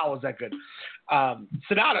 Wow, was that good?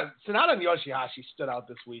 Sonata and Yoshihashi stood out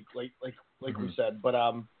this week, like we said. But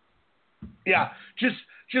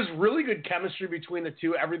just really good chemistry between the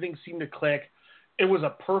two. Everything seemed to click. It was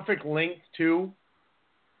a perfect length too,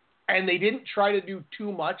 and they didn't try to do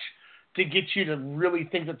too much to get you to really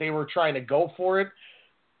think that they were trying to go for it.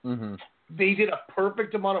 They did a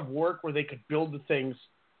perfect amount of work where they could build the things,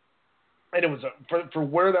 and it was for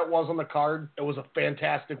where that was on the card. It was a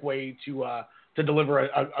fantastic way to deliver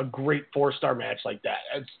a great 4-star match like that.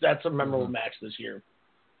 That's a memorable match this year.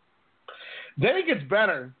 Then it gets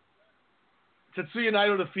better. Tetsuya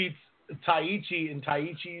Naito defeats Taichi in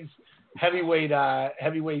Taichi's heavyweight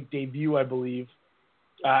debut, I believe.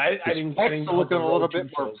 I didn't looking a little bit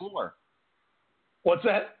more fuller. What's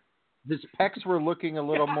that? His pecs were looking a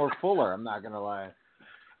little more fuller, I'm not going to lie.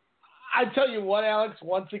 I tell you what, Alex,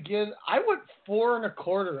 once again, I went 4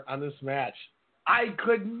 1/4 on this match. I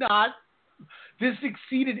could not. This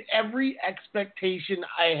exceeded every expectation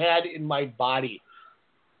I had in my body.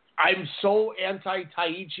 I'm so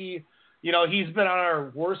anti-Taichi. He's been on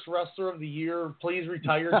our worst wrestler of the year, please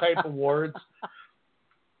retire type awards.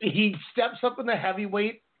 He steps up in the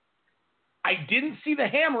heavyweight. I didn't see the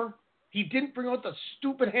hammer. He didn't bring out the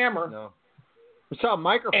stupid hammer. No. We saw a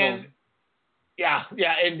microphone.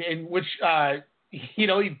 And which,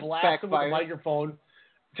 he blasted with the microphone.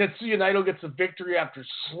 Tetsuya Naito gets a victory after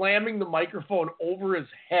slamming the microphone over his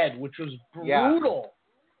head, which was brutal.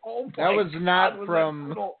 Yeah. Oh my that was not God,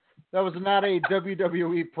 from. That was not a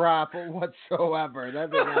WWE prop whatsoever. That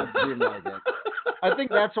did not seem like it. I think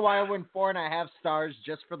that's why I went 4.5 stars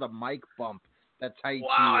just for the mic bump that Taichi.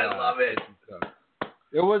 Wow, I love it.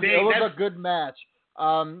 It was a good match.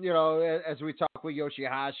 As we talk with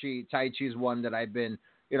Yoshihashi, Taichi's one that I've been,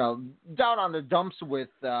 down on the dumps with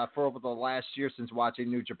for over the last year since watching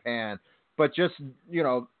New Japan. But just,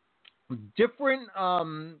 different,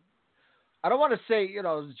 I don't want to say,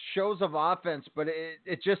 shows of offense, but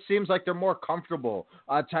it just seems like they're more comfortable.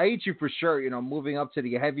 Taichi for sure, moving up to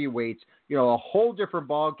the heavyweights, a whole different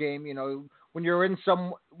ball game, when you're in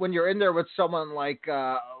there with someone like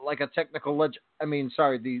a technical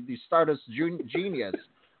the Stardust genius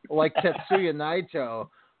like Tetsuya Naito,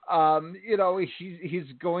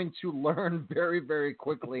 he's going to learn very, very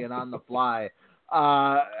quickly and on the fly.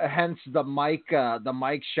 Hence the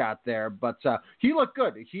mic shot there, but he looked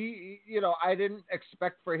good. I didn't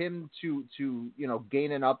expect for him to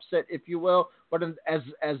gain an upset, if you will, but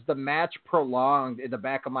as the match prolonged, in the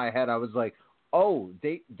back of my head, I was like, oh,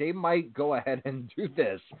 they might go ahead and do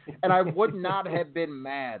this. And I would not have been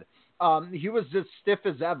mad. He was as stiff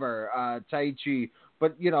as ever, Taichi,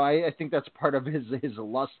 but, I think that's part of his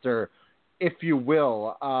luster, if you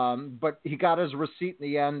will. But he got his receipt in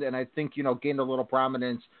the end, and I think, gained a little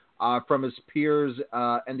prominence from his peers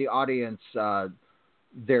and the audience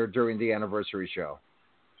there during the anniversary show.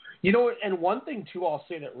 And one thing, too, I'll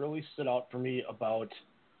say that really stood out for me about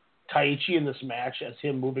Taichi in this match as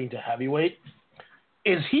him moving to heavyweight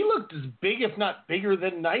is he looked as big, if not bigger,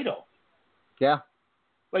 than Naito. Yeah.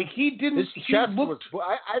 Like, he didn't... His chest was...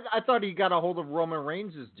 I thought he got a hold of Roman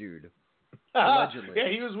Reigns' dude. Allegedly. Yeah,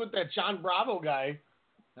 he was with that John Bravo guy.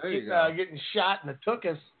 There you go. Getting shot in the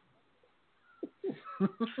tuchus.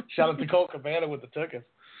 Shout out to Cole Cabana with the tuchus.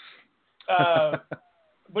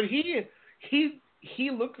 But he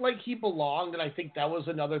looked like he belonged, and I think that was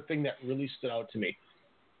another thing that really stood out to me.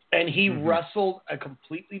 And he wrestled a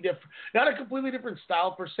completely different, not a completely different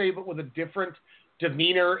style per se, but with a different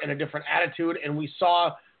demeanor and a different attitude. And we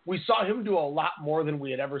saw we saw him do a lot more than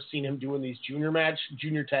we had ever seen him do in these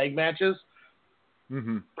junior tag matches.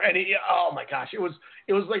 Mm-hmm. And oh my gosh, it was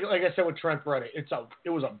like I said with Trent Beretta, it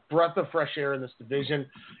was a breath of fresh air in this division.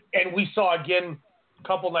 And we saw again a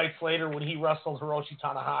couple nights later when he wrestled Hiroshi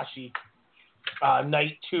Tanahashi,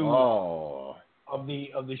 night 2 of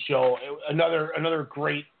the show. Another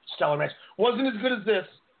great stellar match. Wasn't as good as this,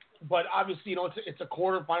 but obviously it's a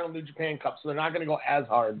quarterfinal New Japan Cup, so they're not going to go as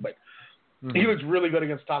hard. But he was really good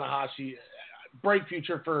against Tanahashi. Bright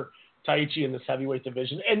future for Taichi in this heavyweight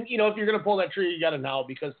division. And, if you're going to pull that trigger, you got to now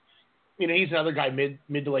because, he's another guy mid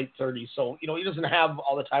to late 30s. So, he doesn't have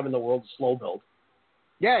all the time in the world to slow build.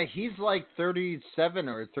 Yeah, he's like 37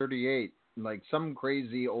 or 38, like some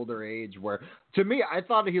crazy older age where, to me, I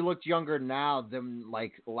thought he looked younger now than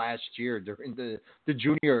like last year during the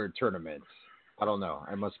junior tournaments. I don't know.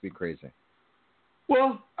 I must be crazy.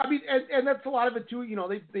 Well, I mean, and that's a lot of it too.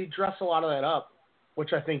 They dress a lot of that up,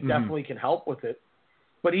 which I think definitely can help with it.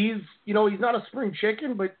 But he's not a spring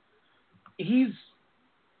chicken, but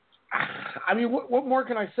I mean, what more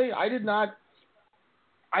can I say? I did not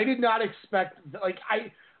expect, like,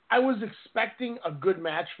 I was expecting a good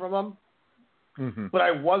match from him, but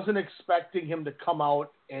I wasn't expecting him to come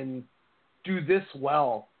out and do this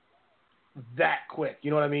well that quick.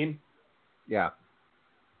 You know what I mean? Yeah.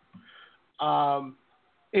 I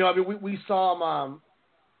mean, we saw him.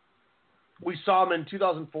 We saw him in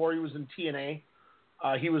 2004. He was in TNA.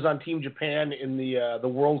 He was on Team Japan in the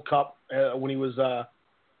World Cup when he was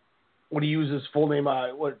when he used his full name.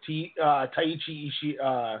 Taichi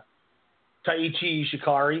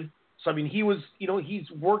Ishikari. So I mean, he was he's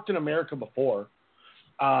worked in America before,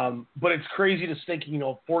 but it's crazy to think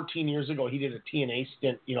 14 years ago he did a TNA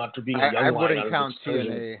stint after being a young I wouldn't count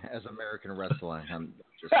TNA as American wrestling. I'm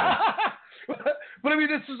just but I mean,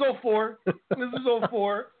 this is 04. This is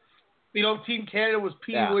 04. Team Canada was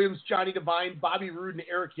Pete Williams, Johnny Devine, Bobby Roode, and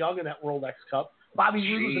Eric Young in that World X Cup. Bobby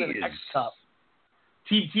Roode was in an X Cup.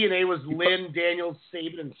 Team TNA was Lynn, Daniels,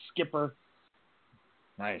 Sabin, and Skipper.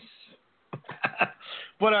 Nice.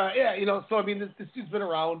 But, so, I mean, this dude's been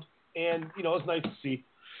around, and, it's nice to see.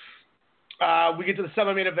 We get to the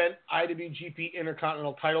semi-main event, IWGP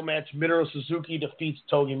Intercontinental title match. Minoru Suzuki defeats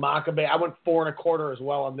Togi Makabe. I went 4 1/4 as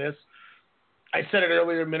well on this. I said it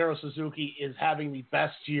earlier, Minoru Suzuki is having the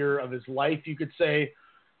best year of his life, you could say.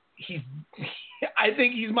 I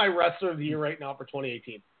think he's my wrestler of the year right now for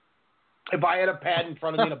 2018. If I had a pad in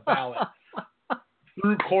front of me and a ballot,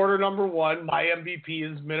 through quarter number 1, my MVP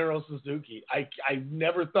is Minoru Suzuki. I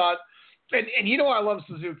never thought, and I love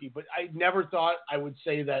Suzuki, but I never thought I would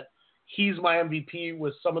say that he's my MVP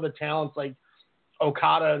with some of the talents like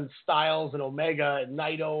Okada and Styles and Omega and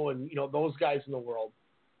Naito and, those guys in the world.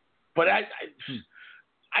 But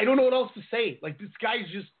I don't know what else to say. Like, this guy's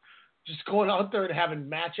just going out there and having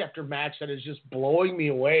match after match that is just blowing me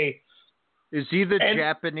away. Is he the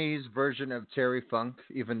Japanese version of Terry Funk,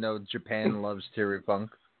 even though Japan loves Terry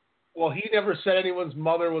Funk? Well, he never said anyone's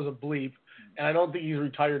mother was a bleep, and I don't think he's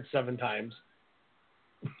retired 7 times.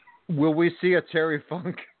 Will we see a Terry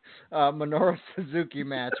Funk Minoru Suzuki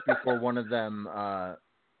match before one of them?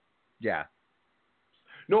 Yeah.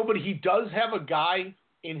 No, but he does have a guy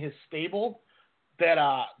in his stable that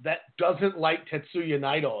doesn't like Tetsuya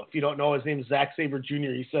Naito. If you don't know, his name is Zack Sabre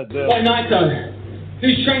Jr. He said this. Why Naito?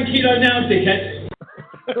 Who's tranquilo now, dickhead?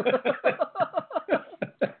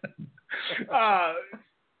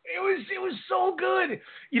 It was so good.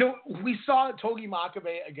 We saw Togi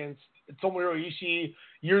Makabe against Tomohiro Ishii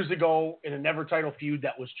years ago in a never title feud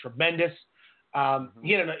that was tremendous.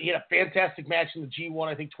 He had a fantastic match in the G1,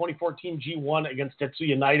 I think 2014 G1 against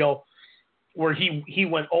Tetsuya Naito, where he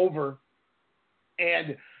went over.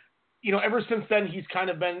 And, ever since then, he's kind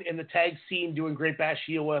of been in the tag scene doing Great Bash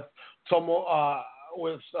Heel with Honma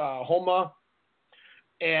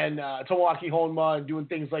and Tomoaki Honma and doing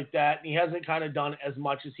things like that. And he hasn't kind of done as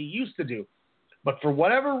much as he used to do. But for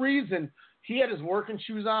whatever reason, he had his working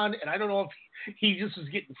shoes on, and I don't know if he just was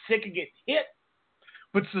getting sick of getting hit.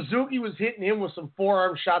 But Suzuki was hitting him with some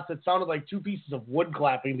forearm shots that sounded like 2 pieces of wood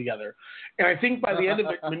clapping together. And I think by the end of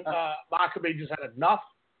it, Makabe just had enough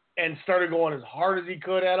and started going as hard as he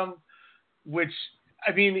could at him, which,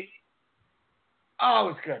 I mean, it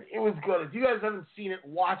was good. It was good. If you guys haven't seen it,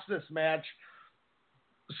 watch this match.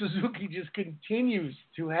 Suzuki just continues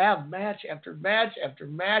to have match after match after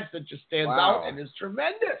match that just stands out and is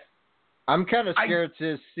tremendous. I'm kind of scared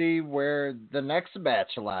to see where the next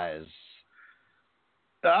match lies.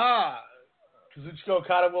 Kazuchika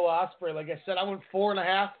Okada, Will Ospreay. Like I said, I went 4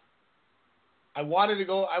 1/2. I wanted to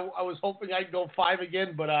go. I was hoping I'd go 5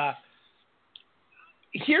 again, but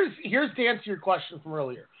here's to answer your question from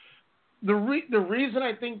earlier. the reason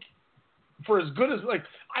I think for as good as like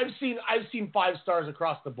I've seen 5 stars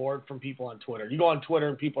across the board from people on Twitter. You go on Twitter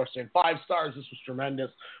and people are saying 5 stars. This was tremendous.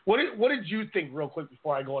 What did you think real quick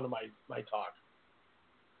before I go into my talk?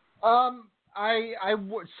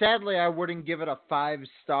 Sadly I wouldn't give it a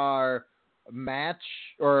 5-star match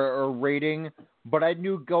or rating, but I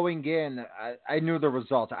knew going in, I knew the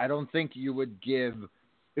result. I don't think you would give,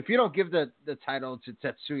 if you don't give the title to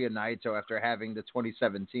Tetsuya Naito after having the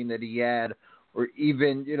 2017 that he had, or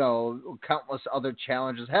even, countless other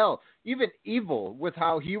challenges. Hell, even Evil with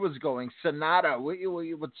how he was going, Sonata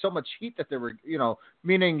with so much heat that they were,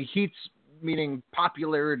 meaning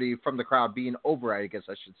popularity from the crowd being over, I guess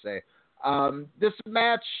I should say. This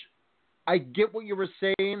match, I get what you were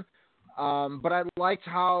saying, but I liked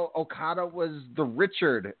how Okada was the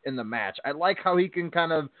Richard in the match. I like how he can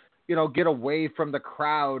kind of, get away from the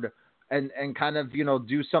crowd and kind of,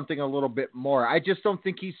 do something a little bit more. I just don't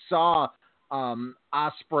think he saw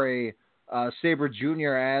Ospreay, Sabre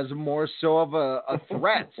Jr. as more so of a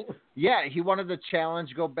threat. Yeah, he wanted the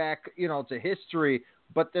challenge, go back, to history,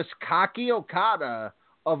 but this cocky Okada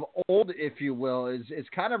of old, if you will, is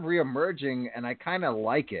kind of reemerging, and I kind of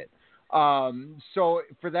like it. So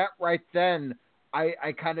for that right then,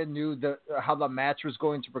 I kind of knew how the match was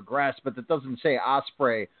going to progress, but that doesn't say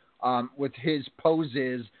Ospreay with his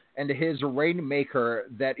poses and his rainmaker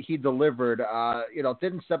that he delivered,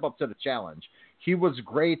 didn't step up to the challenge. He was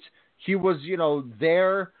great. He was,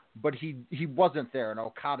 there, but he wasn't there, and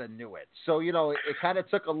Okada knew it. So, it kind of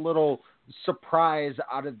took a little surprise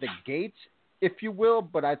out of the gate, if you will,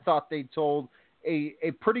 but I thought they told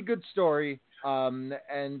a pretty good story,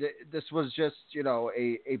 and this was just,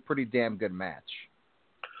 a pretty damn good match.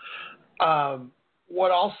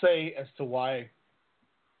 What I'll say as to why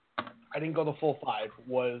I didn't go the full 5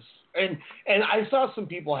 was, and I saw some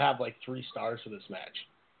people have like 3 stars for this match.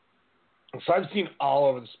 So I've seen all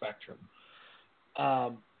over the spectrum.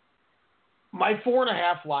 My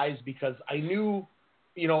 4.5 lies because I knew,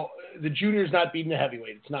 the junior's not beating the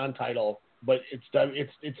heavyweight. It's non-title, but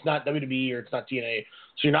it's not WWE or it's not TNA.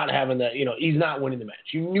 So you're not having that, he's not winning the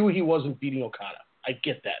match. You knew he wasn't beating Okada. I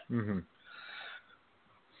get that. Mm-hmm.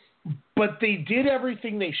 But they did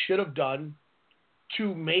everything they should have done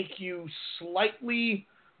to make you slightly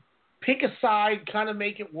pick a side, kind of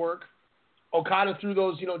make it work. Okada threw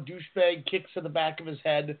those, douchebag kicks to the back of his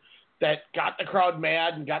head that got the crowd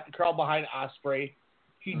mad and got the crowd behind Ospreay.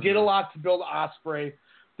 He did a lot to build Ospreay.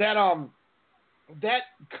 That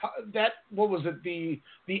what was it? The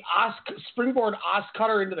springboard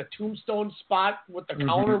Cutter into the tombstone spot with the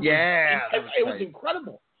counter. Yeah, it was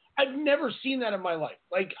incredible. I've never seen that in my life.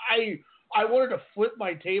 Like I wanted to flip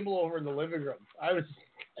my table over in the living room. I was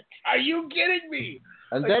like, are you kidding me?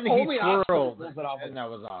 And like, then he twirled, and that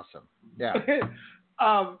was awesome. Yeah.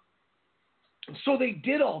 So they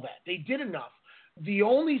did all that. They did enough. The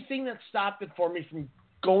only thing that stopped it for me from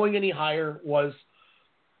going any higher was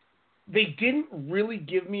they didn't really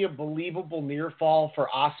give me a believable near fall for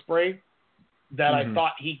Ospreay that I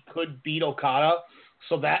thought he could beat Okada.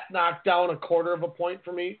 So that knocked down 1/4 of a point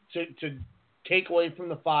for me to take away from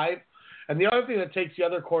the 5. And the other thing that takes the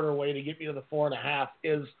other quarter away to get me to the 4.5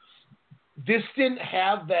 is this didn't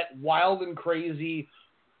have that wild and crazy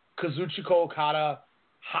Kazuchika Okada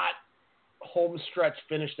hot home stretch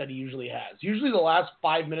finish that he usually has. Usually the last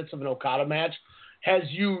 5 minutes of an Okada match has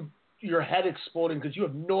your head exploding because you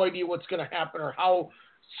have no idea what's going to happen or how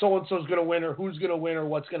so-and-so's going to win or who's going to win or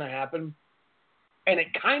what's going to happen. And it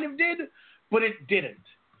kind of did, but it didn't.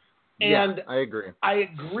 And yeah, I agree. I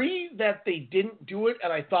agree that they didn't do it,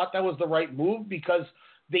 and I thought that was the right move because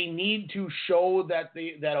they need to show that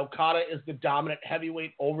that Okada is the dominant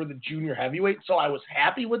heavyweight over the junior heavyweight. So I was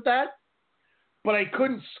happy with that, but I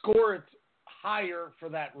couldn't score it higher for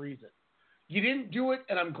that reason. You didn't do it,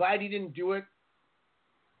 and I'm glad you didn't do it,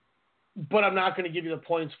 but I'm not going to give you the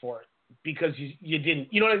points for it because you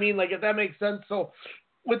didn't. You know what I mean? Like, if that makes sense. So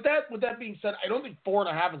with that being said, I don't think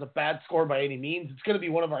 4.5 is a bad score by any means. It's going to be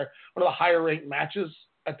one of the higher ranked matches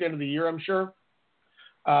at the end of the year, I'm sure.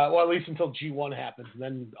 Well, at least until G1 happens, and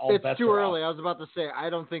then all bets are off. It's too early. I was about to say,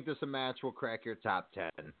 I don't think this match will crack your top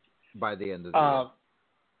 10 by the end of the year.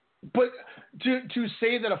 But to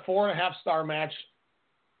say that a 4.5-star match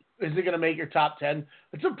isn't going to make your top 10,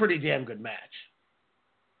 it's a pretty damn good match.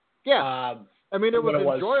 Yeah. I mean, it was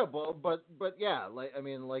enjoyable, but yeah,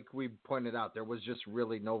 like we pointed out, there was just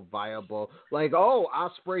really no viable,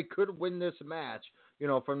 Ospreay could win this match,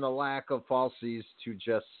 from the lack of falsies to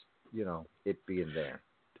just, it being there.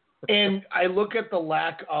 And I look at the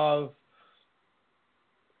lack of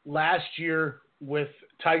last year with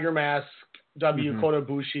Tiger Mask, Kota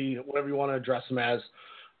Ibushi, whatever you want to address him as.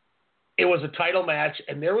 It was a title match,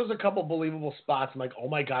 and there was a couple believable spots. I'm like, oh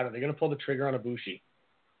my God, are they going to pull the trigger on Ibushi?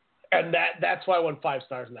 And that's why I won 5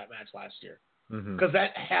 stars in that match last year. Because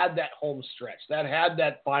that had that home stretch. That had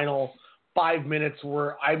that final 5 minutes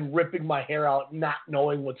where I'm ripping my hair out not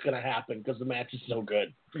knowing what's going to happen because the match is so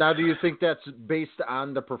good. Now, do you think that's based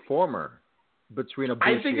on the performer between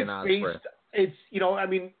Ibushi and Ospreay? It's,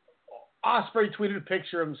 Ospreay tweeted a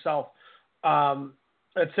picture of himself.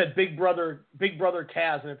 It said Big Brother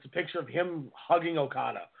Kaz, and it's a picture of him hugging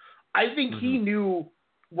Okada. I think he knew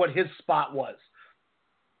what his spot was.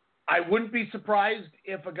 I wouldn't be surprised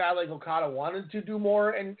if a guy like Okada wanted to do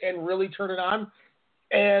more and really turn it on.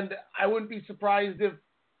 And I wouldn't be surprised if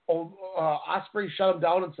Ospreay shut him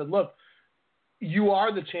down and said, look, you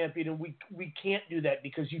are the champion, and we can't do that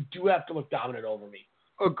because you do have to look dominant over me.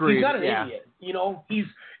 Agreed. He's not an idiot.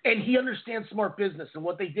 He understands smart business. And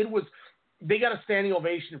what they did was they got a standing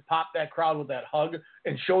ovation and popped that crowd with that hug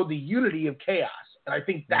and showed the unity of chaos. And I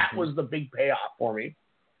think that was the big payoff for me.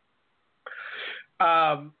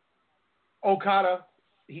 Okada,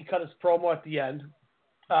 he cut his promo at the end.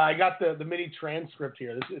 I got the mini transcript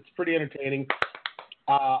here. It's pretty entertaining.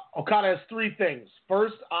 Okada has 3 things.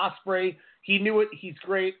 First, Ospreay, he knew it. He's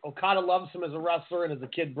great. Okada loves him as a wrestler and as a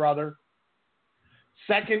kid brother.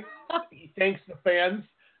 Second, he thanks the fans.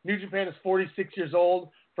 New Japan is 46 years old.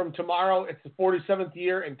 From tomorrow, it's the 47th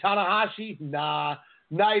year. And Tanahashi, nah.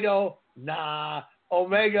 Naito, nah.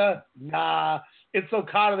 Omega, nah. It's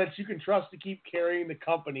Okada that you can trust to keep carrying the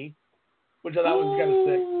company, which I thought was kind of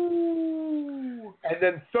sick. And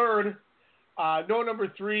then third, no number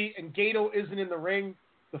 3, and Gato isn't in the ring.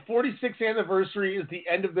 The 46th anniversary is the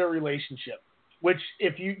end of their relationship. Which,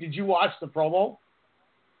 did you watch the promo?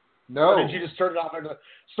 No. Or did you just turn it off?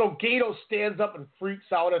 So Gato stands up and freaks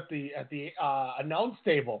out at the announce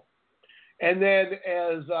table, and then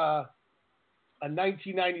as a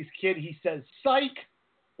 1990s kid, he says, "Psych."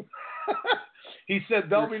 He said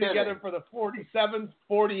they'll be together for the 47th,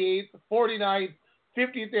 48th, 49th,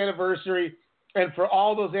 50th anniversary, and for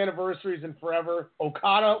all those anniversaries and forever,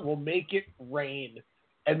 Okada will make it rain.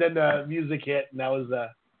 And then the music hit, and that was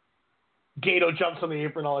Gato jumps on the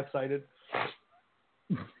apron all excited.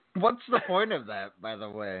 What's the point of that, by the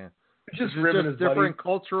way? Just ribbing his different buddy.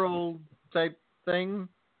 Cultural type thing?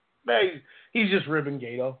 He's just ribbing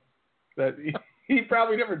Gato. That he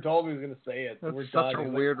probably never told me he was going to say it. That's We're such done. a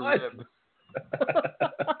He's weird like, rib.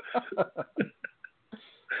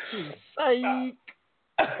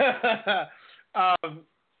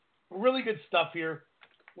 Really good stuff here.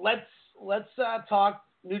 Let's talk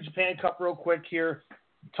New Japan Cup real quick here.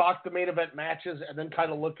 Talk the main event matches, and then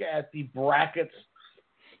kind of look at the brackets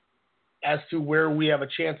as to where we have a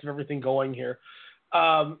chance of everything going here.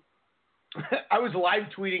 I was live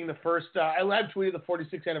tweeting the first. I live tweeted the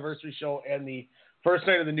 46th anniversary show and the first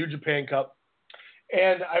night of the New Japan Cup,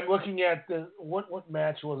 and I'm looking at the what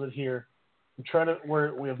match was it here? I'm trying to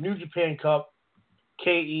where we have New Japan Cup,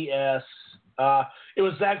 KES. It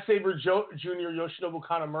was Zack Sabre Jr., Yoshinobu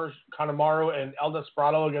Kanemaru, and El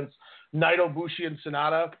Desperado against Naito, Bushi, and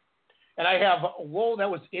Sonata. And I have, whoa, that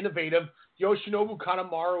was innovative. Yoshinobu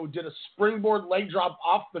Kanemaru did a springboard leg drop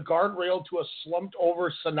off the guardrail to a slumped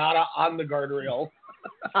over Sonata on the guardrail.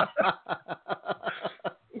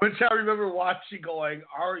 Which I remember watching going,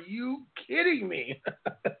 are you kidding me?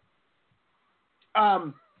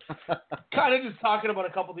 Kind of just talking about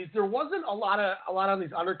a couple of these. There wasn't a lot on these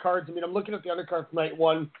undercards. I mean, I'm looking at the undercard for night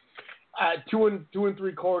 1. 2 and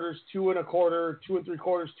 3/4, 2 1/4, 2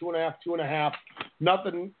 3/4, 2.5, 2.5.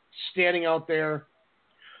 Nothing standing out there.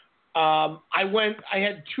 I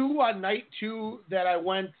had 2 on night 2 that I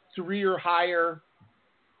went 3 or higher.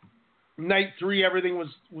 Night 3, everything was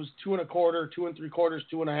 2 1/4, 2 3/4,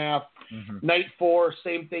 2.5. Night 4,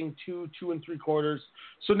 same thing, 2 3/4.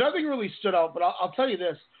 So nothing really stood out. But I'll tell you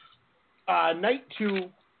this: night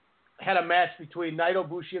 2 had a match between Naito,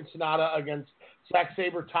 Bushi, and Sonata against Zack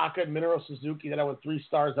Sabre, Taka, and Minoru Suzuki that I went 3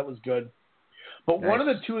 stars. That was good. But one of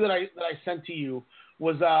the 2 that I sent to you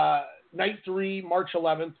was night 3, March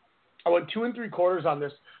 11th. I went 2 3/4 on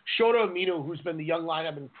this. Shota Umino, who's been the young lion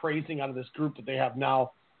I've been praising out of this group that they have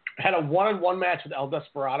now, had a 1-on-1 match with El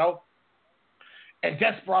Desperado. And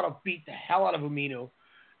Desperado beat the hell out of Umino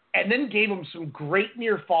and then gave him some great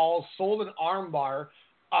near falls, sold an arm bar.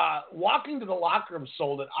 Walking to the locker room,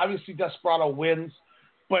 sold it. Obviously, Desperado wins.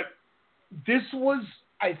 But this was,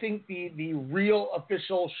 I think, the real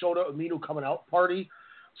official Shota Umino coming out party.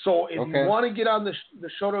 So if you want to get on the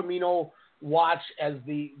Shota Umino watch as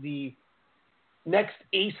the next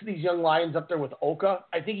ace of these young lions up there with Oka,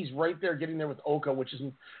 I think he's right there getting there with Oka, which is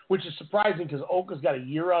surprising because Oka's got a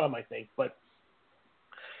year on him, I think. But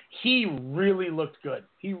he really looked good.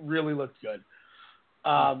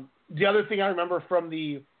 The other thing I remember from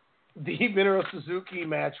the Minoru Suzuki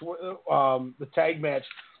match, the tag match,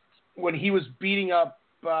 when he was beating up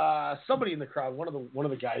somebody in the crowd, one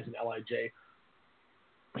of the guys in LIJ,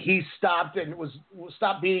 he stopped and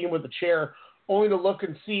stopped beating him with a chair, only to look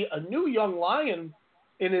and see a new young lion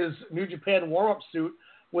in his New Japan warm-up suit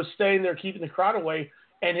was staying there keeping the crowd away,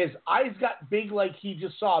 and his eyes got big like he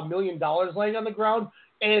just saw $1 million laying on the ground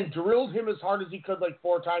and drilled him as hard as he could like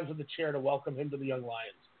 4 times with the chair to welcome him to the Young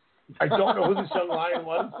Lions. I don't know who this young lion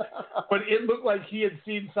was, but it looked like he had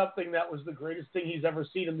seen something that was the greatest thing he's ever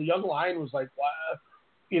seen, and the young lion was like,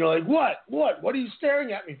 what? What are you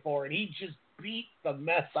staring at me for? And he just beat the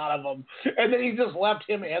mess out of him, and then he just left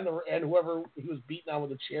him and whoever he was beating on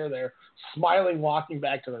with the chair there, smiling, walking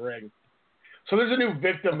back to the ring. So there's a new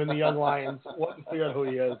victim in the Young Lions. We'll figure out who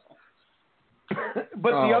he is.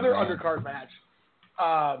 But the other undercard match,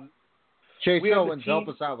 Chase Owens, help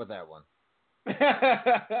us out with that one.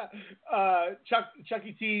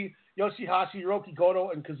 Chucky T, Yoshihashi, Hiroki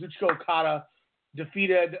Goto, and Kazuchika Okada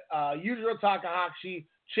defeated Yujiro Takahashi,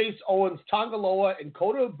 Chase Owens, Tonga Loa, and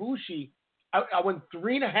Kota Ibushi. I went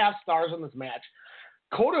 3.5 stars on this match.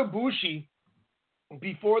 Kota Ibushi,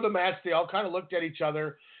 before the match, they all kind of looked at each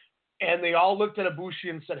other, and they all looked at Ibushi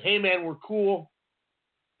and said, "Hey man, we're cool.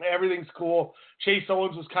 Everything's cool." Chase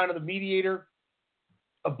Owens was kind of the mediator.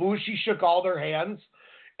 Ibushi shook all their hands.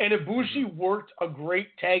 And Ibushi worked a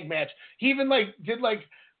great tag match. He even did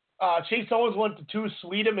Chase Owens went to Too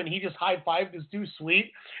Sweet him, and he just high-fived his Too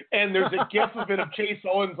Sweet. And there's a gif of it of Chase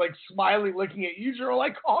Owens smiling, looking at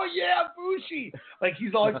Yujiro "Oh yeah, Ibushi!"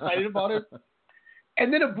 He's all excited about it.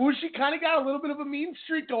 And then Ibushi kind of got a little bit of a mean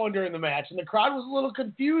streak going during the match, and the crowd was a little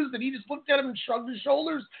confused, and he just looked at him and shrugged his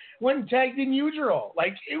shoulders, went and tagged in Yujiro.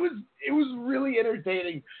 It was really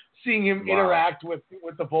entertaining seeing him interact with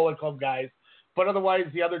the Bullet Club guys. But otherwise,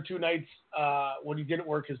 the other 2 nights, when he didn't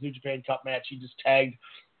work his New Japan Cup match, he just tagged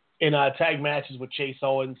in tag matches with Chase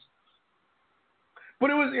Owens.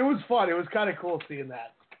 But it was fun. It was kind of cool seeing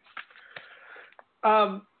that.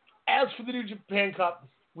 As for the New Japan Cup,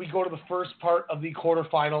 we go to the first part of the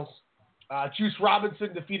quarterfinals. Juice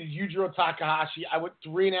Robinson defeated Yujiro Takahashi. I went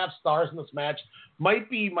 3.5 stars in this match. Might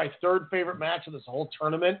be my 3rd favorite match of this whole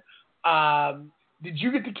tournament. Did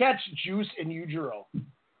you get to catch Juice and Yujiro?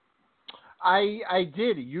 I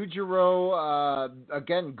did. Yujiro,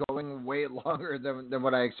 again, going way longer than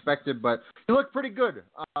what I expected, but he looked pretty good.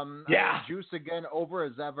 Juice, again, over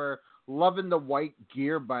as ever. Loving the white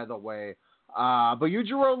gear, by the way. But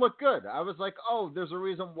Yujiro looked good. I was like, there's a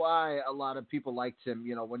reason why a lot of people liked him,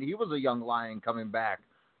 when he was a young lion coming back,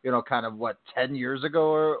 10 years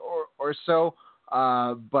ago or so.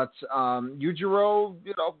 But Yujiro,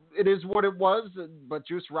 it is what it was. But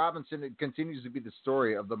Juice Robinson, it continues to be the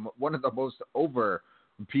story of one of the most over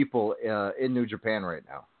people in New Japan right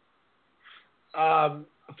now.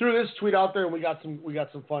 Threw this tweet out there, and we got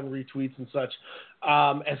some fun retweets and such.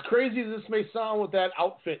 As crazy as this may sound with that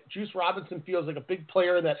outfit, Juice Robinson feels like a big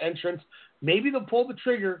player in that entrance. Maybe they'll pull the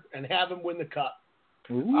trigger and have him win the cup.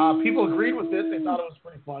 People agreed with this. They thought it was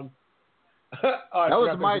pretty fun. That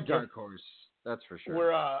was my dark horse. That's for sure.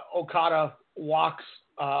 Where Okada walks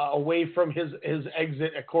away from his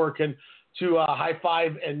exit at Korakuen to high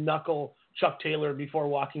five and knuckle Chuck Taylor before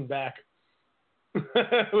walking back,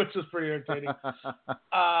 which was pretty entertaining.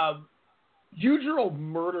 Yujiro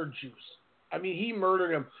murdered Juice. I mean, he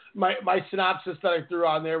murdered him. My synopsis that I threw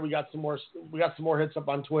on there. We got some more hits up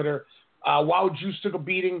on Twitter. Wow, Juice took a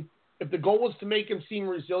beating. If the goal was to make him seem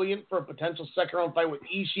resilient for a potential second round fight with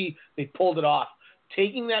Ishii, they pulled it off.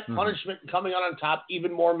 Taking that punishment and coming out on top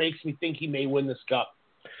even more makes me think he may win this cup.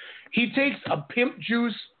 He takes a pimp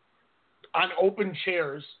Juice on open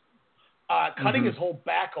chairs, cutting his whole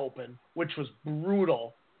back open, which was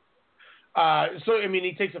brutal.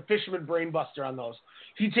 He takes a fisherman brainbuster on those.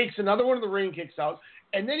 He takes another one of the ring kicks out,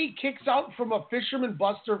 and then he kicks out from a fisherman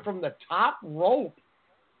buster from the top rope.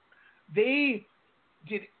 They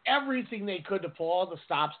did everything they could to pull all the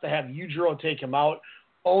stops to have Yujiro take him out,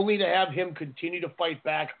 only to have him continue to fight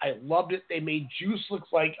back. I loved it. They made Juice look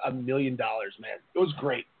like $1 million, man. It was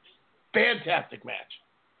great. Fantastic match.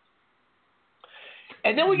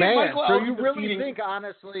 And then we get Michael So Elgin you really defeating... think,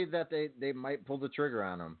 honestly, that they might pull the trigger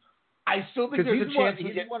on him? I still think there's a chance.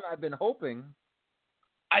 He's one I've been hoping.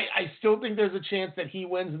 I still think there's a chance that he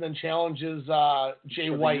wins and then challenges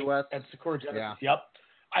Jay White at Sakura Genesis. Yeah. Yep.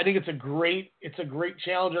 I think it's a great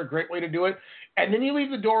challenge, or a great way to do it. And then you leave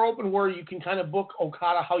the door open where you can kind of book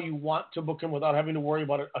Okada how you want to book him without having to worry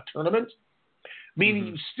about a tournament. Meaning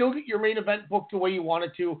you still get your main event booked the way you want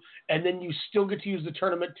it to, and then you still get to use the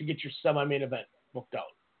tournament to get your semi-main event booked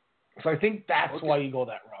out. So I think that's why you go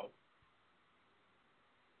that route.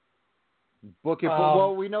 Booking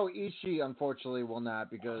well, we know Ishii unfortunately will not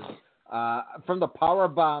because from the power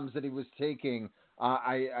bombs that he was taking,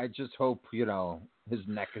 I just hope his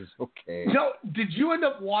neck is okay. No, did you end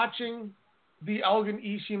up watching the Elgin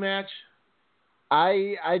Ishii match?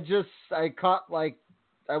 I caught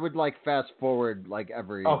I would fast forward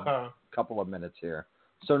every couple of minutes here,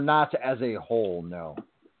 so not as a whole. No,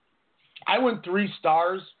 I went 3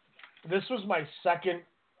 stars. This was my second.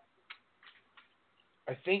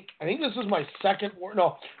 I think this was my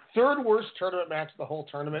third worst tournament match of the whole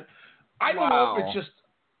tournament. I don't know if it's just,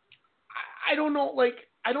 I don't know,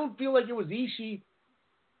 I don't feel like it was Ishii.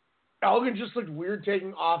 Elgin just looked weird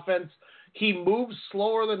taking offense. He moved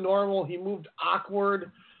slower than normal. He moved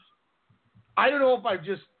awkward. I don't know if I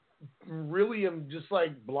just really am just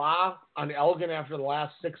blah on Elgin after the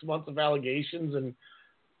last 6 months of allegations and,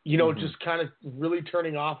 just kind of really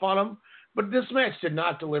turning off on him. But this match did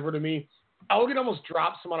not deliver to me. Elgin almost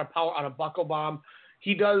drops him on a buckle bomb.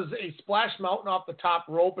 He does a splash mountain off the top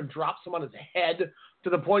rope and drops him on his head to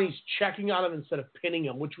the point he's checking on him instead of pinning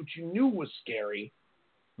him, which you knew was scary.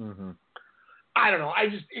 Mm-hmm. I don't know.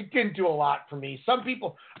 It didn't do a lot for me. Some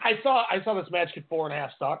people, I saw this match get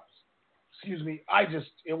 4.5 stars. Excuse me.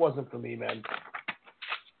 It wasn't for me, man.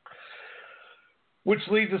 Which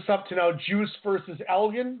leads us up to now Juice versus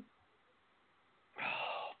Elgin.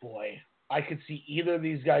 Oh, boy. I could see either of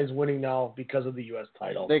these guys winning now because of the U.S.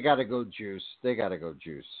 title. They got to go Juice.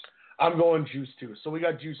 I'm going Juice too. So we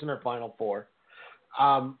got Juice in our final 4.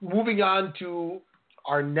 Moving on to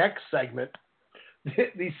our next segment.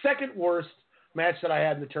 The second worst match that I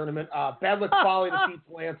had in the tournament, Bad Luck Fale defeats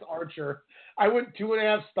Lance Archer. I went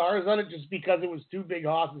 2.5 stars on it just because it was 2 big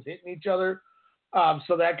hosses hitting each other.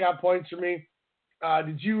 So that got points for me.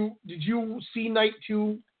 Did you see night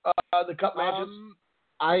 2, the cup matches?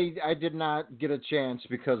 I did not get a chance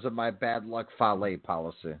because of my Bad Luck Fale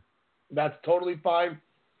policy. That's totally fine.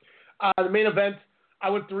 The main event,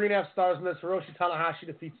 I went 3.5 stars on this. Hiroshi Tanahashi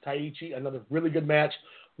defeats Taichi. Another really good match.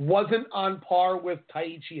 Wasn't on par with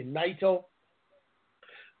Taichi and Naito,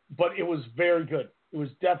 but it was very good. It was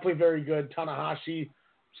definitely very good. Tanahashi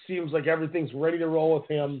seems like everything's ready to roll with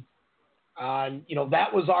him.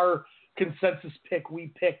 That was our consensus pick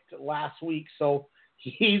we picked last week, so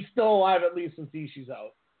he's still alive at least since Ishii's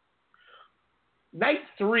out. Night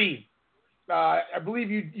 3, I believe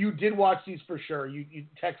you did watch these for sure. You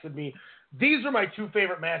texted me. These are my 2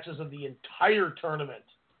 favorite matches of the entire tournament.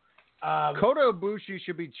 Kota Ibushi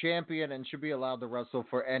should be champion and should be allowed to wrestle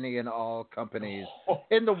for any and all companies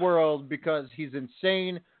in the world because he's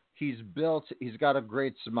insane, he's built, he's got a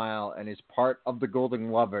great smile, and he's part of the Golden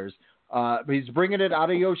Lovers. He's bringing it out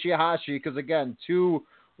of Yoshihashi because, again, two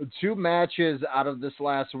matches out of this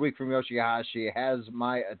last week from Yoshihashi has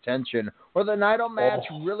my attention. Or the Naito match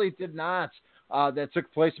really did not. That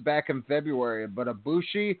took place back in February. But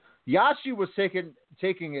Yashi was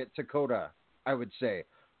taking it to Kota, I would say.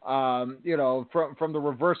 From the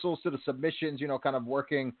reversals to the submissions, kind of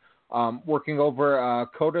working over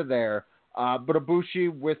Kota there. But Ibushi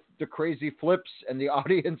with the crazy flips and the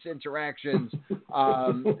audience interactions,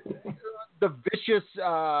 the vicious,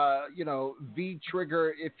 V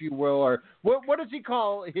trigger, if you will, or what does he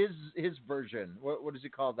call his version? What does he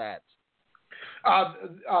call that?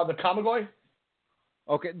 The Kamigoye.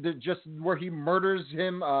 Okay, just where he murders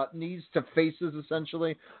him, knees to faces,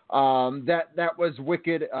 essentially. That was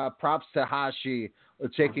wicked. Props to Hashi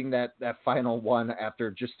taking that final one after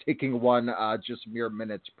just taking one just mere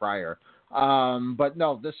minutes prior. But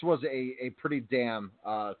no, this was a pretty damn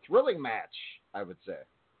thrilling match, I would say.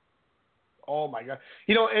 Oh my God!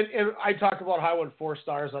 And I talked about how I went 4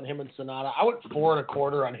 stars on him and Sonata. I went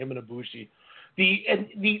 4.25 on him and Ibushi. The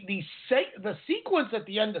sequence at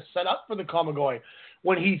the end to set up for the Kamigoye,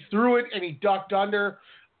 when he threw it and he ducked under,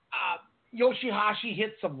 Yoshihashi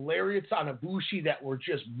hit some lariats on Ibushi that were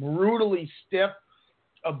just brutally stiff.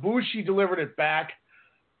 Ibushi delivered it back.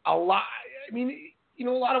 A lot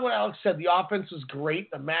of what Alex said. The offense was great.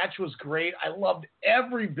 The match was great. I loved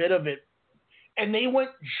every bit of it. And they went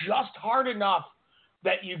just hard enough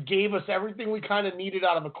that you gave us everything we kind of needed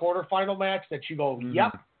out of a quarterfinal match that you go,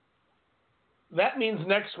 yep. That means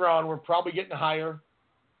next round we're probably getting higher.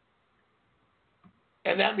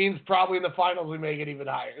 And that means probably in the finals we may get even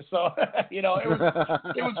higher. So, it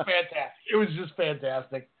was fantastic. It was just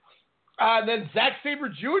fantastic. Then Zack Sabre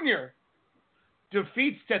Jr.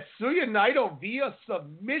 defeats Tetsuya Naito via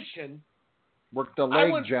submission. Work the leg, I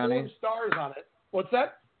went Johnny. 4 stars on it. What's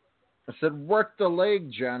that? I said, work the leg,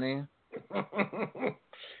 Johnny.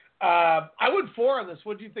 I went 4 on this.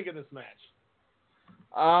 What do you think of this match?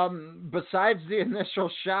 Besides the initial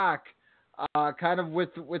shock, kind of with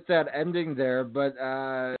that ending there, but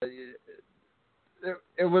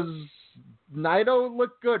it was Naito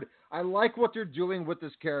looked good. I like what they're doing with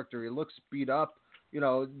this character. He looks beat up.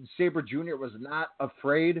 Sabre Jr. was not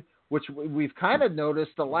afraid, which we've kind of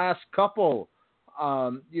noticed the last couple,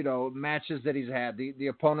 matches that he's had. The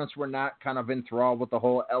opponents were not kind of enthralled with the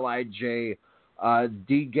whole LIJ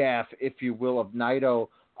DGAF, if you will, of Naito.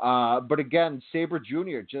 But again, Sabre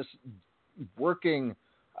Jr. just working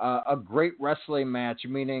a great wrestling match,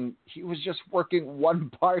 meaning he was just working one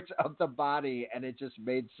part of the body, and it just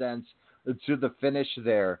made sense to the finish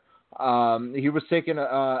there. He was taking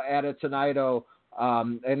at it to Naito.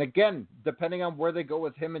 And again, depending on where they go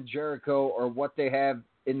with him and Jericho or what they have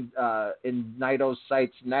in Naito's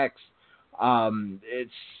sights next,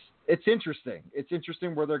 it's interesting. It's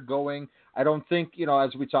interesting where they're going. I don't think,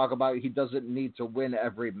 as we talk about, he doesn't need to win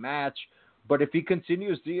every match, but if he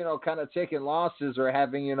continues to, kind of taking losses or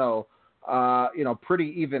having,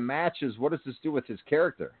 pretty even matches, what does this do with his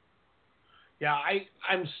character? Yeah, I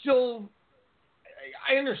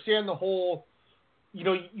understand the whole,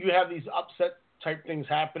 you have these upset type things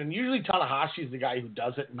happen, and usually Tanahashi is the guy who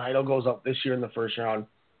does it. Naito goes up this year in the first round.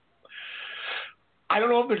 I don't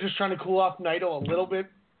know if they're just trying to cool off Naito a little bit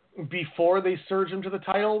before they surge him to the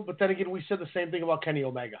title, but then again, we said the same thing about Kenny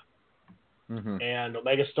Omega. Mm-hmm. And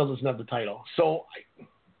Omega still doesn't have the title. So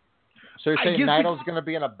you're saying Naito's going to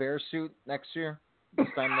be in a bear suit next year? This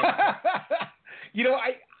time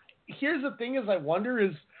here's the thing is I wonder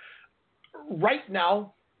is right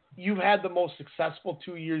now you've had the most successful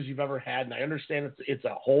 2 years you've ever had, and I understand it's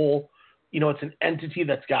a whole, it's an entity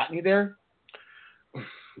that's gotten you there.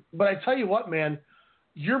 But I tell you what, man,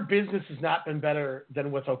 your business has not been better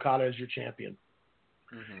than with Okada as your champion.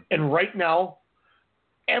 Mm-hmm. And right now,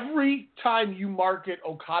 every time you market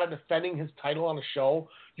Okada defending his title on a show,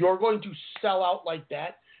 you're going to sell out like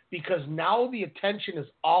that because now the attention is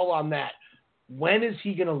all on that. When is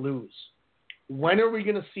he going to lose? When are we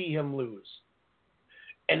going to see him lose?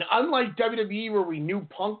 And unlike WWE where we knew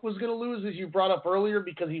Punk was going to lose, as you brought up earlier,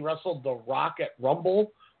 because he wrestled The Rock at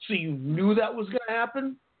Rumble, so you knew that was going to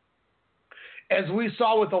happen. As we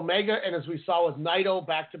saw with Omega and as we saw with Naito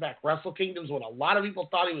back-to-back Wrestle Kingdoms when a lot of people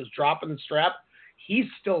thought he was dropping the strap, he's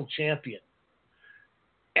still champion.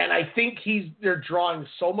 And I think they're drawing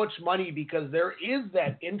so much money because there is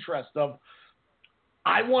that interest of,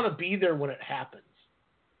 I want to be there when it happens.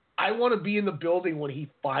 I want to be in the building when he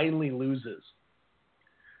finally loses.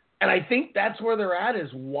 And I think that's where they're at is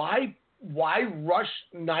why rush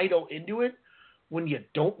Naito into it when you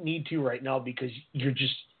don't need to right now because you're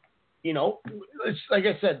just, it's like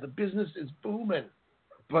I said, the business is booming.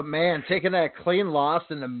 But man, taking that clean loss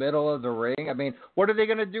in the middle of the ring, I mean, what are they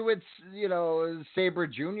going to do with, Sabre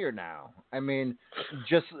Jr. now? I mean,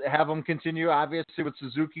 just have him continue, obviously, with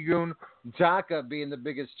Suzuki-gun, Taka being the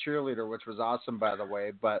biggest cheerleader, which was awesome, by the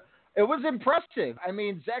way, but it was impressive. I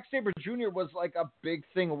mean, Zack Sabre Jr. was like a big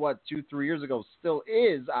thing, 2-3 years ago, still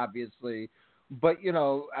is, obviously, but,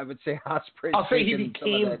 I would say Ospreay's I'll say he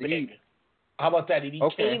became big. Heat. How about that? He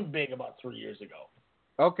became big about 3 years ago.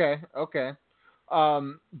 Okay.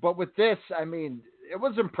 But with this, I mean, it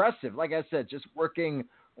was impressive. Like I said, just working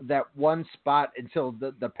that one spot until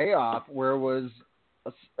the payoff where it was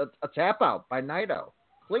a tap out by Naito.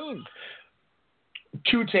 Clean.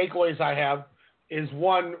 2 takeaways I have is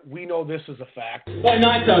one, we know this is a fact. Why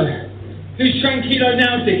Naito? Who's tranquilo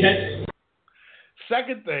now, dickhead?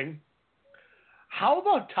 Second thing, how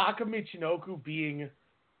about Taka Michinoku being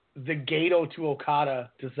the Gato to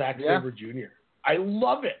Okada to Zack Sabre Jr.? I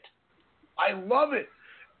love it.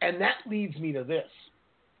 And that leads me to this.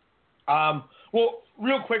 Well,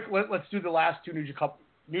 real quick, let's do the last 2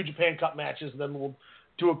 New Japan Cup matches, and then we'll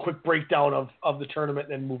do a quick breakdown of the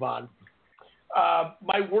tournament and then move on.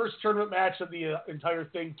 My worst tournament match of the entire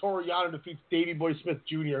thing, Toru Yano defeats Davey Boy Smith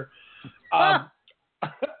Jr.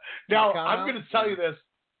 Now, I'm going to tell you this.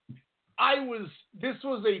 This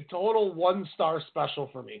was a total 1-star special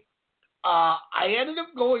for me. I ended up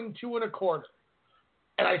going 2 1/4.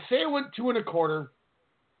 And I say I went 2 1/4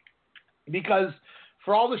 because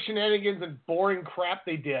for all the shenanigans and boring crap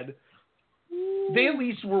they did, they at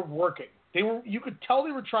least were working. You could tell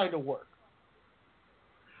they were trying to work.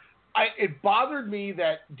 It bothered me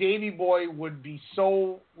that Davey Boy would be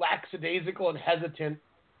so lackadaisical and hesitant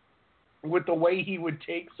with the way he would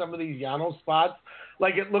take some of these Yano spots.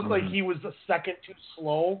 Like it looked like he was a second too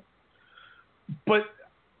slow. But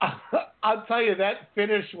I'll tell you, that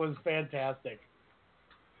finish was fantastic.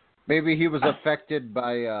 Maybe he was affected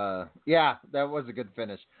by, that was a good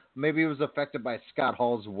finish. Maybe he was affected by Scott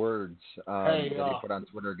Hall's words that he put on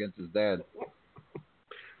Twitter against his dad.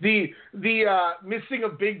 The missing a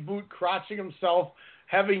big boot, crotching himself,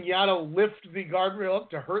 having Yano lift the guardrail up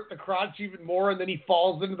to hurt the crotch even more, and then he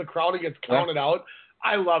falls into the crowd and gets counted out.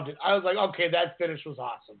 I loved it. I was like, okay, that finish was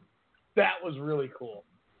awesome. That was really cool.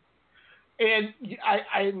 And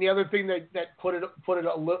and the other thing that put it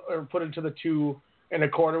to the 2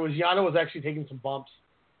 1/4 was Yano was actually taking some bumps,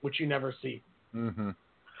 which you never see. Mm-hmm.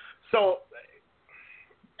 So,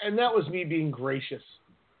 and that was me being gracious,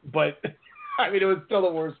 but I mean it was still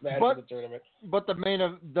the worst match of the tournament. But the main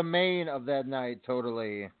of that night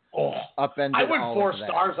totally upended. I went all 4 of that.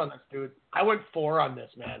 stars on this, dude. I went 4 on this,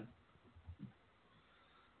 man.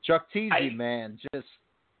 Chuck Teasy, man, just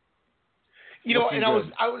and I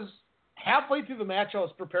was halfway through the match. I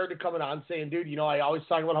was prepared to come on saying, dude, I always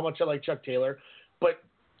talk about how much I like Chuck Taylor, but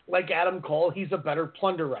like Adam Cole, he's a better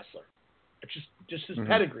plunder wrestler. It's just his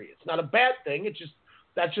pedigree. It's not a bad thing.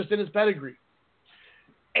 That's just in his pedigree.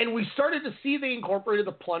 And we started to see they incorporated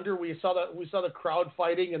the plunder. We saw the crowd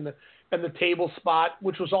fighting and the table spot,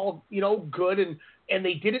 which was all good, and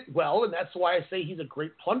they did it well, and that's why I say he's a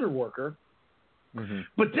great plunder worker. Mm-hmm.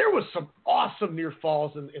 But there was some awesome near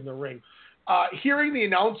falls in the ring. Hearing the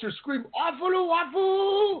announcer scream "Awful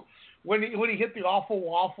waffle" when he hit the awful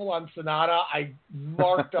waffle on Sonata, I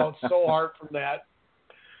marked out so hard from that.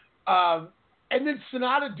 And then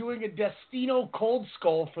Sonata doing a Destino Cold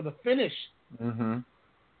Skull for the finish. Mm-hmm.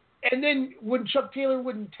 And then when Chuck Taylor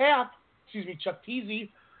wouldn't tap, Chuck Teasy,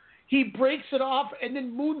 he breaks it off and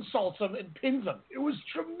then moonsaults him and pins him. It was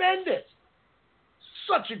tremendous.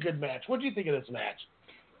 Such a good match. What do you think of this match?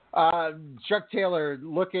 Chuck Taylor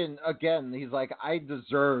looking again. He's like, I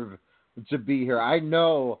deserve to be here. I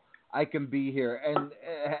know I can be here. And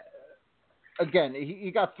again,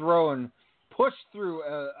 he got pushed through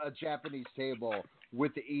a Japanese table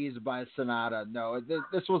with ease by Sonata. No,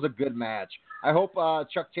 this was a good match. I hope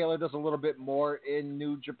Chuck Taylor does a little bit more in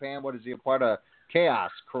New Japan. What is he, a part of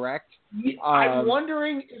Chaos, correct? I'm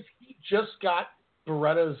wondering if he just got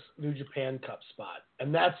Beretta's New Japan Cup spot.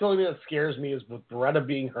 And that's the only thing that scares me is with Beretta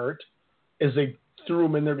being hurt, is they threw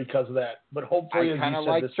him in there because of that. But hopefully, I kind of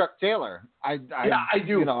like Chuck Taylor. I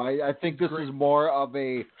do. I think this is more of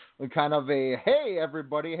a kind of a, hey,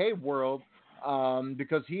 everybody, hey, world.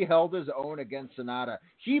 Because he held his own against Sonata.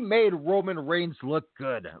 He made Roman Reigns look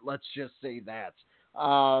good. Let's just say that.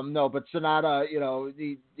 No, but Sonata,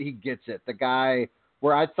 he gets it. The guy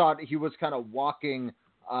where I thought he was kind of walking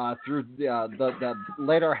through the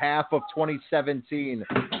later half of 2017,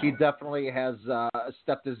 he definitely has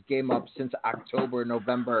stepped his game up since October,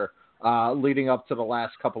 November, leading up to the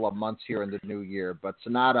last couple of months here in the new year. But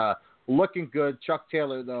Sonata looking good. Chuck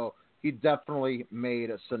Taylor, though, he definitely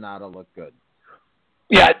made Sonata look good.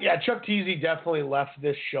 Yeah, Chuck Teasy definitely left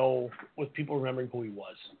this show with people remembering who he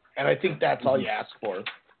was. And I think that's all you ask for.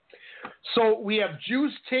 So we have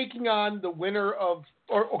Juice taking on the winner of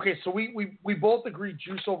so we both agree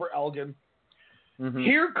Juice over Elgin. Mm-hmm.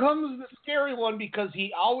 Here comes the scary one because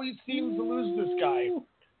he always seems to lose this guy.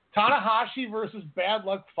 Tanahashi versus Bad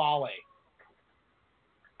Luck Fale.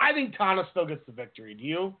 I think Tana still gets the victory. Do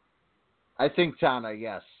you? I think Tana,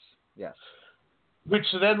 yes. Which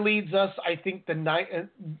then leads us, I think, the night.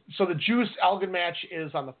 So the Juice Elgin match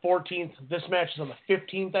is on the 14th. This match is on the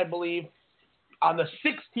 15th, I believe. On the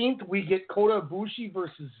 16th, we get Kota Ibushi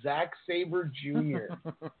versus Zack Sabre Jr.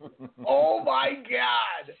 Oh my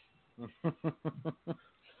God!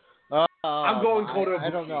 I'm going Kota Ibushi. I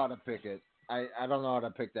don't know how to pick it. I don't know how to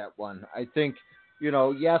pick that one. I think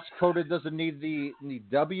yes, Kota doesn't need the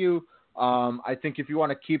W. I think if you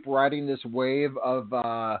want to keep riding this wave of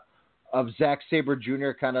Zack Sabre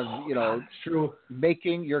Jr. kind of,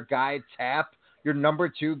 making your guy tap, your number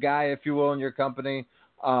 2 guy, if you will, in your company,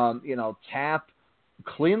 tap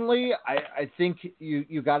cleanly. I think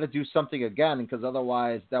you got to do something again, because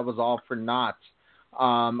otherwise that was all for naught.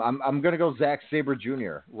 I'm going to go Zack Sabre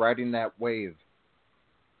Jr. riding that wave.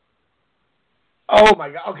 Oh my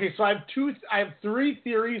God. Okay, so I have 3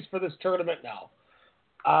 theories for this tournament now.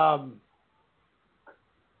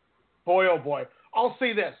 Boy, oh boy. I'll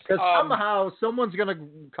say this. Because somehow someone's going to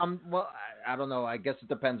come. Well, I don't know. I guess it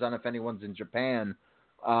depends on if anyone's in Japan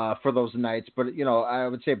for those nights. But, I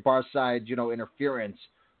would say bar side, interference.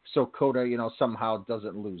 So Kota, somehow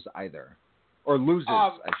doesn't lose either. Or loses,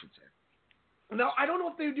 I should say. No, I don't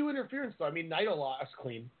know if they do interference, though. I mean, Naito lost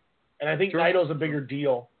clean. And I think Naito's a bigger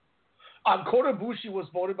deal. Kota Ibushi was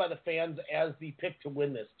voted by the fans as the pick to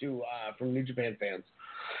win this, too, from New Japan fans.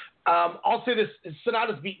 I'll say this.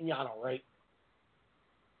 Sonata's beating Yano, right?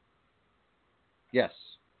 Yes.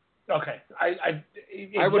 Okay.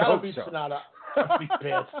 I would hope so. Sonata, I'd be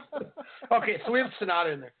pissed. Okay, so we have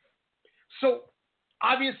Sonata in there. So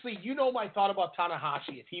obviously, you know my thought about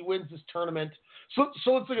Tanahashi. If he wins this tournament, so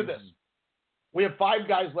let's look at this. We have 5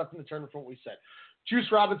 guys left in the tournament from what we said.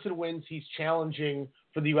 Juice Robinson wins. He's challenging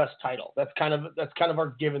for the U.S. title. That's kind of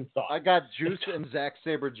our given thought. I got Juice and Zack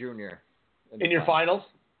Sabre Jr. in your finals.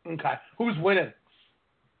 Okay, who's winning?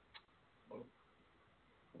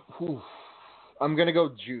 I'm gonna go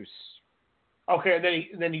Juice. Okay,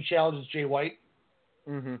 and then he challenges Jay White.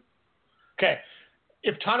 Mm-hmm. Okay,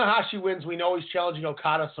 if Tanahashi wins, we know he's challenging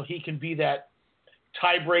Okada, so he can be that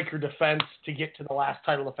tiebreaker defense to get to the last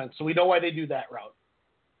title defense. So we know why they do that route.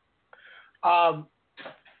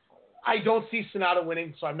 I don't see Sonata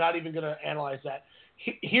winning, so I'm not even going to analyze that.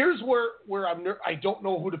 Here's where I don't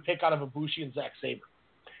know who to pick out of Ibushi and Zack Sabre.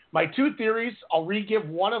 My 2 theories, I'll re-give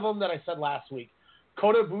one of them that I said last week.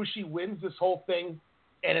 Kota Ibushi wins this whole thing,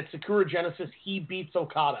 and at Sakura Genesis, he beats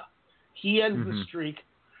Okada. He ends the streak,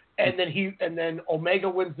 and then Omega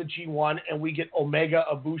wins the G1, and we get Omega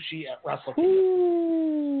Ibushi at WrestleCast.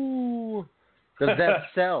 Ooh. Does that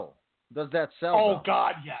sell? Oh,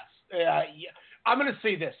 God, yes. Yeah. I'm going to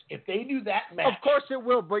say this. If they do that match... Of course it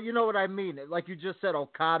will, but you know what I mean. Like you just said,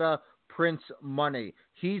 Okada prints money.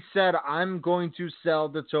 He said, I'm going to sell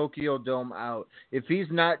the Tokyo Dome out. If he's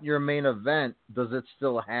not your main event, does it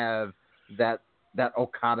still have that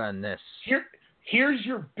Okada-ness? Here's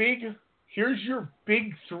your big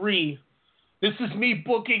 3. This is me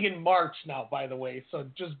booking in March now, by the way, so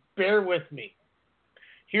just bear with me.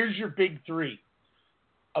 Here's your big 3.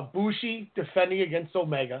 Ibushi defending against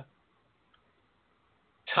Omega.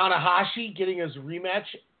 Tanahashi getting his rematch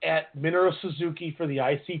at Minoru Suzuki for the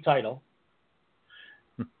IC title.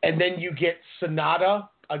 And then you get Sonata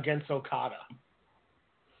against Okada.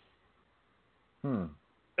 And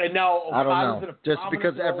now I don't know. in a Just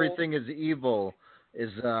because role. everything is evil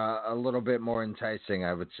is a little bit more enticing,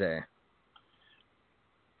 I would say.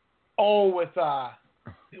 Oh,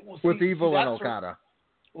 with Evil and Okada.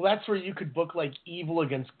 That's where you could book like Evil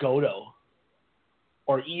against Goto.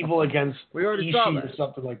 Or Evil against Ishii or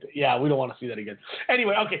something like that. Yeah, we don't want to see that again.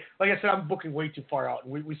 Anyway, okay, like I said, I'm booking way too far out,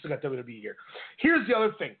 and we still got WWE here. Here's the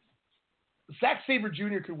other thing. Zack Sabre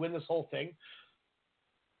Jr. could win this whole thing,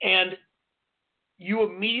 and you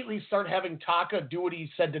immediately start having Taka do what he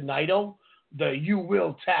said to Naito, you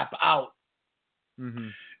will tap out. Mm-hmm.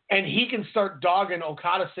 And he can start dogging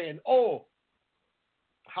Okada saying, oh,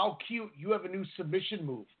 how cute, you have a new submission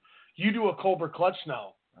move. You do a Cobra Clutch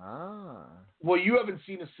now. Well, you haven't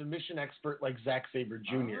seen a submission expert like Zack Sabre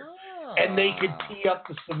Jr. And they could tee up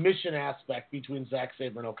the submission aspect between Zack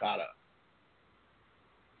Sabre and Okada.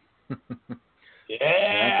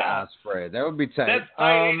 Yeah. That's Ospreay. That would be tight. That's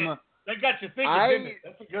tight. That got you thinking, didn't it?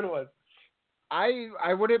 That's a good one.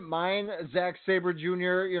 I wouldn't mind Zack Sabre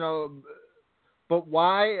Jr., but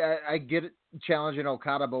why? I get it challenging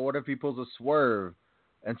Okada, but what if he pulls a swerve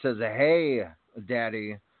and says, hey,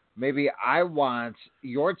 Daddy, maybe I want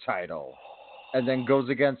your title, and then goes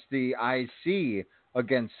against the IC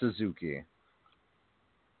against Suzuki.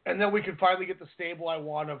 And then we can finally get the stable I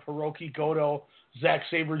want of Hiroki Goto, Zack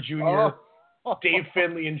Sabre Jr., Dave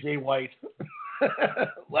Finlay, and Jay White.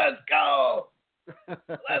 Let's go!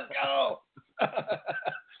 Let's go!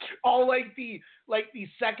 All like the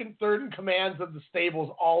second, third, and commands of the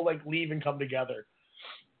stables all like leave and come together.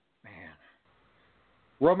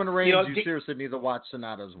 Roman Reigns, you seriously need to watch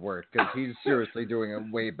Sonata's work because he's seriously doing a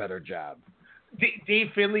way better job.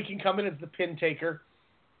 Dave Finlay can come in as the pin taker,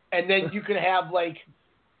 and then you could have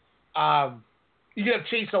you could have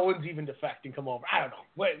Chase Owens even defect and come over. I don't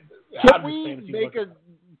know.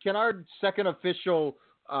 Can our second official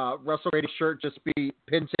WrestleRadio shirt just be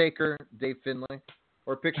pin taker Dave Finlay,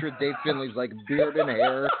 or picture Dave Finlay's like beard and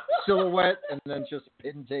hair silhouette, and then just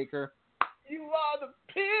pin taker? You are the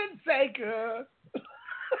pin taker.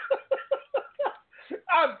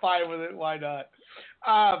 I'm fine with it. Why not?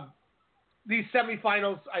 These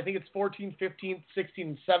semifinals, I think it's 14th, 15th, 16th,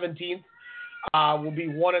 and 17th, will be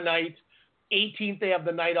one a night. 18th, they have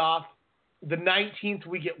the night off. The 19th,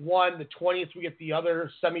 we get one. The 20th, we get the other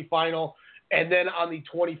semifinal. And then on the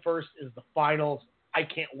 21st is the finals. I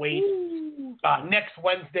can't wait. Next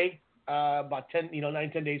Wednesday, about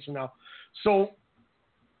 9-10 days from now. So,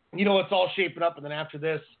 it's all shaping up. And then after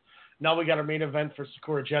this, now we got our main event for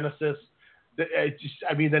Sakura Genesis.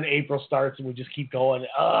 Then April starts and we just keep going.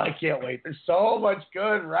 Oh, I can't wait. There's so much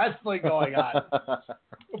good wrestling going on.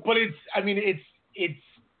 But it's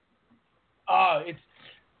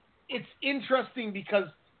interesting because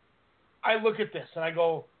I look at this and I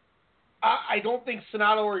go, I don't think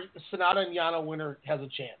Sonata and Yano winner has a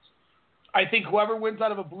chance. I think whoever wins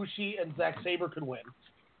out of Ibushi and Zack Sabre could win.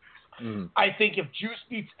 I think if Juice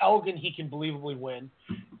beats Elgin, he can believably win.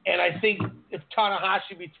 And I think if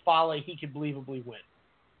Tanahashi beats Fale, he can believably win.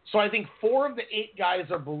 So I think 4 of the 8 guys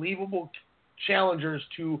are believable challengers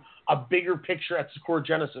to a bigger picture at Sakura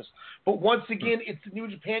Genesis. But once again, it's the New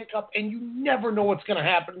Japan Cup, and you never know what's going to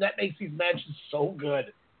happen. That makes these matches so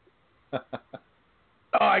good. Oh,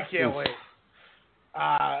 I can't wait.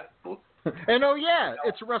 And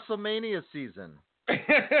it's WrestleMania season.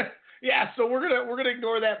 Yeah, so we're gonna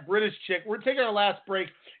ignore that British chick. We're taking our last break.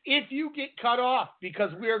 If you get cut off because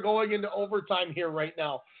we are going into overtime here right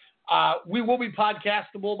now, we will be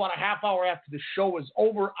podcastable about a half hour after the show is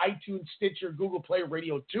over. iTunes, Stitcher, Google Play,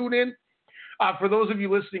 Radio, TuneIn. For those of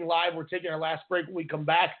you listening live, we're taking our last break. When we come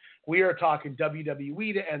back, we are talking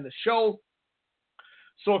WWE to end the show.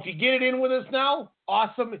 So if you get it in with us now,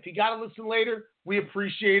 awesome. If you got to listen later, we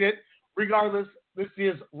appreciate it. Regardless, this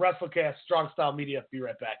is WrestleCast, Strong Style Media. Be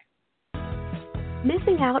right back.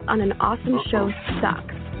 Missing out on an awesome show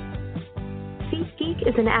sucks. SeatGeek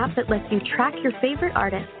is an app that lets you track your favorite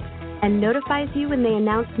artists and notifies you when they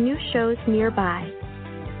announce new shows nearby.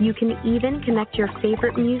 You can even connect your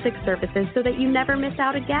favorite music services so that you never miss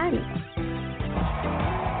out again.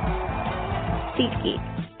 SeatGeek,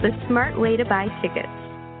 the smart way to buy tickets.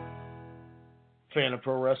 Fan of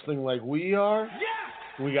pro wrestling like we are?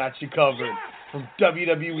 Yeah! We got you covered. Yeah! From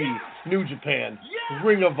WWE, New Japan,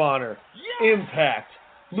 Ring of Honor, Impact,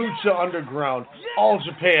 Lucha Underground, All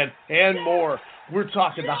Japan, and more. We're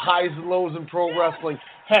talking the highs and lows in pro wrestling.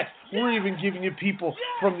 Heck, we're even giving you people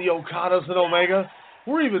from the Okadas and Omega.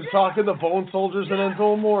 We're even talking the Bone Soldiers and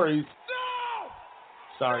Enzo Amore's.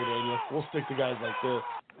 Sorry, Daniel. We'll stick to guys like this.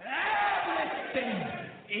 Everything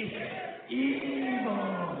is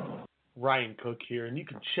evil. Ryan Cook here, and you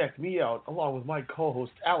can check me out along with my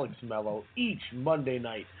co-host Alex Mello each Monday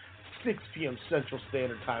night, 6 p.m. Central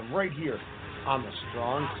Standard Time, right here on the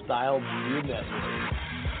Strong Style Media Network.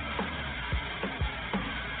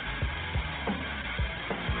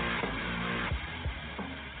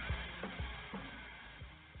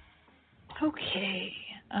 Okay,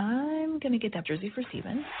 I'm going to get that jersey for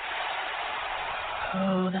Steven.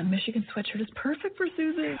 Oh, that Michigan sweatshirt is perfect for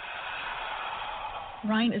Susie.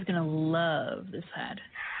 Ryan is going to love this hat.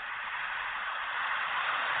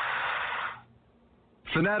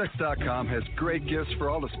 Fanatics.com has great gifts for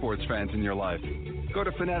all the sports fans in your life. Go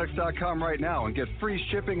to Fanatics.com right now and get free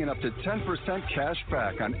shipping and up to 10% cash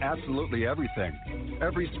back on absolutely everything.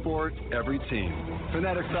 Every sport, every team.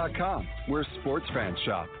 Fanatics.com, where sports fans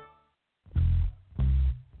shop.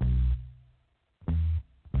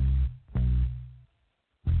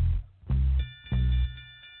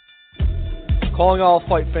 Calling all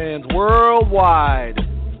fight fans worldwide.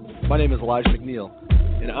 My name is Elijah McNeil,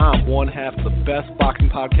 and I'm one half of the best boxing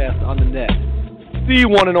podcast on the net, the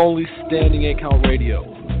one and only Standing 8 Count Radio.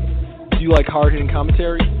 Do you like hard-hitting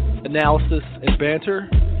commentary, analysis, and banter?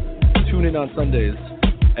 Tune in on Sundays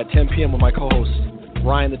at 10 p.m. with my co-host,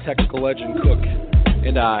 Ryan the Technical Legend Cook,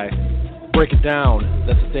 and I break it down.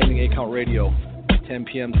 That's Standing 8 Count Radio, 10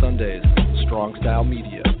 p.m. Sundays, Strong Style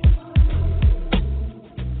Media.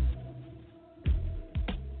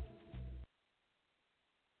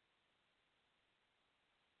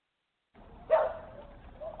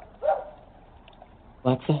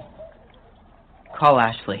 Alexa, call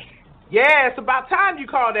Ashley. Yeah, it's about time you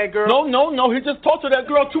called that girl. No. He just talked to that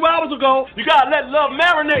girl 2 hours ago. You gotta let love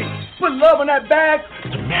marinate. Put love in that bag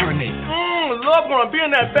to marinate. Love gonna be in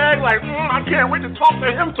that bag like, I can't wait to talk to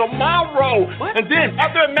him tomorrow. What? And then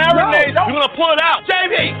after it marinates, you're gonna pull it out.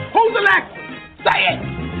 JB, who's Alexa? Say it,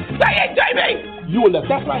 JB. You Alexa.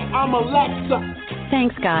 That's right, I'm Alexa.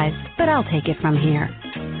 Thanks, guys, but I'll take it from here.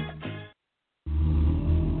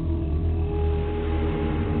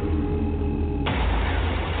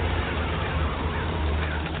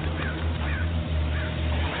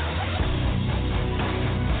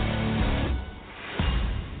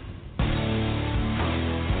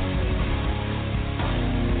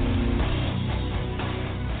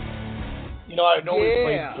 I know we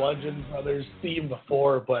played Bludgeon Brothers theme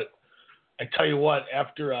before, but I tell you what,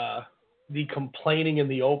 after the complaining in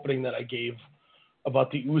the opening that I gave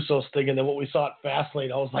about the Usos thing and then what we saw at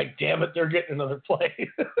Fastlane, I was like, damn it, they're getting another play.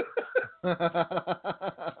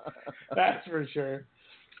 That's for sure.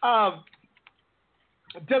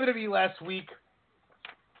 WWE last week.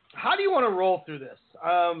 How do you want to roll through this?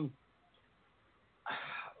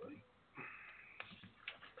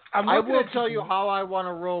 I will tell you how I want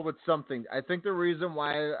to roll with something. I think the reason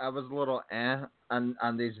why I was a little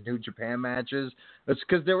on these New Japan matches is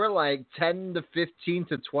because they were like 10 to 15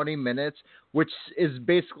 to 20 minutes, which is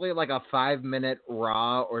basically like a 5-minute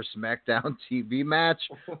Raw or SmackDown TV match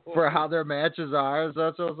for how their matches are. So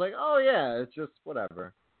that's what I was like, oh yeah, it's just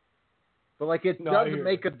whatever. But like it doesn't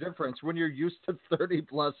make a difference when you're used to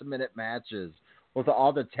 30+ minute matches with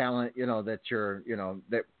all the talent, that you're,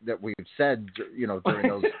 that we've said, during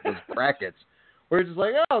those brackets, where you're just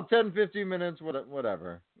like, 10, 15 minutes,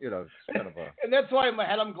 whatever, it's kind of a. And that's why in my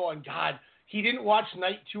head I'm going, God, he didn't watch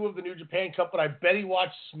night 2 of the New Japan Cup, but I bet he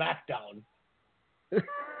watched SmackDown.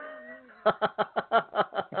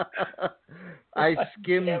 I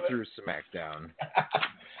skimmed through SmackDown.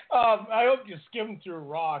 I hope you skimmed through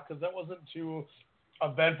Raw because that wasn't too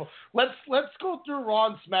eventful. Let's go through Raw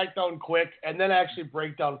and SmackDown quick, and then actually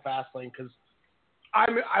break down Fastlane because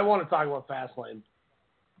I want to talk about Fastlane.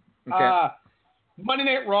 Okay. Monday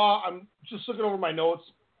Night Raw. I'm just looking over my notes.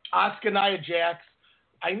 Asuka, Nia Jax.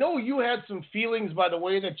 I know you had some feelings by the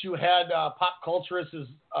way that you had Pop Culturist's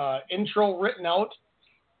intro written out.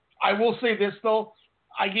 I will say this though.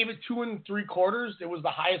 I gave it 2 3/4. It was the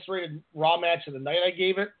highest rated Raw match of the night. I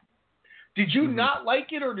gave it. Did you not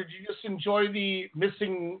like it, or did you just enjoy the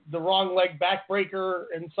missing the wrong leg backbreaker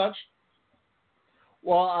and such?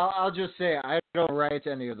 Well, I'll just say I don't write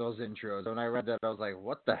any of those intros. When I read that, I was like,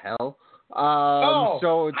 "What the hell?"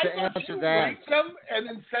 So to answer that, write them and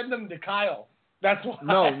then send them to Kyle. That's why.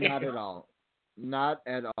 No, not at all. Not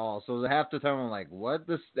at all. So half the time I'm like, "What?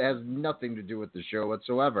 This has nothing to do with the show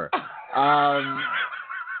whatsoever."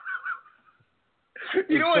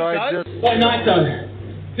 You know what does? What night though?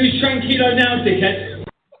 Who's tranquilo now, dickhead?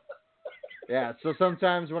 Yeah, so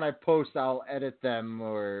sometimes when I post, I'll edit them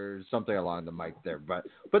or something along the mic there. But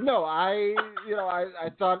no, I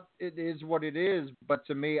thought it is what it is. But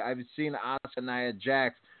to me, I've seen Asuka Nia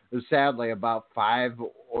Jax sadly about 5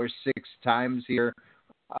 or 6 times here.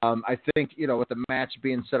 I think, with the match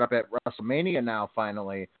being set up at WrestleMania now,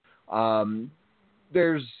 finally,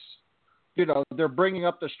 there's, they're bringing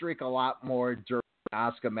up the streak a lot more during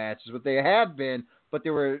Asuka matches, but they have been. But they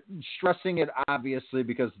were stressing it, obviously,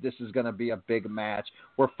 because this is going to be a big match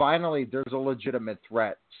where finally there's a legitimate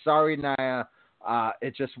threat. Sorry, Nia,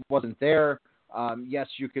 it just wasn't there. Yes,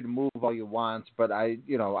 you can move all you want, but I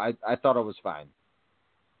thought it was fine.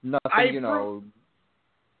 Nothing, it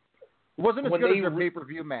wasn't as good as their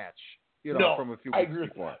pay-per-view match, from a few weeks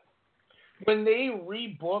before. When they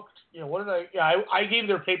rebooked, what did I gave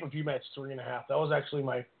their pay-per-view match 3.5. That was actually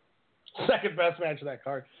my second best match of that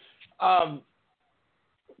card.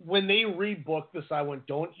 When they rebooked this, I went,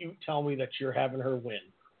 don't you tell me that you're having her win.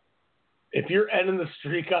 If you're ending the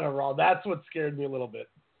streak on a Raw, that's what scared me a little bit.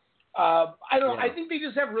 I don't know. I think they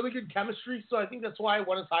just have really good chemistry, so I think that's why I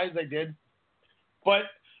went as high as I did. But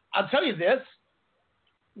I'll tell you this.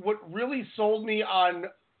 What really sold me on,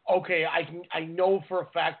 okay, I know for a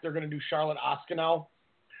fact they're going to do Charlotte Asuka now,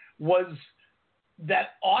 was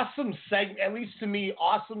that awesome segment, at least to me,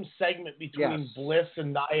 awesome segment between Bliss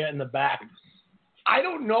and Nia in the back. I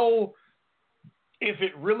don't know if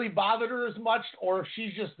it really bothered her as much or if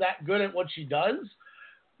she's just that good at what she does,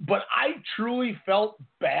 but I truly felt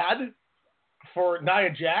bad for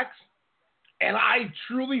Nia Jax, and I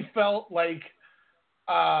truly felt like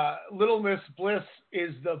Little Miss Bliss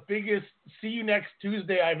is the biggest see you next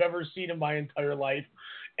Tuesday I've ever seen in my entire life,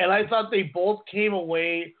 and I thought they both came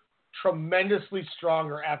away tremendously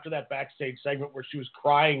stronger after that backstage segment where she was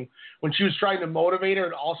crying when she was trying to motivate her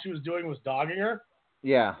and all she was doing was dogging her.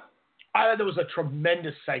 Yeah. I thought that was a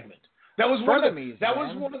tremendous segment. That was Frenemies,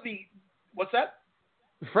 was one of the what's that?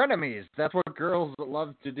 Frenemies. That's what girls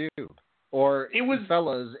love to do. Or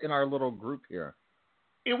fellas in our little group here.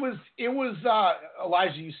 It was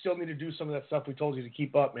Elijah, you still need to do some of that stuff we told you to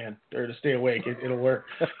keep up, man, or to stay awake. It'll work.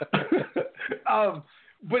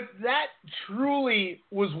 But that truly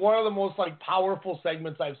was one of the most powerful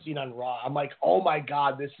segments I've seen on Raw. I'm like, oh my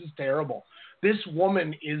God, this is terrible. This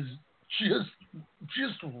woman is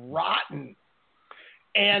just rotten.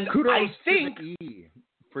 And kudos I think to the E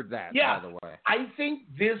for that, by the way. I think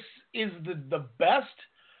this is the best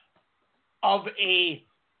of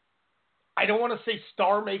I don't want to say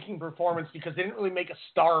star-making performance because they didn't really make a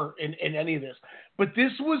star in any of this. But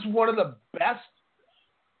this was one of the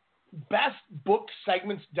best booked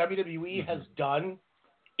segments WWE has done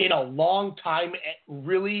in a long time at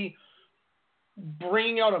really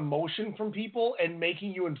bringing out emotion from people and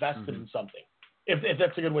making you invested in something, if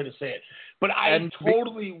that's a good way to say it. But I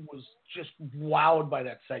totally was just wowed by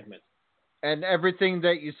that segment. And everything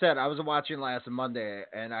that you said, I was watching last Monday,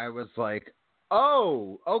 and I was like,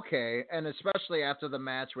 Oh, okay. And especially after the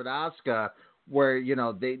match with Asuka, where, you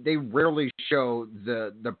know, they rarely show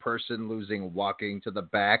the person losing walking to the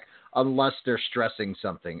back unless they're stressing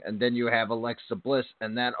something. And then you have Alexa Bliss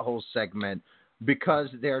and that whole segment because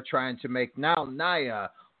they're trying to make now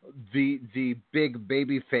Nia the big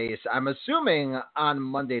baby face, I'm assuming on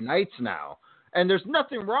Monday nights now. And there's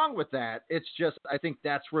nothing wrong with that. It's just, I think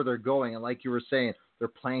that's where they're going. And like you were saying, they're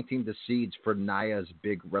planting the seeds for Nia's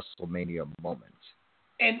big WrestleMania moment.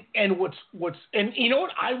 And what's and you know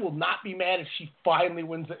what? I will not be mad if she finally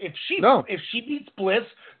wins. If she beats Bliss,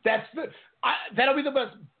 that'll be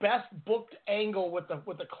the best booked angle with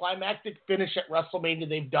the climactic finish at WrestleMania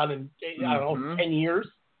they've done in I don't know 10 years.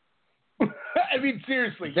 I mean,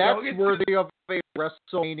 seriously, that's worthy of a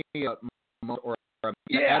WrestleMania moment or.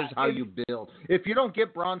 That is how you build. If you don't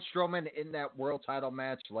get Braun Strowman in that world title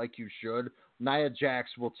match like you should, Nia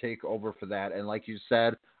Jax will take over for that. And like you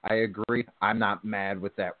said, I agree. I'm not mad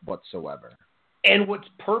with that whatsoever. And what's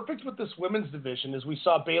perfect with this women's division is we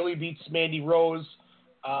saw Bayley beats Mandy Rose.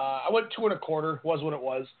 I went 2 1/4, was what it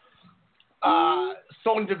was.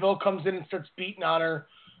 Sonya Deville comes in and starts beating on her.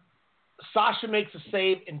 Sasha makes a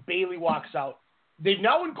save and Bayley walks out. They've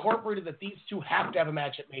now incorporated that these two have to have a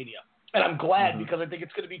match at Mania. And I'm glad because I think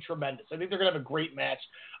it's going to be tremendous. I think they're going to have a great match.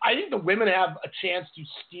 I think the women have a chance to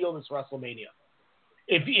steal this WrestleMania.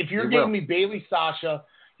 If you're giving me Bayley Sasha,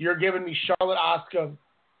 you're giving me Charlotte Asuka,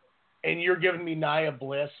 and you're giving me Nia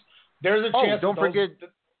Bliss, there's a chance.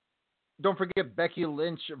 Don't forget Becky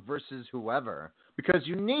Lynch versus whoever, because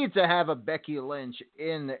you need to have a Becky Lynch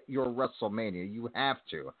in your WrestleMania. You have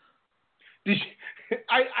to.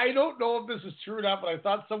 I don't know if this is true or not, but I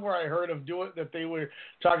thought somewhere I heard of that they were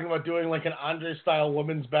talking about doing like an Andre style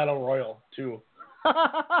women's battle royal too.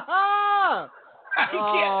 I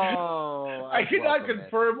cannot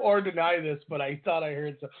confirm or deny this, but I thought I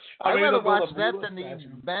heard so. I'd rather watch that than the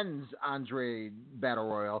men's Andre battle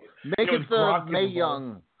royal. Make it the Mae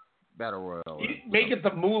Young battle royal. Make it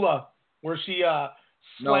the Moolah where she the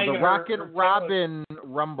Rocket Robin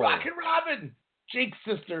Rumble. Rocket Robin, Jake's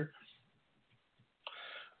sister.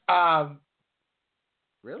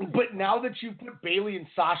 Really? But now that you put Bayley and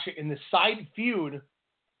Sasha in the side feud,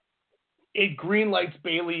 it greenlights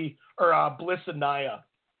Bayley or Bliss and Nia.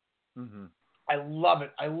 Mm-hmm. I love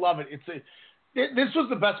it. This was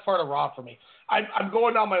the best part of Raw for me. I'm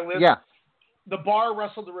going down my list. Yeah. The Bar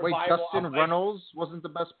wrestled the Revival. Wait, Dustin Runnels wasn't the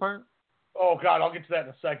best part? Oh, God, I'll get to that in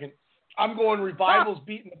a second. I'm going Revival's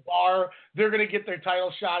beating the Bar. They're going to get their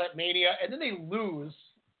title shot at Mania, and then they lose.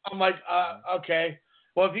 I'm like, okay.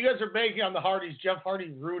 Well, if you guys are banking on the Hardys, Jeff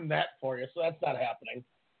Hardy ruined that for you, so that's not happening.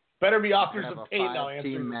 Better be offers of pain now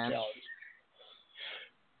answering the challenge.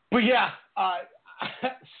 But yeah,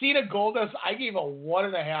 Cena Goldust, I gave a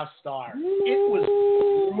 1.5 star. It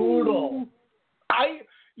was brutal.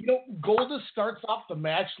 Goldust starts off the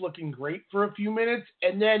match looking great for a few minutes,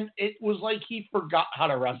 and then it was like he forgot how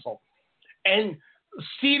to wrestle. And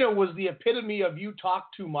Cena was the epitome of you talk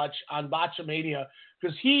too much on Botchamania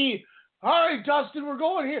because all right, Dustin, we're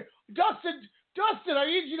going here. Dustin, I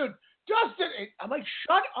need you to, Dustin. I'm like,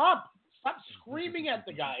 shut up. Stop screaming at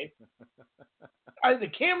the guy. The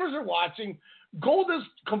cameras are watching. Goldust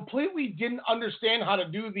completely didn't understand how to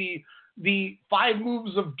do the 5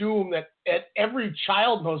 moves of doom that every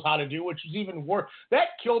child knows how to do, which is even worse. That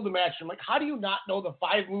killed the match. I'm like, how do you not know the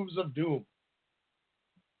 5 moves of doom?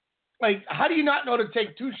 Like, how do you not know to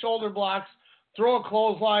take 2 shoulder blocks, throw a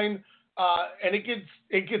clothesline, and it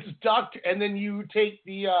gets ducked, and then you take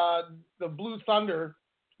the Blue Thunder,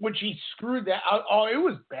 which he screwed that out. Oh, it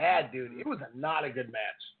was bad, dude. It was not a good match.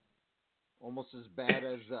 Almost as bad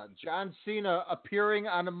as John Cena appearing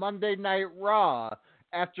on a Monday Night Raw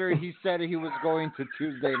after he said he was going to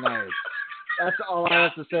Tuesday night. That's all I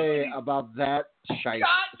have to say about that shite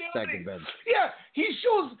segment. Yeah,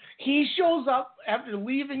 he shows up after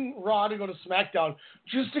leaving Raw to go to SmackDown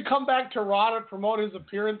just to come back to Raw to promote his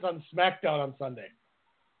appearance on SmackDown on Sunday.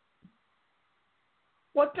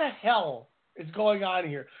 What the hell is going on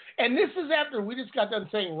here? And this is after we just got done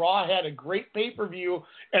saying Raw had a great pay-per-view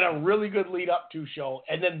and a really good lead-up to show,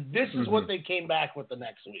 and then this is what they came back with the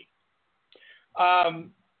next week.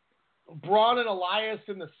 Braun and Elias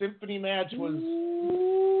in the Symphony match was...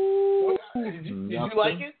 Did you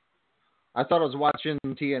like it? I thought I was watching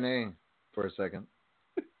TNA for a second.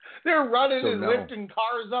 They're running and lifting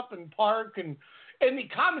cars up in park, and the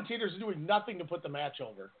commentators are doing nothing to put the match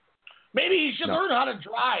over. Maybe he should learn how to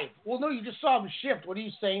drive. Well, no, you just saw him shift. What are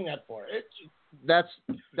you saying that for?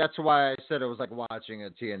 That's why I said it was like watching a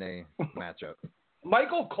TNA matchup.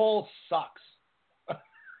 Michael Cole sucks.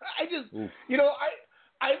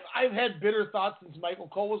 I've had bitter thoughts since Michael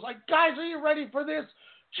Cole was like, guys, are you ready for this?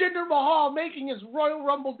 Jinder Mahal making his Royal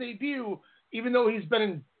Rumble debut, even though he's been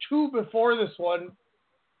in 2 before this one.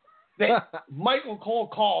 That Michael Cole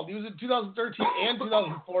called. He was in 2013 and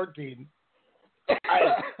 2014.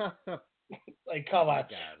 Like, come on.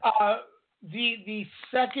 The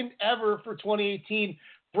second ever for 2018,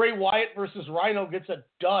 Bray Wyatt versus Rhino gets a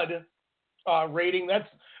dud rating.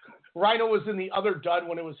 Rhino was in the other dud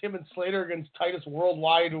when it was him and Slater against Titus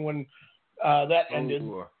Worldwide when that ended.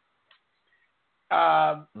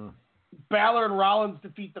 Balor and Rollins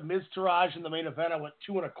defeat the Miz Taraj in the main event. I went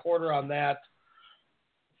 2.25 on that.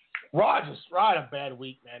 Raw had a bad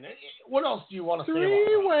week, man. What else do you want to say about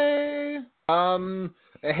Three-way.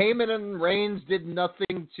 Heyman and Reigns did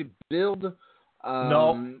nothing to build.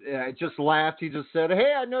 No. I just laughed. He just said,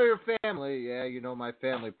 hey, I know your family. Yeah, you know my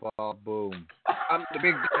family, Paul. Boom. I'm the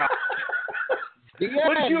big guy.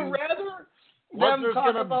 Would you rather Lesnar's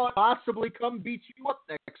going to possibly come beat you up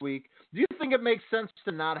next week? Do you think it makes sense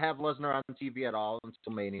to not have Lesnar on TV at all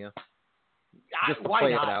until Mania? Just to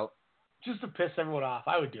play it out. Just to piss everyone off.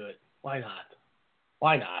 I would do it. Why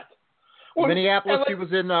not? Minneapolis, he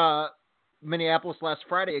was in Minneapolis last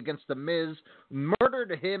Friday against The Miz,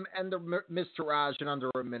 murdered him and the Miz Taraj in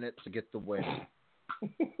under a minute to get the win.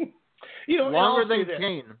 Longer than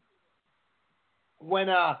Kane. When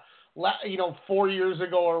 4 years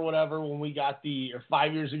ago or whatever, when we got or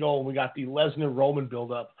 5 years ago when we got the Lesnar Roman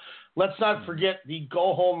build-up, let's not forget the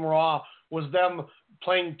Go Home Raw was them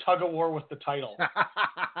playing tug of war with the title.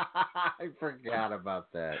 I forgot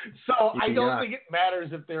about that. So I don't think it matters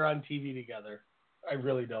if they're on TV together. I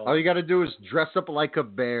really don't. All you got to do is dress up like a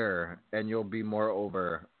bear, and you'll be more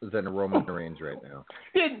over than Roman Reigns right now.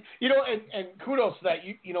 And kudos to that.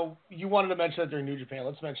 You wanted to mention that during New Japan.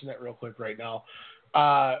 Let's mention that real quick right now.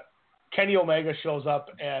 Kenny Omega shows up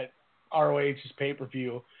at ROH's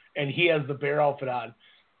pay-per-view, and he has the bear outfit on.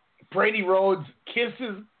 Brady Rhodes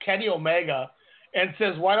kisses Kenny Omega and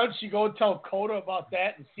says, why don't you go tell Kota about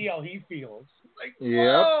that and see how he feels? Like,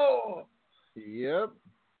 whoa! Yep.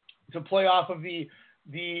 To play off of the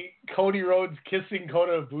Cody Rhodes kissing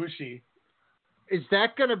Kota Ibushi. Is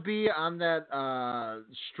that going to be on that on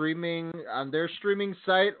their streaming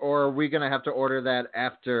site, or are we going to have to order that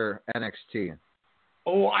after NXT?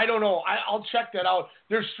 Oh, I don't know. I'll check that out.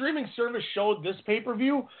 Their streaming service showed this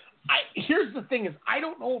pay-per-view. Here's the thing: is I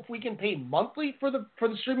don't know if we can pay monthly for the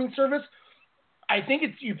streaming service. I think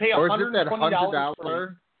you pay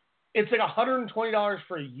 $120. It's like $120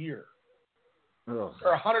 for a year, or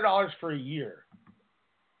 $100 for a year.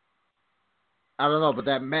 I don't know, but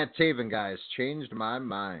that Matt Taven guy has changed my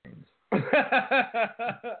mind.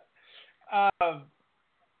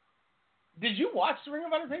 Did you watch the Ring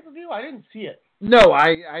of Honor pay-per-view? I didn't see it. No,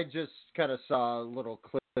 I just kind of saw little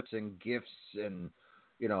clips and GIFs and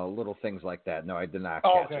little things like that. No, I did not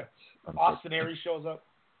catch it. Austin Aries shows up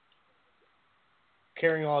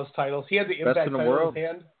carrying all his titles. He had the Impact title in his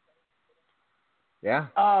hand. Yeah.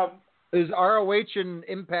 Is ROH and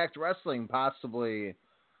Impact Wrestling possibly?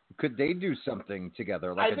 Could they do something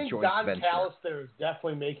together, like a joint venture? I think Don Callis there is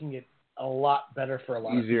definitely making it a lot better for a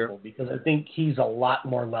lot of people because I think he's a lot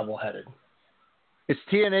more level-headed. Is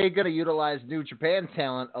TNA going to utilize New Japan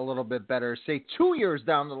talent a little bit better, say 2 years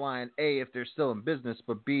down the line, A, if they're still in business,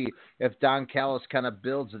 but B, if Don Callis kind of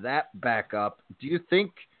builds that back up? Do you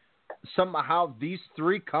think somehow these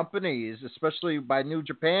three companies, especially by New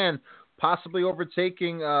Japan, possibly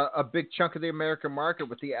overtaking a big chunk of the American market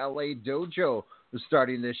with the LA Dojo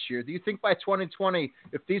starting this year? Do you think by 2020,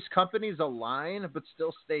 if these companies align but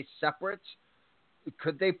still stay separate,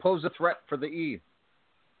 could they pose a threat for the E?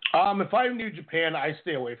 If I'm New Japan, I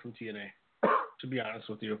stay away from TNA, to be honest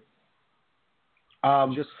with you.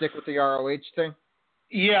 Just stick with the ROH thing?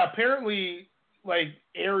 Yeah, apparently,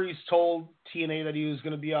 Aries told TNA that he was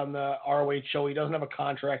going to be on the ROH show. He doesn't have a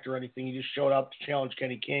contract or anything. He just showed up to challenge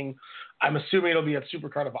Kenny King. I'm assuming it'll be at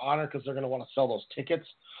Supercard of Honor because they're going to want to sell those tickets.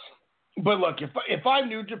 But look, if I'm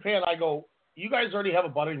New Japan, I go, you guys already have a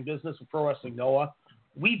budding business with Pro Wrestling Noah.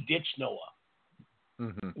 We ditched Noah.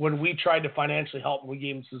 When we tried to financially help him, we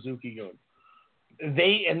gave him Suzuki-gun.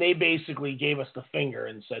 They basically gave us the finger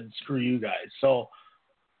and said, screw you guys. So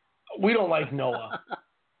we don't like Noah.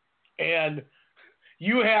 And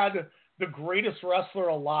you had the greatest wrestler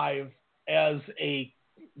alive as a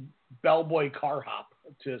bellboy car hop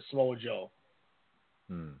to Samoa Joe.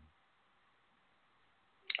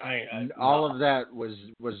 All of that was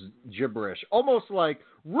gibberish, almost like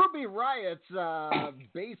Ruby Riot's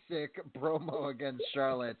basic promo against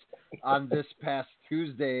Charlotte on this past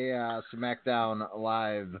Tuesday SmackDown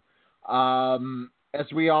Live.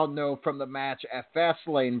 As we all know from the match at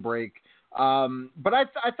Fastlane break, But I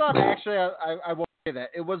thought actually I will say that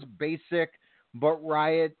it was basic, but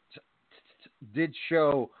Riot did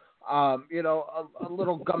show a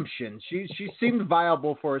little gumption. She seemed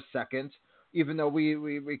viable for a second, even though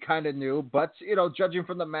we kind of knew. But judging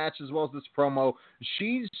from the match as well as this promo,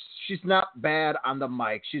 she's not bad on the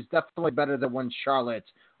mic. She's definitely better than when Charlotte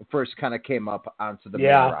first kind of came up onto the main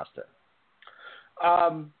roster.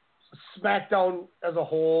 SmackDown as a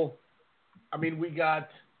whole, I mean,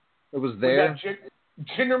 it was there.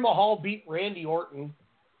 Jinder Mahal beat Randy Orton.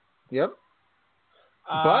 Yep.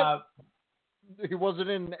 But he wasn't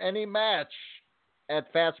in any match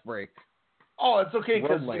at Fast Break. Oh, it's okay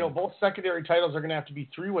because both secondary titles are going to have to be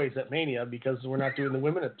 3-ways at Mania because we're not doing the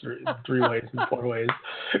women at 3-ways and 4-ways.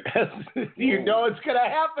 You know it's going to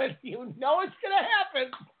happen. You know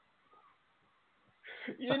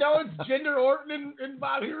it's Jinder Orton and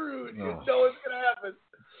Bobby Roode. You know it's going to happen.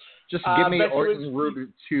 Just give me Orton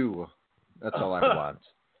Roode 2. That's all I want.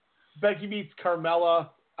 Becky beats Carmella.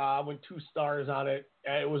 Went 2 stars on it.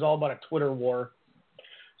 It was all about a Twitter war.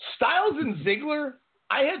 Styles and Ziggler,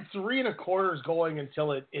 I had 3 1/4 going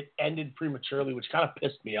until it ended prematurely, which kind of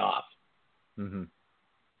pissed me off. Mm-hmm.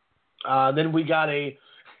 Then we got a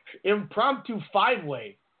impromptu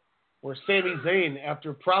 5-way where Sami Zayn,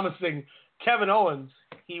 after promising Kevin Owens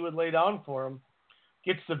he would lay down for him,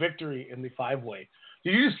 gets the victory in the 5-way.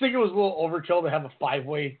 Did you just think it was a little overkill to have a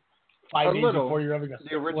 5-way 5 days before you're having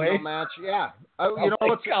the original match? Yeah.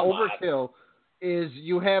 What's overkill is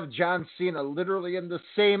you have John Cena literally in the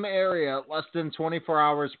same area less than 24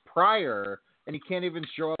 hours prior, and you can't even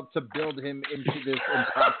show up to build him into this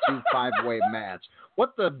impromptu 5-way match.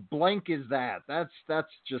 What the blank is that? That's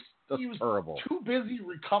terrible. Too busy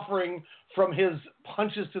recovering from his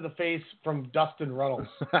punches to the face from Dustin Runnels.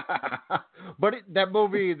 But that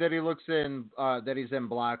movie that he looks in, that he's in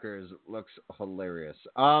Blockers, looks hilarious.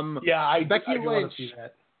 Becky Lynch, want to see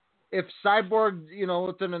that. If Cyborg,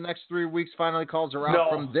 within the next 3 weeks finally calls her out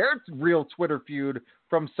from their real Twitter feud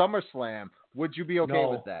from SummerSlam, would you be okay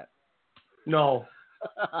with that? No.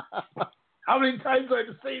 How many times do I have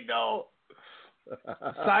to say no?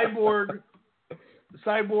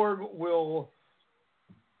 Cyborg will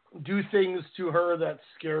do things to her that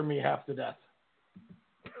scare me half to death.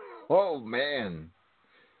 Oh man!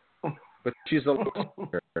 But she's a little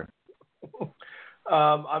scared.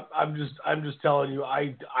 I'm just telling you,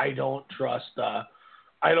 I don't trust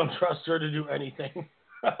her to do anything in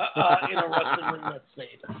a wrestling ring that's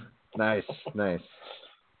safe. Nice.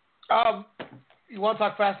 You want to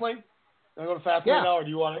talk Fastlane? Want to go to Fastlane now, or do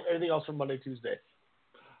you want anything else from Monday, Tuesday?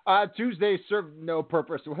 Tuesday served no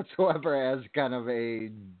purpose whatsoever as kind of a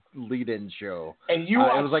lead-in show. And you,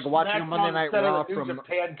 it was like watching Monday Night Raw from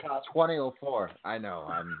Japan Cup. 2004. I know.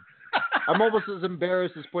 I'm almost as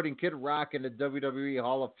embarrassed as putting Kid Rock in the WWE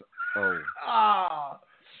Hall of Fame.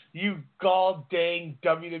 You gall dang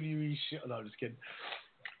WWE show. No, I'm just kidding.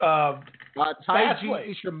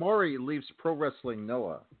 Taiji Ishimori leaves Pro Wrestling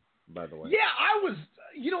Noah, by the way. Yeah,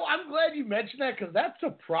 I'm glad you mentioned that because that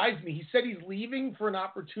surprised me. He said he's leaving for an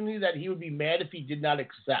opportunity that he would be mad if he did not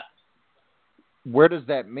accept. Where does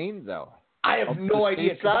that mean, though? I have no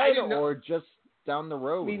idea. Or just down the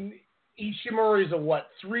road? I mean, Ishimori is a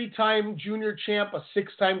 3-time junior champ, a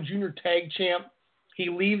 6-time junior tag champ. He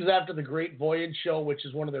leaves after the Great Voyage show, which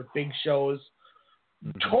is one of their big shows.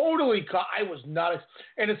 Mm-hmm. Totally, I was not,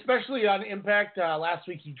 and especially on Impact last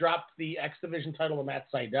week, he dropped the X Division title to Matt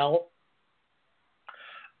Sydal.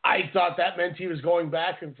 I thought that meant he was going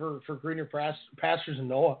back and for greener pastures in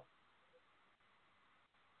Noah.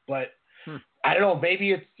 But I don't know,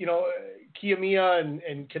 maybe it's, Kiyomiya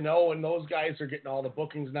and Kano and those guys are getting all the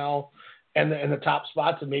bookings now and the top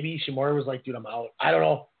spots, and maybe Ishimori was like, dude, I'm out. I don't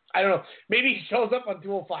know. Maybe he shows up on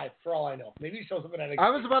 205 for all I know. Maybe he shows up in NXT. I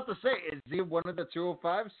was about to say, is he one of the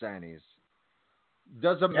 205 signees?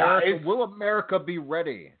 Will America be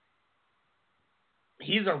ready?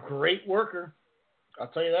 He's a great worker. I'll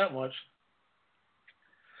tell you that much.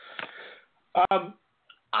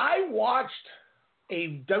 I watched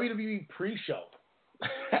a WWE pre-show.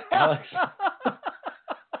 Alex.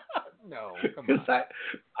 No, come on.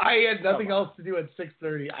 I had nothing else to do at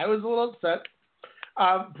 6:30. I was a little upset.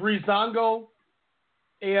 Breezango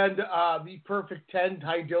and the Perfect 10,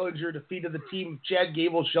 Ty Dillinger, defeated the team of Chad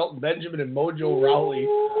Gable, Shelton Benjamin, and Mojo Rawley.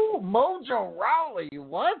 Mojo Rawley?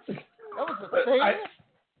 What? That was a thing?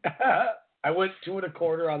 I went 2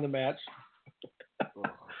 1/4 on the match.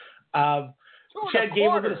 Chad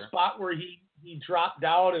Gable did a spot where he dropped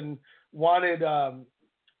down and wanted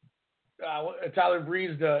Tyler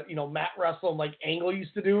Breeze to, mat wrestle him like Angle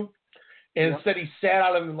used to do. And instead he sat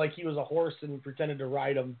on him like he was a horse and pretended to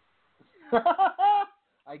ride him.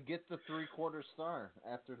 I get the 3/4 star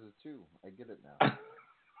after the 2. I get it now.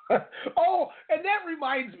 Oh, and that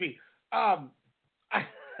reminds me. I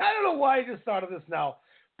don't know why I just thought of this now,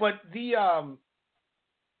 but the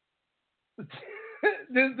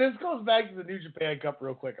this goes back to the New Japan Cup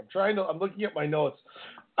real quick. I'm looking at my notes.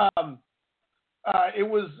 It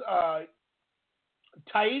was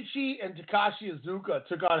Taichi and Takashi Iizuka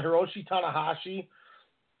took on Hiroshi Tanahashi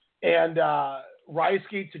and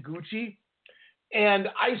Ryusuke Taguchi. And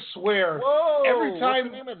I swear, every time...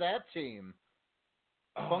 What's the name of that team?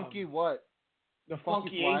 Funky what? The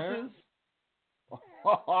Funky Flyers? Aces?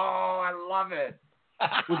 Oh, I love it.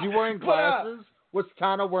 Was he wearing glasses? Was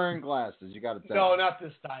Tana wearing glasses? You got to tell me. No, not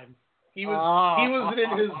this time. He was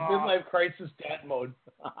in his midlife crisis dad mode.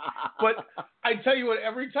 But I tell you what,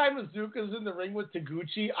 every time Iizuka's in the ring with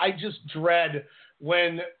Taguchi, I just dread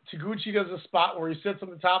when Taguchi does a spot where he sits on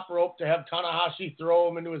the top rope to have Tanahashi throw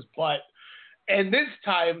him into his butt. And this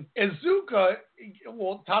time, Tanahashi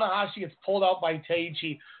gets pulled out by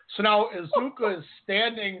Taichi. So now Iizuka is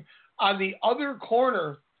standing on the other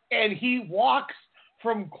corner, and he walks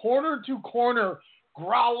from corner to corner,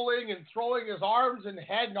 growling and throwing his arms and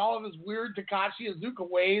head and all of his weird Takashi Iizuka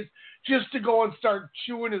ways just to go and start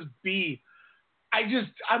chewing his bee.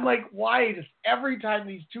 I'm like, why? Just every time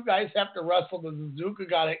these two guys have to wrestle, does Iizuka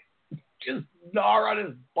got to just gnaw on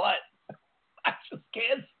his butt? I just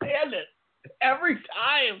can't stand it. Every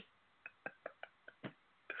time.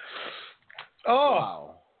 Oh,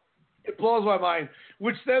 wow. It blows my mind.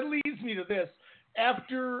 Which then leads me to this.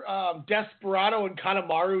 After Desperado and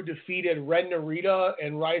Kanemaru defeated Ren Narita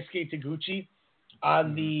and Ryusuke Taguchi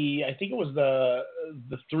on I think it was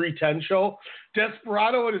the 310 show,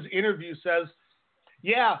 Desperado in his interview says,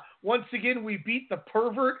 "Yeah, once again we beat the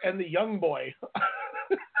pervert and the young boy."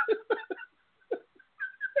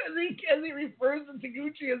 As he refers to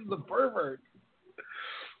Taguchi as the pervert.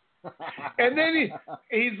 And then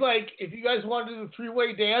he's like, if you guys want to do the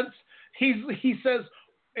three-way dance, he says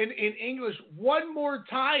in English, "One more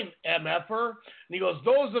time, MFer." And he goes,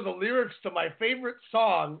 "Those are the lyrics to my favorite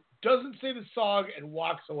song." Doesn't say the song and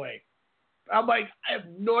walks away. I'm like, I have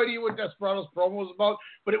no idea what Desperado's promo was about,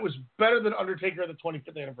 but it was better than Undertaker at the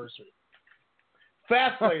 25th anniversary.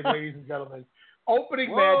 Fastlane, ladies and gentlemen. Opening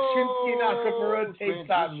match, Shinsuke Nakamura takes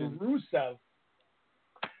on Rusev.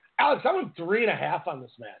 Alex, I went 3.5 on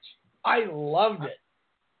this match. I loved it.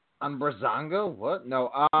 On Brazanga? What? No.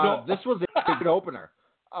 No. This was a good opener.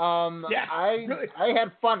 Yeah, I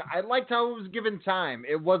had fun. I liked how it was given time.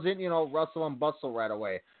 It wasn't, rustle and bustle right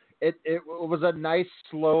away. It was a nice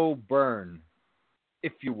slow burn,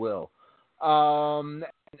 if you will. And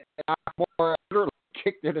Nakamura literally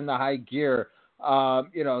kicked it into high gear.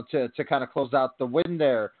 To kind of close out the win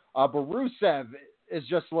there. But Rusev is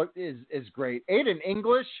great. Aiden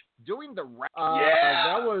English doing the rap.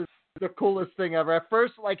 That was the coolest thing ever. At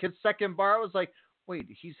first, like his second bar, I was like, wait,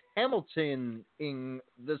 he's Hamilton-ing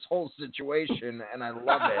this whole situation, and I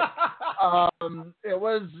love it. It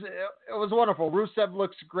was wonderful. Rusev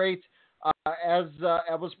looks great. As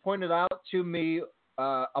was pointed out to me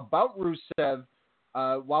about Rusev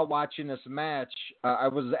while watching this match, I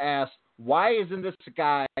was asked, why isn't this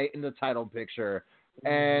guy in the title picture?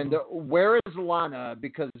 And where is Lana?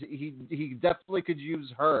 Because he definitely could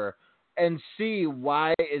use her. And see,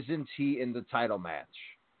 why isn't he in the title match?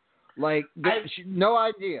 Like, no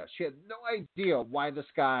idea. She had no idea why this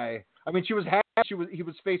guy. I mean, she was happy he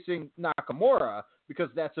was facing Nakamura because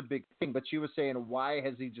that's a big thing. But she was saying, why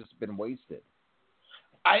has he just been wasted?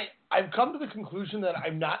 I've come to the conclusion that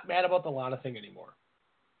I'm not mad about the Lana thing anymore.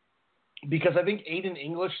 Because I think Aiden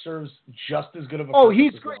English serves just as good of a purpose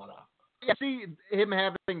he's as great. Lana. I see him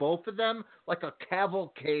having both of them like a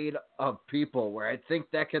cavalcade of people where I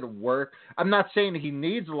think that could work. I'm not saying he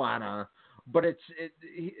needs Lana, but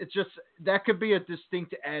it's just that could be a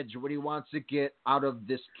distinct edge what he wants to get out of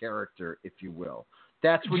this character, if you will.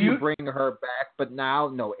 That's when you bring her back. But now,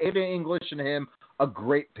 no, Aiden English and him, a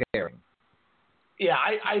great pairing. Yeah,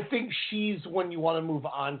 I think she's when you want to move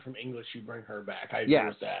on from English, you bring her back. I agree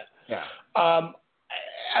with that. Yeah.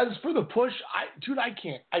 As for the push,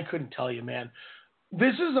 I couldn't tell you, man.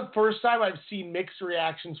 This is the first time I've seen mixed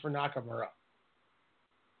reactions for Nakamura.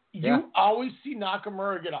 You always see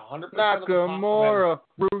Nakamura get 100% Nakamura,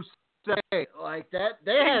 Rusev, like that.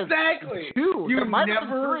 They exactly. Had two. You might never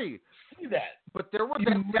have three. See that. But there were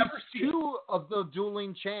two of the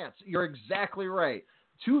dueling chants. You're exactly right.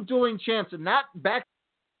 Two dueling chants, and not back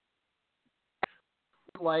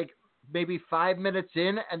like maybe 5 minutes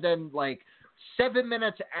in, and then like 7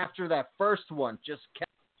 minutes after that first one just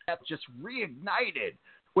kept reignited.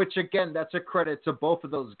 Which again, that's a credit to both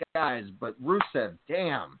of those guys. But Rusev,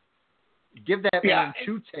 damn. Give that man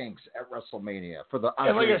 2 tanks at WrestleMania for the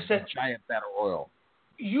Giant Battle Royal.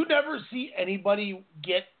 You never see anybody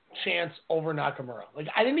get chance over Nakamura. Like,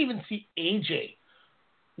 I didn't even see AJ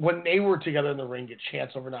when they were together in the ring get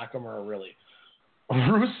chance over Nakamura, really.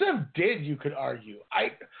 Rusev did, you could argue.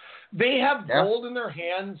 They have gold in their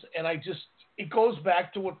hands, and it goes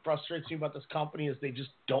back to what frustrates me about this company is they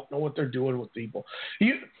just don't know what they're doing with people.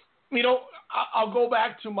 You know, I'll go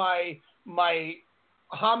back to my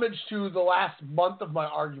homage to the last month of my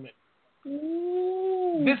argument.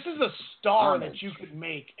 Ooh. This is a star that you could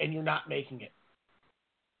make, and you're not making it.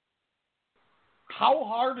 How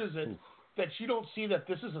hard is it that you don't see that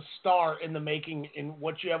this is a star in the making in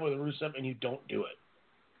what you have with Rusev, and you don't do it?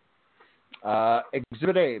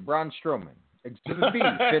 Exhibit A, Braun Strowman. Exhibit B,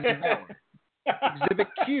 Finn Balor. Exhibit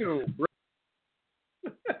Q.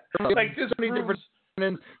 Like this proves...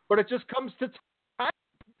 But it just comes to time. I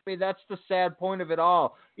mean, that's the sad point of it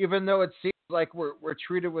all. Even though it seems like we're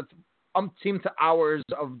treated with umpteen hours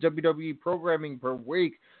of WWE programming per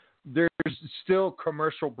week, there's still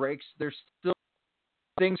commercial breaks. There's still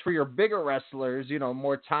things for your bigger wrestlers, you know,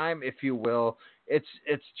 more time, if you will. It's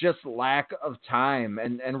just lack of time.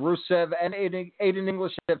 And Rusev and Aiden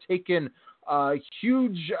English have taken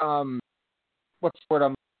huge, what's the word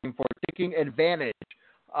I'm looking for? Taking advantage,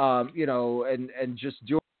 you know, and just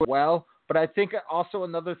doing well. But I think also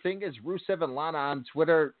another thing is Rusev and Lana on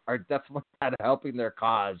Twitter are definitely not helping their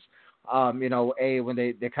cause. You know, when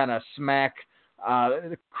they kind of smack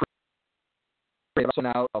the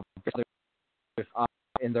out of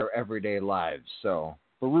in their everyday lives. So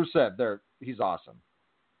for Rusev, he's awesome.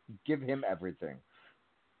 Give him everything.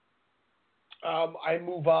 I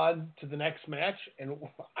move on to the next match, and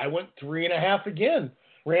I went 3.5 again.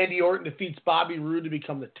 Randy Orton defeats Bobby Roode to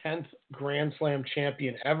become the 10th Grand Slam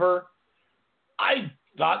champion ever. I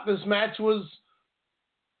thought this match was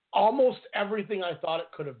almost everything I thought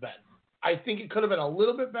it could have been. I think it could have been a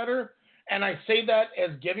little bit better, and I say that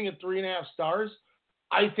as giving it 3.5 stars.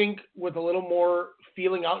 I think with a little more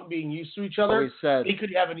feeling out and being used to each other, they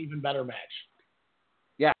could have an even better match.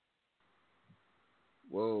 Yeah.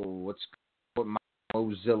 Whoa, what's with my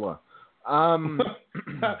Mozilla?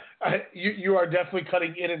 You are definitely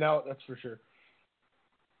cutting in and out, that's for sure.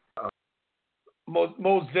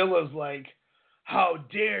 Mozilla's like, how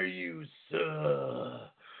dare you, sir,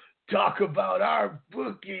 talk about our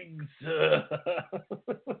bookings, sir.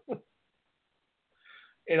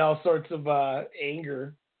 In all sorts of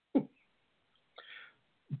anger.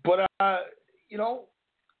 But, you know,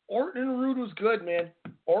 Orton and Roode was good, man.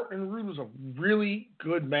 Orton and Roode was a really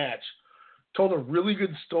good match. Told a really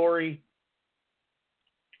good story.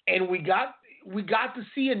 And we got to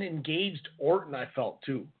see an engaged Orton, I felt,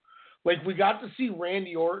 too. Like, we got to see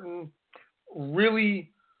Randy Orton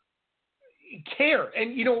really care.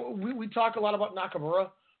 And, you know, we talk a lot about Nakamura,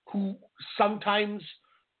 who sometimes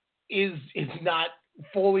is not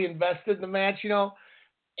fully invested in the match, you know,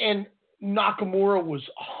 and Nakamura was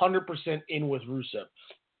 100% in with Rusev.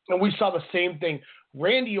 And we saw the same thing.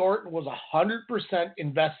 Randy Orton was 100%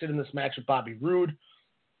 invested in this match with Bobby Roode.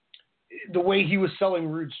 The way he was selling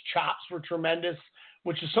Roode's chops were tremendous,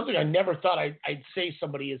 which is something I never thought I'd say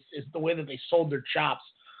somebody is the way that they sold their chops.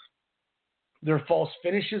 Their false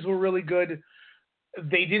finishes were really good.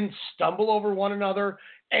 They didn't stumble over one another,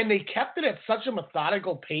 and they kept it at such a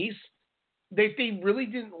methodical pace that they really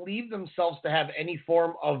didn't leave themselves to have any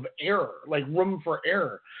form of error, like room for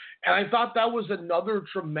error. And I thought that was another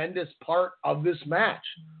tremendous part of this match.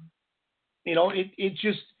 You know, it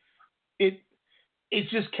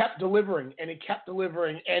just kept delivering, and it kept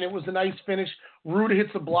delivering, and it was a nice finish. Roode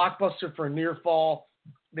hits a blockbuster for a near fall.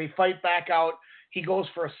 They fight back out. He goes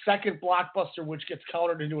for a second blockbuster, which gets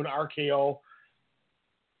countered into an RKO.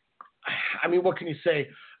 I mean, what can you say?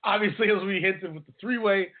 Obviously, as we hinted with the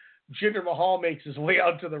three-way, Jinder Mahal makes his way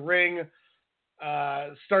out to the ring,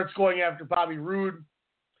 starts going after Randy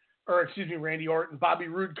Orton. Bobby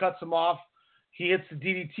Roode cuts him off. He hits the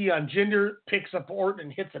DDT on Jinder, picks up Orton,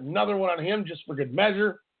 and hits another one on him just for good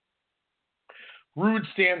measure. Roode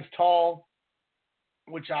stands tall,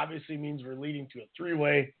 which obviously means we're leading to a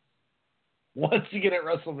three-way once again at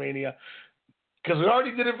WrestleMania. Because we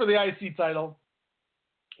already did it for the IC title.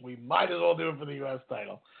 We might as well do it for the US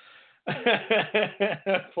title.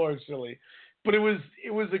 Unfortunately. But it was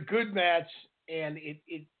a good match, and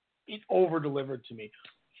it over-delivered to me.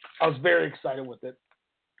 I was very excited with it.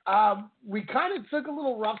 We kind of took a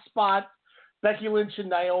little rough spot. Becky Lynch and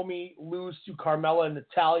Naomi lose to Carmella and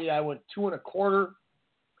Natalya. I went 2.25.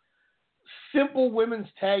 Simple women's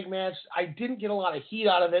tag match. I didn't get a lot of heat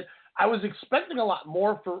out of it. I was expecting a lot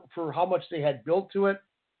more for how much they had built to it.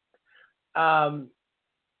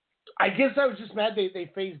 I guess I was just mad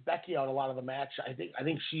they phased Becky out a lot of the match. I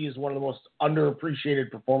think she is one of the most underappreciated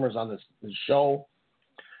performers on this show.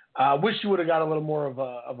 Wish she would have got a little more of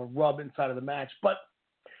a rub inside of the match, but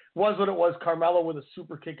was what it was. Carmella with a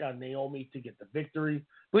super kick on Naomi to get the victory. I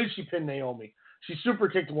believe she pinned Naomi. She super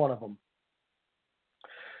kicked one of them.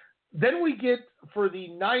 Then we get, for the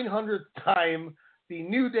 900th time, the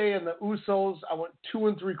New Day and the Usos. I went 2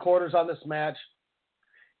 3/4 on this match.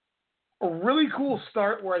 A really cool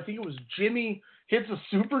start where I think it was Jimmy hits a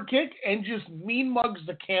super kick and just mean mugs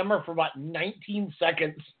the camera for about 19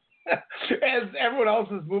 seconds as everyone else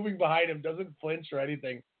is moving behind him, doesn't flinch or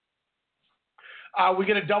anything. We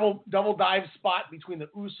get a double dive spot between the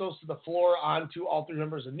Usos to the floor onto all 3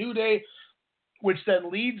 members of New Day, which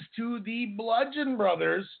then leads to the Bludgeon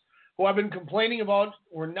Brothers, who I've been complaining about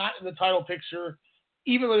were not in the title picture,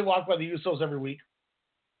 even though they walk by the Usos every week.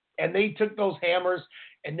 And they took those hammers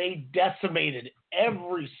and they decimated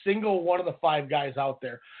every single one of the 5 guys out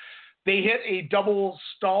there. They hit a double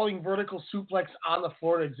stalling vertical suplex on the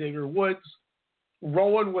floor to Xavier Woods.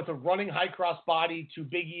 Rowan with a running high cross body to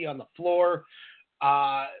Big E on the floor.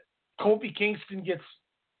 Kofi Kingston gets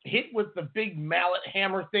hit with the big mallet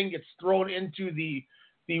hammer thing, gets thrown into the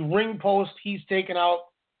ring post. He's taken out.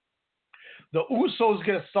 The Usos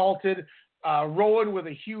get assaulted. Rowan with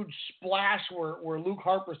a huge splash where Luke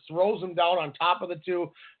Harper throws him down on top of the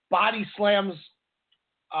 2. Body slams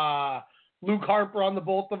Luke Harper on the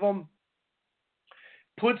both of them.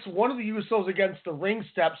 Puts one of the Usos against the ring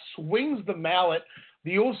steps, swings the mallet.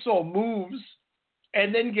 The Uso moves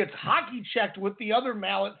and then gets hockey checked with the other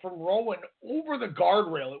mallet from Rowan over the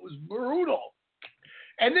guardrail. It was brutal.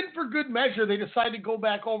 And then for good measure, they decide to go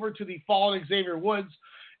back over to the fallen Xavier Woods,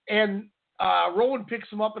 and Rowan picks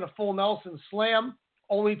him up in a full Nelson slam,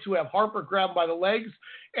 only to have Harper grabbed by the legs,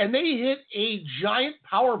 and they hit a giant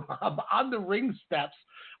powerbomb on the ring steps.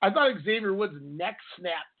 I thought Xavier Woods' neck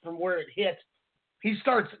snapped from where it hit. He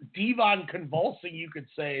starts Devon convulsing, you could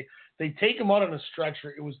say. They take him out on a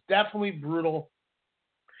stretcher. It was definitely brutal.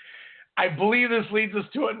 I believe this leads us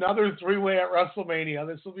to another 3-way at WrestleMania.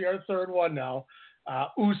 This will be our 3rd one now.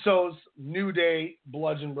 Usos, New Day,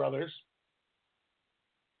 Bludgeon Brothers.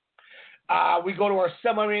 We go to our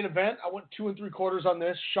semi-main event. I went 2 3/4 on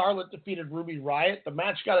this. Charlotte defeated Ruby Riott. The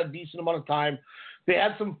match got a decent amount of time. They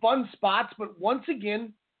had some fun spots, but once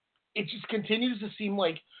again, it just continues to seem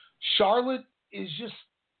like Charlotte is just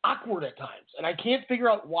awkward at times, and I can't figure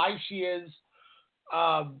out why she is.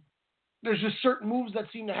 There's just certain moves that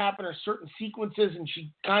seem to happen or certain sequences, and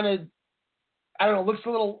she kind of, I don't know, looks a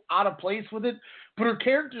little out of place with it, but her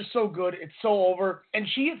character's so good, it's so over, and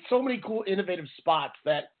she hits so many cool, innovative spots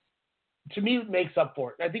that, to me, it makes up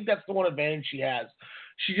for it. I think that's the one advantage she has.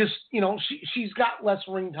 She just, she's got less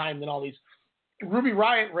ring time than all these. Ruby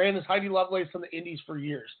Riott ran as Heidi Lovelace on the Indies for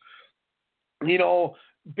years.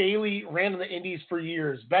 Bayley ran in the Indies for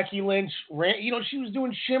years. Becky Lynch ran, she was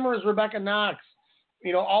doing Shimmer as Rebecca Knox.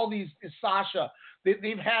 All these, Sasha.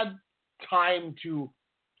 They've had time to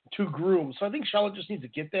groom. So I think Charlotte just needs to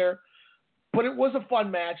get there. But it was a fun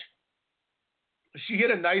match. She hit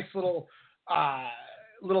a nice little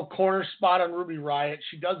corner spot on Ruby Riott.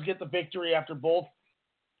 She does get the victory after both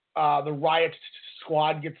the Riott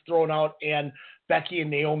squad gets thrown out and Becky and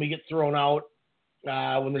Naomi get thrown out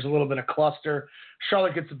when there's a little bit of cluster.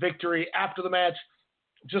 Charlotte gets the victory after the match,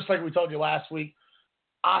 just like we told you last week.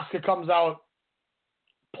 Asuka comes out,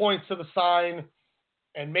 points to the sign,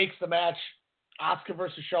 and makes the match Asuka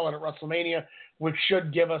versus Charlotte at WrestleMania, which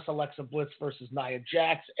should give us Alexa Bliss versus Nia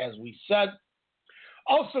Jax, as we said.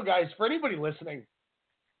 Also, guys, for anybody listening,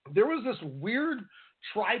 there was this weird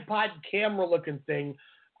tripod camera looking thing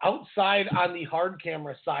outside on the hard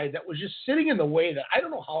camera side that was just sitting in the way that I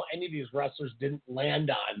don't know how any of these wrestlers didn't land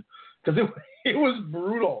on, because it was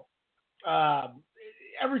brutal.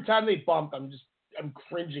 Every time they bumped, I'm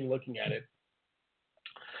cringing looking at it.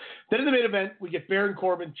 Then in the main event, we get Baron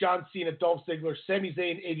Corbin, John Cena, Dolph Ziggler, Sami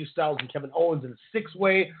Zayn, AJ Styles, and Kevin Owens in a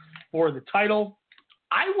 6-way for the title.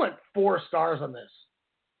 I went 4 stars on this.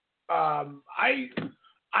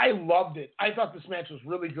 I loved it. I thought this match was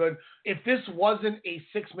really good. If this wasn't a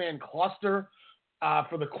 6-man cluster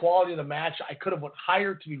for the quality of the match, I could have went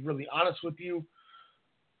higher, to be really honest with you.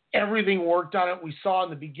 Everything worked on it. We saw in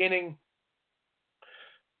the beginning,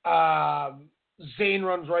 Zayn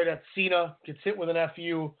runs right at Cena, gets hit with an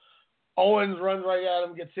FU. Owens runs right at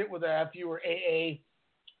him, gets hit with a FU or AA.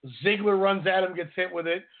 Ziggler runs at him, gets hit with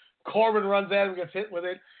it. Corbin runs at him, gets hit with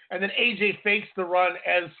it. And then AJ fakes the run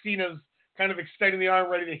as Cena's kind of extending the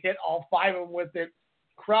arm, ready to hit all 5 of them with it.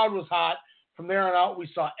 Crowd was hot. From there on out,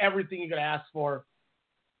 we saw everything you could ask for.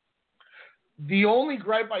 The only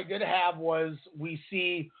gripe I did have was we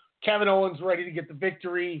see Kevin Owens ready to get the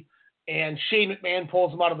victory, and Shane McMahon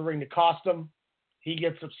pulls him out of the ring to cost him. He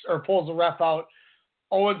pulls the ref out.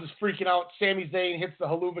 Owens is freaking out. Sami Zayn hits the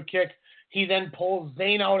haluva kick. He then pulls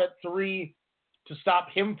Zayn out at 3 to stop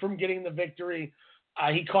him from getting the victory.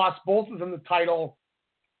 He costs both of them the title.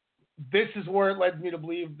 This is where it led me to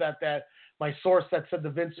believe that my source that said the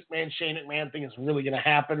Vince McMahon, Shane McMahon thing is really going to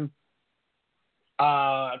happen.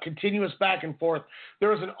 Continuous back and forth. There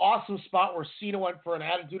was an awesome spot where Cena went for an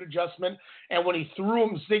attitude adjustment, and when he threw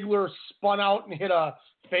him, Ziggler spun out and hit a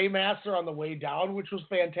Faymaster on the way down, which was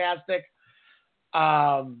fantastic.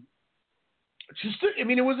 It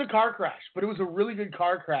was a car crash, but it was a really good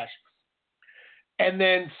car crash. And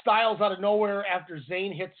then Styles out of nowhere, after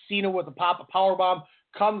Zayn hits Cena with a powerbomb,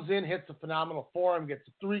 comes in, hits a phenomenal forearm, gets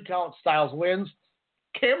a 3 count. Styles wins.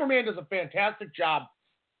 Cameraman does a fantastic job.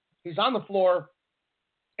 He's on the floor,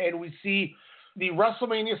 and we see the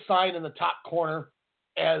WrestleMania sign in the top corner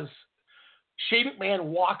as Shane McMahon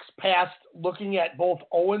walks past, looking at both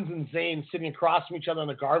Owens and Zayn sitting across from each other on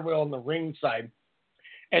the guardrail on the ring side,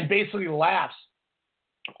 and basically laughs.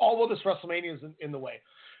 Although this WrestleMania is in the way.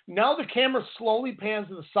 Now the camera slowly pans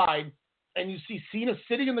to the side, and you see Cena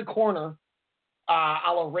sitting in the corner,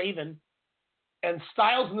 a la Raven, and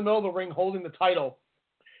Styles in the middle of the ring holding the title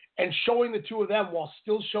and showing the two of them while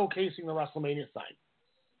still showcasing the WrestleMania sign.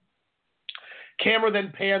 Camera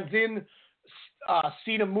then pans in.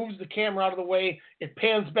 Cena moves the camera out of the way. It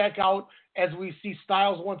pans back out as we see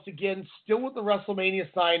Styles once again, still with the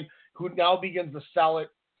WrestleMania sign, who now begins to sell it.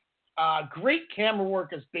 Great camera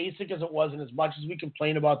work, as basic as it was, and as much as we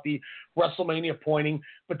complain about the WrestleMania pointing,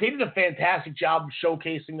 but they did a fantastic job of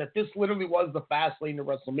showcasing that this literally was the fast lane to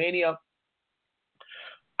WrestleMania.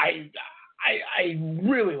 I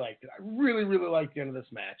really liked it. I really, really liked the end of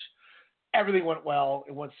this match. Everything went well.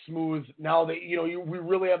 It went smooth. Now that we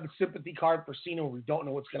really have the sympathy card for Cena. We don't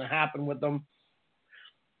know what's going to happen with them.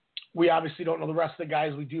 We obviously don't know the rest of the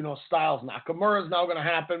guys. We do know Styles. Nakamura is now going to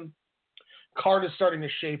happen. Card is starting to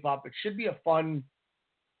shape up. It should be a fun.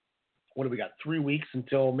 What do we got? 3 weeks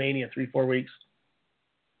until Mania. 3-4 weeks.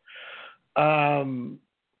 12,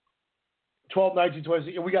 19,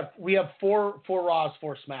 20. We have four Raws,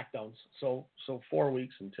 4 SmackDowns. So 4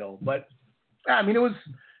 weeks until. But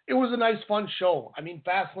it was a nice, fun show.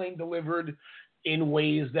 Fastlane delivered in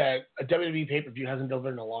ways that a WWE pay-per-view hasn't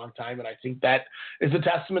delivered in a long time, and I think that is a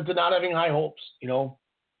testament to not having high hopes.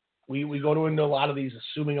 We go into a lot of these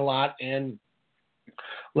assuming a lot, and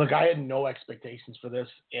look, I had no expectations for this,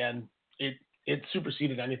 and it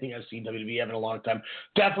superseded anything I've seen WWE have in a long time.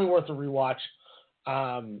 Definitely worth a rewatch.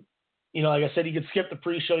 Like I said, you can skip the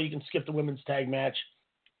pre-show, you can skip the women's tag match,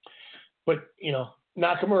 but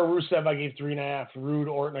Nakamura Rusev I gave 3.5, Rude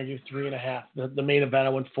Orton I gave 3.5. The main event I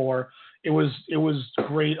went 4. It was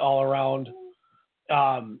great all around.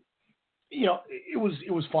 It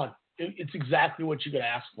was fun. It's exactly what you could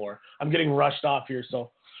ask for. I'm getting rushed off here,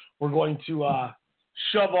 so we're going to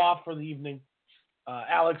shove off for the evening.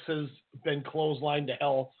 Alex has been clotheslined to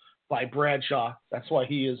hell by Bradshaw. That's why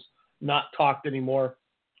he is not talked anymore.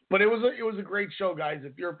 But it was a great show, guys.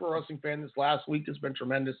 If you're a pro wrestling fan, this last week has been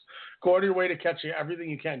tremendous. Go out of your way to catch everything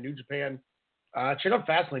you can. New Japan. Check out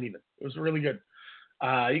Fastlane even. It was really good.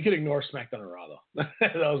 You could ignore SmackDown and Raw, though.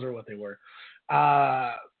 Those are what they were.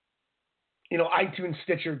 iTunes,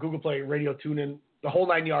 Stitcher, Google Play, Radio, TuneIn, the whole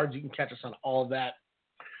 9 yards. You can catch us on all of that.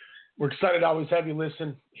 We're excited to always have you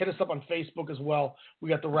listen. Hit us up on Facebook as well. We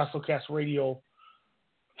got the WrestleCast Radio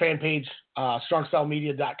fan page,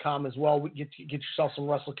 strongstylemedia.com as well. Get yourself some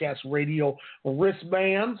WrestleCast Radio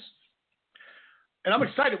wristbands. And I'm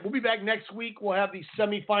excited. We'll be back next week. We'll have the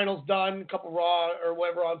semifinals done, a couple Raw or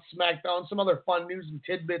whatever on SmackDown, some other fun news and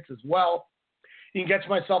tidbits as well. You can catch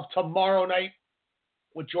myself tomorrow night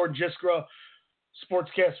with George Jiskra.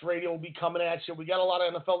 Sportscast Radio will be coming at you. We got a lot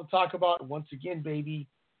of NFL to talk about. Once again, baby,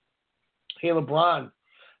 hey, LeBron,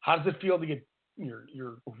 how does it feel to get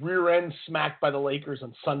your rear end smacked by the Lakers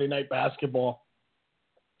on Sunday Night Basketball?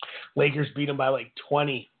 Lakers beat them by like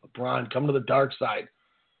 20. LeBron, come to the dark side.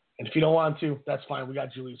 And if you don't want to, that's fine. We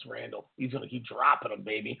got Julius Randle. He's going to keep dropping them,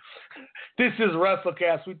 baby. This is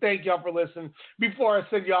WrestleCast. We thank y'all for listening. Before I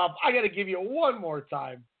send you off, I got to give you one more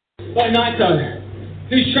time. What night, though?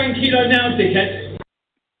 Who's tranquilo now, dickhead?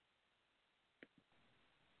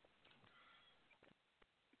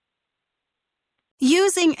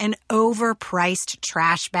 Using Using an overpriced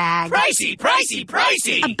trash bag. Pricey, pricey,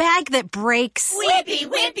 pricey! A bag that breaks. Whippy,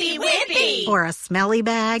 whippy, whippy! Or a smelly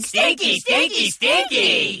bag. Stinky, stinky,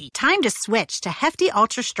 stinky! Time to switch to Hefty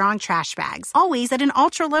Ultra Strong trash bags, always at an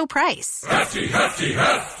ultra low price. Hefty, hefty,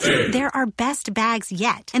 hefty! They're our best bags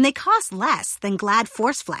yet, and they cost less than Glad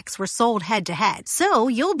Force Flex were sold head to head. So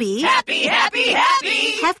you'll be happy, happy,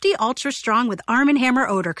 happy! Hefty Ultra Strong with Arm & Hammer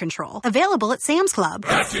odor control. Available at Sam's Club.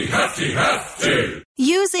 Hefty, hefty, hefty!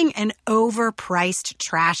 Using an overpriced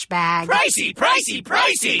trash bag. Pricey, pricey,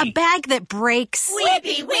 pricey! A bag that breaks.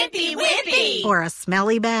 Whippy, whippy, whippy! Or a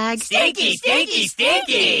smelly bag. Stinky, stinky,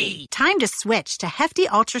 stinky! Time to switch to Hefty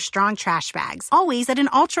Ultra Strong trash bags, always at an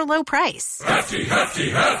ultra low price. Hefty, hefty,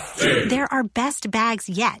 hefty! They're our best bags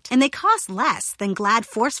yet, and they cost less than Glad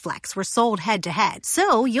Force Flex were sold head to head.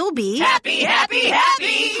 So you'll be happy, happy,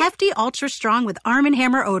 happy! Hefty Ultra Strong with Arm &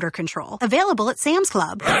 Hammer odor control. Available at Sam's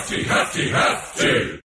Club. Hefty, hefty, hefty!